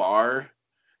to the bar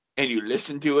and you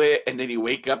listen to it, and then you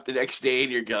wake up the next day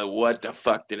and you're going, "What the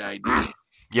fuck did I do?"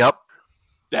 Yep.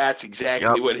 That's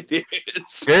exactly what it is.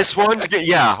 This one's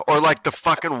or like the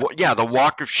fucking the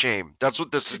walk of shame. That's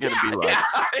what this is gonna be like.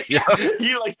 Yeah.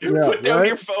 You like put down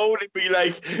your phone and be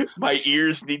like, "My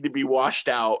ears need to be washed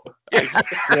out.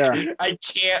 I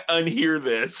can't unhear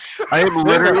this. I am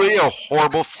literally a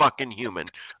horrible fucking human."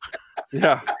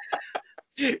 Yeah.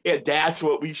 Yeah, that's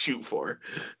what we shoot for.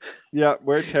 Yeah,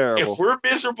 we're terrible. If we're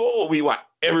miserable, we want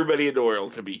everybody in the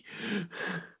world to be.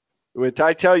 Which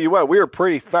I tell you what, we were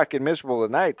pretty fucking miserable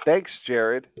tonight. Thanks,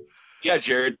 Jared. Yeah,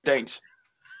 Jared, thanks.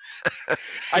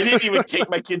 I didn't even take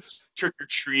my kids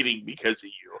trick-or-treating because of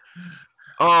you.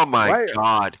 Oh, my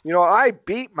God. You know, I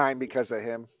beat mine because of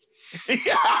him.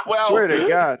 Yeah, well. Swear to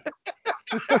God.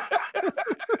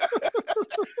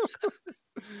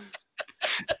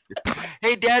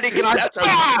 Hey, Daddy, can I? That's on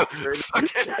you.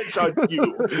 That's on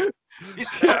you.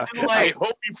 I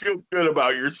hope you feel good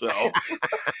about yourself.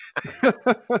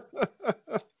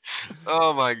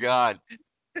 Oh, my God.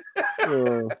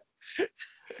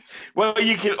 Well,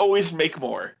 you can always make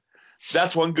more.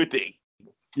 That's one good thing.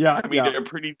 Yeah. I mean, they're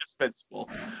pretty dispensable.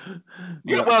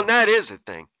 Yeah, well, that is a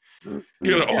thing. You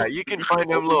know, yeah, you can find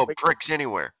them little pricks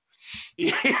anywhere.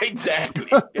 Yeah, exactly.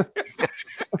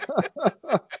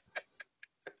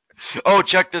 Oh,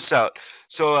 check this out.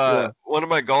 So, one of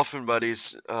my golfing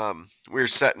buddies, we were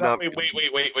setting up.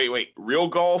 Wait. Real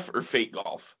golf or fake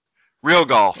golf? Real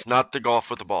golf, not the golf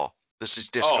with the ball. This is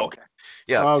disco. Oh, okay.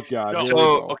 Yeah. Oh, God.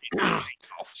 No,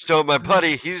 so my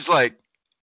buddy, he's like,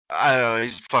 I don't know,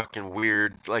 he's fucking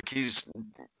weird. Like, he's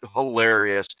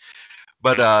hilarious.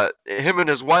 But him and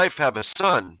his wife have a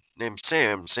son named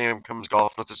Sam. Sam comes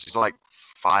golfing with us. He's like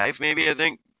 5, maybe, I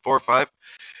think, 4 or 5.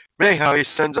 But anyhow, he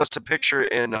sends us a picture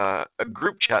in a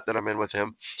group chat that I'm in with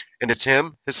him. And it's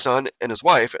him, his son, and his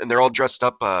wife. And they're all dressed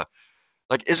up.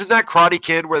 Like, isn't that Karate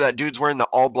Kid where that dude's wearing the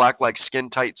all black, like, skin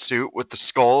tight suit with the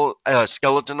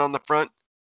skeleton on the front?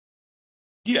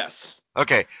 Yes.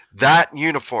 Okay, that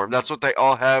uniform. That's what they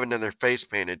all have, and then their face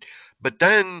painted. But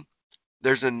then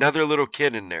there's another little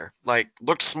kid in there, like,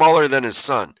 looks smaller than his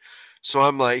son. So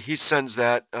I'm like, he sends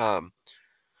that,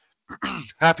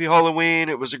 Happy Halloween,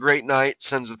 it was a great night,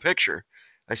 sends the picture.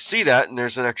 I see that, and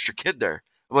there's an extra kid there.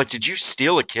 I'm like, did you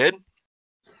steal a kid?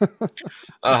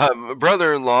 My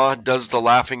brother-in-law does the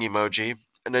laughing emoji,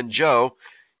 and then Joe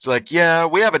is like, yeah,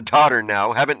 we have a daughter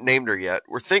now, haven't named her yet.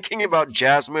 We're thinking about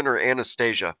Jasmine or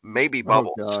Anastasia, maybe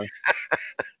Bubbles.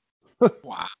 Oh,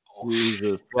 wow.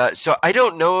 Jesus. So I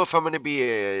don't know if I'm going to be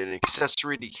an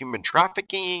accessory to human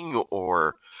trafficking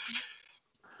or...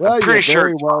 Well, I'm pretty you sure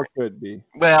very well could be.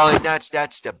 Well, and that's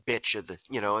the bitch of the,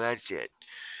 that's it.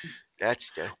 That's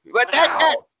the. But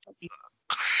that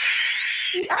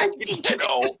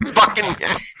fucking.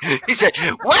 He said,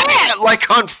 "Well,"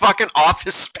 like on fucking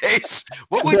Office Space.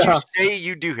 What would you say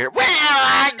you do here? Well,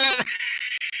 I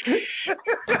did.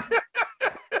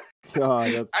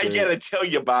 God, I gotta tell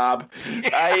you, Bob.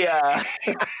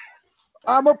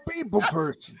 I'm a people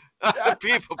person. I'm a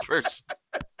people person.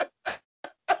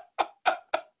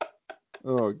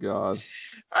 Oh, God.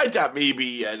 I thought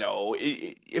maybe,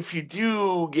 if you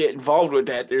do get involved with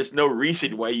that, there's no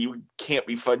reason why you can't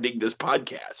be funding this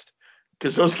podcast.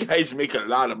 Because those guys make a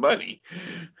lot of money.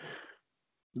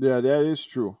 Yeah, that is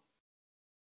true.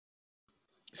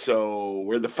 So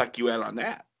where the fuck you at on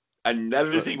that?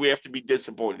 Another thing we have to be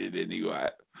disappointed in you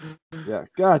at. Yeah,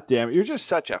 God damn it. You're just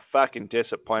such a fucking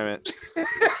disappointment.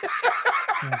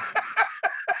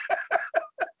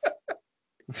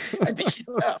 I think he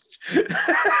left.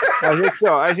 I think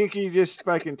so. I think he just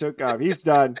fucking took off. He's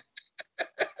done.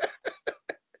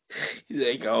 He's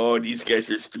like, oh, these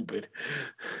guys are stupid.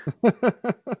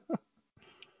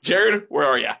 Jared, where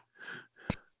are you?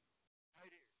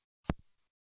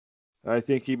 I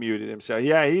think he muted himself.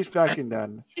 Yeah, he's fucking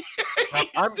done.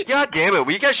 God damn it.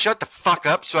 Will you guys shut the fuck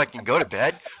up so I can go to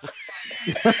bed?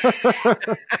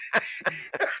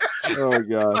 Oh,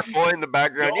 God. Boy in the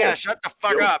background. Yeah, shut the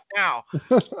fuck up now.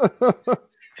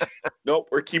 Nope,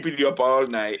 we're keeping you up all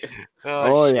night.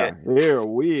 Oh yeah, here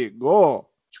we go.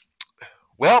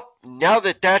 Well, now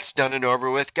that that's done and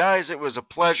over with, guys, it was a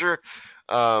pleasure.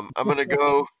 I'm going to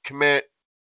go commit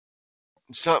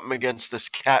something against this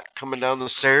cat coming down the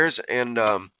stairs. And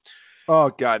oh,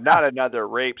 God, not another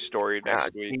rape story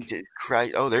next week.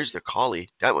 Oh, there's the collie.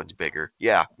 That one's bigger.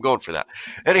 Yeah, I'm going for that.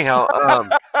 Anyhow.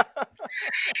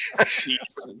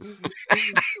 Jesus.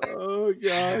 Oh,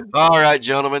 God. All right,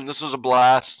 gentlemen, this was a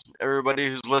blast. Everybody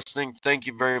who's listening, thank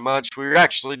you very much. We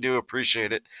actually do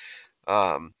appreciate it.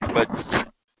 But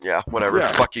yeah, whatever.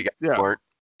 Yeah. Fuck you guys. Yeah.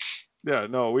 Yeah,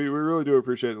 no, we really do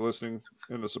appreciate the listening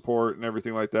and the support and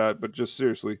everything like that. But just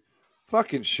seriously,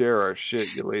 Fucking share our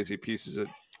shit, you lazy pieces of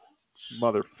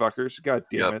motherfuckers. God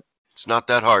damn Yep. it. It's not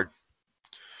that hard.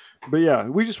 But yeah,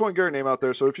 we just want to get our name out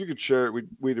there. So if you could share it,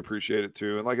 we'd appreciate it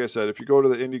too. And like I said, if you go to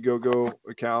the Indiegogo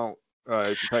account,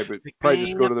 if you type it, probably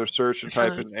just go to their search and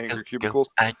type in Angry Cubicles.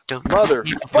 I don't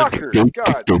Motherfucker.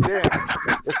 God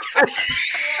damn.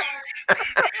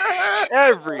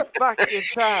 Every fucking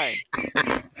time.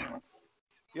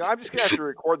 Yeah, I'm just gonna have to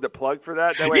record the plug for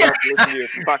that. That way I don't have to listen to you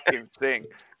fucking sing.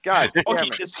 God damn Okay,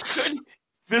 it.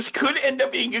 this could end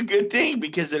up being a good thing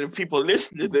because then if people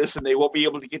listen to this and they won't be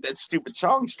able to get that stupid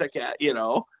song stuck at,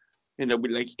 and they'll be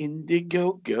like,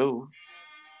 Indiegogo.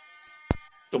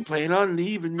 Don't plan on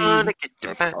leaving me. Wanna get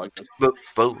the back with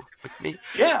me.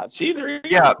 Yeah, see, there you go.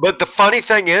 Yeah, but the funny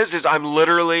thing is I'm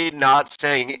literally not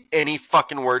saying any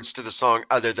fucking words to the song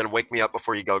other than "Wake Me Up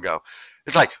Before You Go Go."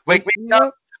 It's like "Wake me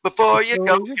up before you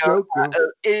go go."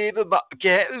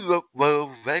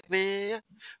 Wake me up.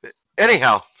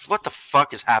 Anyhow, what the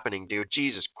fuck is happening, dude?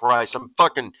 Jesus Christ! I'm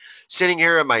fucking sitting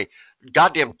here at my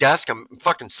goddamn desk. I'm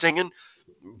fucking singing.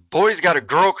 Boy's got a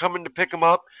girl coming to pick him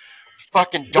up.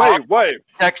 Fucking dog. Wait.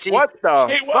 Sexy. What the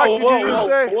Hey, fuck did you just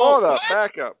say? Hold up, what?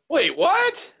 back up. Wait,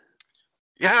 what?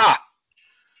 Yeah.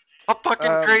 How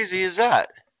fucking crazy is that?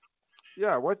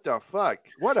 Yeah, what the fuck?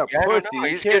 What a Yeah, I don't pussy. know.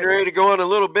 He's getting ready to go on a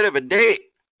little bit of a date.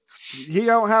 He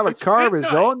don't have a It's car of his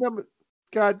midnight. own, them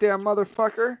goddamn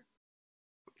motherfucker.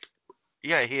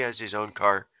 Yeah, he has his own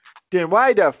car. Then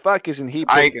why the fuck isn't he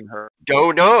I- picking her?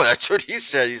 Don't know. That's what he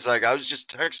said. He's like, I was just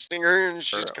texting her and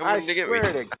she's I coming to get me.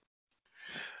 swear to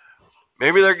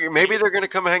Maybe they're gonna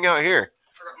come hang out here.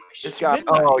 It's God.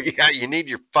 midnight. Oh yeah, you need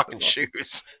your fucking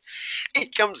shoes. He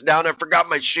comes down. I forgot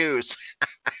my shoes.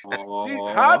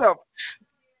 Oh. How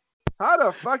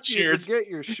the fuck do you Cheers. forget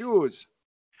your shoes?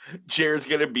 Jared's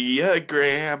gonna be a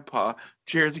grandpa.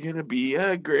 Jared's gonna be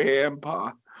a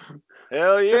grandpa.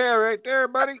 Hell yeah, right there,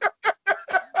 buddy.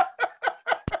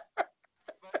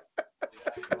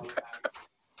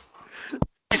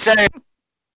 Be safe.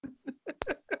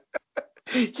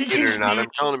 He Get gives or not, me I'm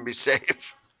telling him be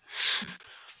safe.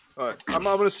 All right, I'm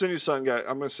gonna send you something, guys.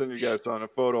 I'm gonna send you guys on a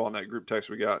photo on that group text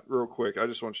we got real quick. I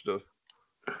just want you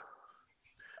to.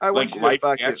 I want like you to life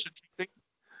fucking. action thing.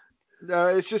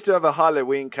 It's just to have a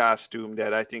Halloween costume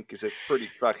that I think is pretty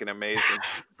fucking amazing.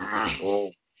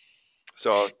 Oh,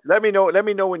 So let me know. Let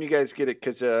me know when you guys get it,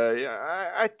 because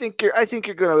I think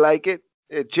you're gonna like it.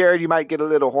 Jared, you might get a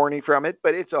little horny from it,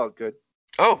 but it's all good.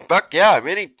 Oh, fuck yeah.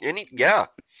 Yeah.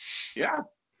 yeah.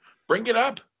 Bring it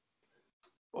up.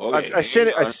 Okay, I sent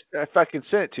it. hang on. I fucking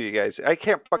sent it to you guys. I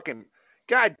can't fucking.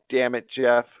 God damn it,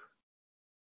 Jeff.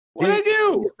 What'd I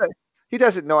do? He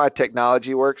doesn't know how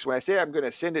technology works. When I say I'm going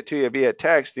to send it to you via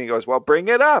text, and he goes, "Well, bring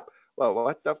it up." Well,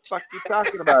 what the fuck are you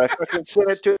talking about? I fucking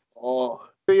sent it to Oh,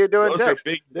 you doing those are text.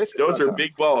 big. This Those are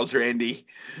big balls, Randy.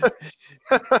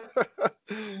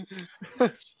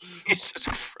 Jesus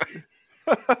Christ.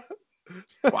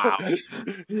 Wow.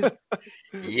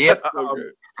 Yep. Okay.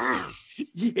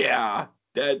 Yeah,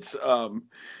 that's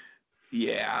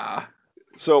yeah.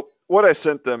 So what I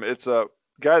sent them, it's a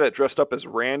guy that dressed up as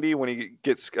Randy when he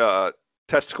gets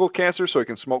testicle cancer so he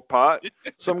can smoke pot.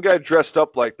 Some guy dressed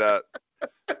up like that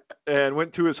and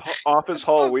went to his office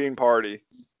Halloween party.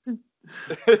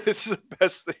 It's the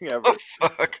best thing ever. Oh,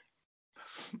 fuck.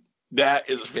 That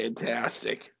is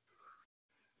fantastic.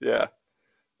 Yeah.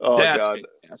 Oh That's god.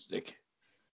 fantastic.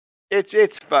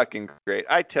 It's fucking great.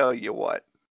 I tell you what.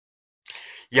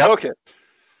 Yep. Okay.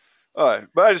 All right,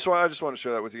 but I just want to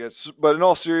share that with you guys. But in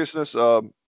all seriousness,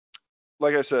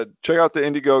 like I said, check out the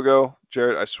Indiegogo,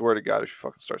 Jared. I swear to God, if you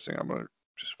fucking start singing, I'm gonna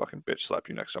just fucking bitch slap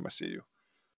you next time I see you.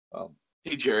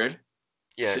 Hey, Jared.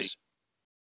 Yes.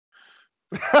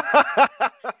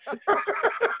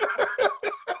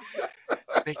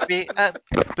 Wake me up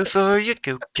before you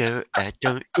go, go. I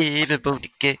don't even want to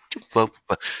get you over.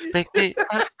 Wake me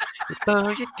up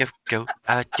before you go, go.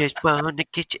 I just want to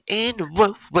get you in the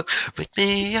whoa, whoa. Wake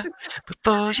me up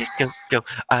before you go, go.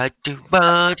 I do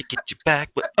want to get you back.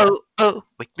 Oh, oh.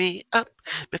 Wake me up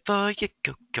before you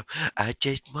go, go. I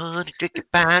just want to drink a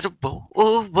bottle. Whoa,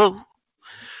 whoa, whoa.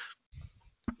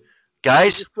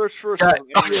 Guys, Search for a God.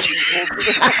 song.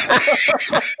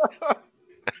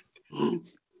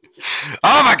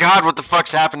 Oh my God, what the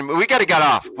fuck's happening? We gotta get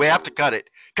off. We have to cut it.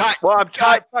 Cut. Well, I'm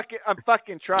Cut.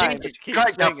 fucking trying. Jesus But you keep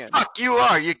Christ, the singing. fuck you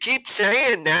are. You keep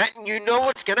saying that, and you know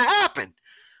what's gonna happen.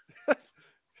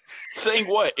 Saying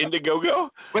what? Indiegogo?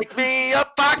 Wake me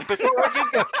up, fuck, before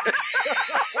you go.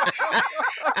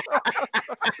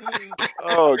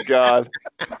 Oh God.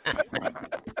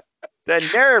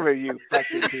 The nerve of you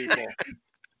fucking people.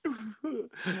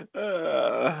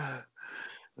 Yeah.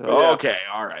 Okay,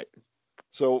 all right.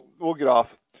 So we'll get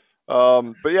off.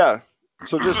 But yeah,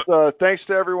 so just thanks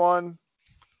to everyone.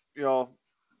 You know,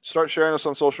 start sharing us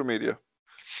on social media.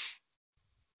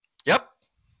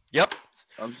 Yep.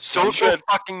 Social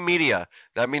fucking media.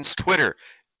 That means Twitter,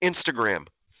 Instagram,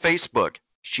 Facebook.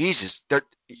 Jesus,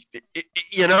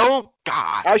 you know,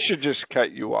 God. I should just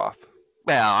cut you off.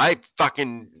 Well,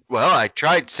 I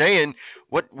tried saying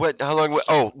how long?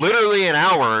 Literally an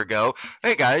hour ago.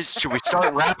 Hey guys, should we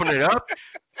start wrapping it up?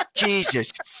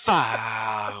 Jesus,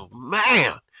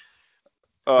 man,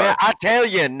 I tell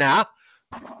you now.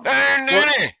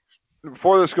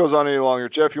 Before this goes on any longer,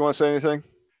 Jeff, you want to say anything?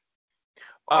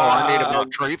 I need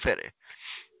about tree fitting.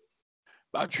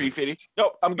 About tree fitting?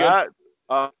 No, I'm good.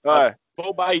 All right.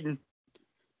 Joe Biden.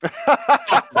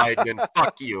 Fuck Biden and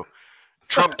fuck you.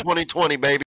 Trump 2020, baby.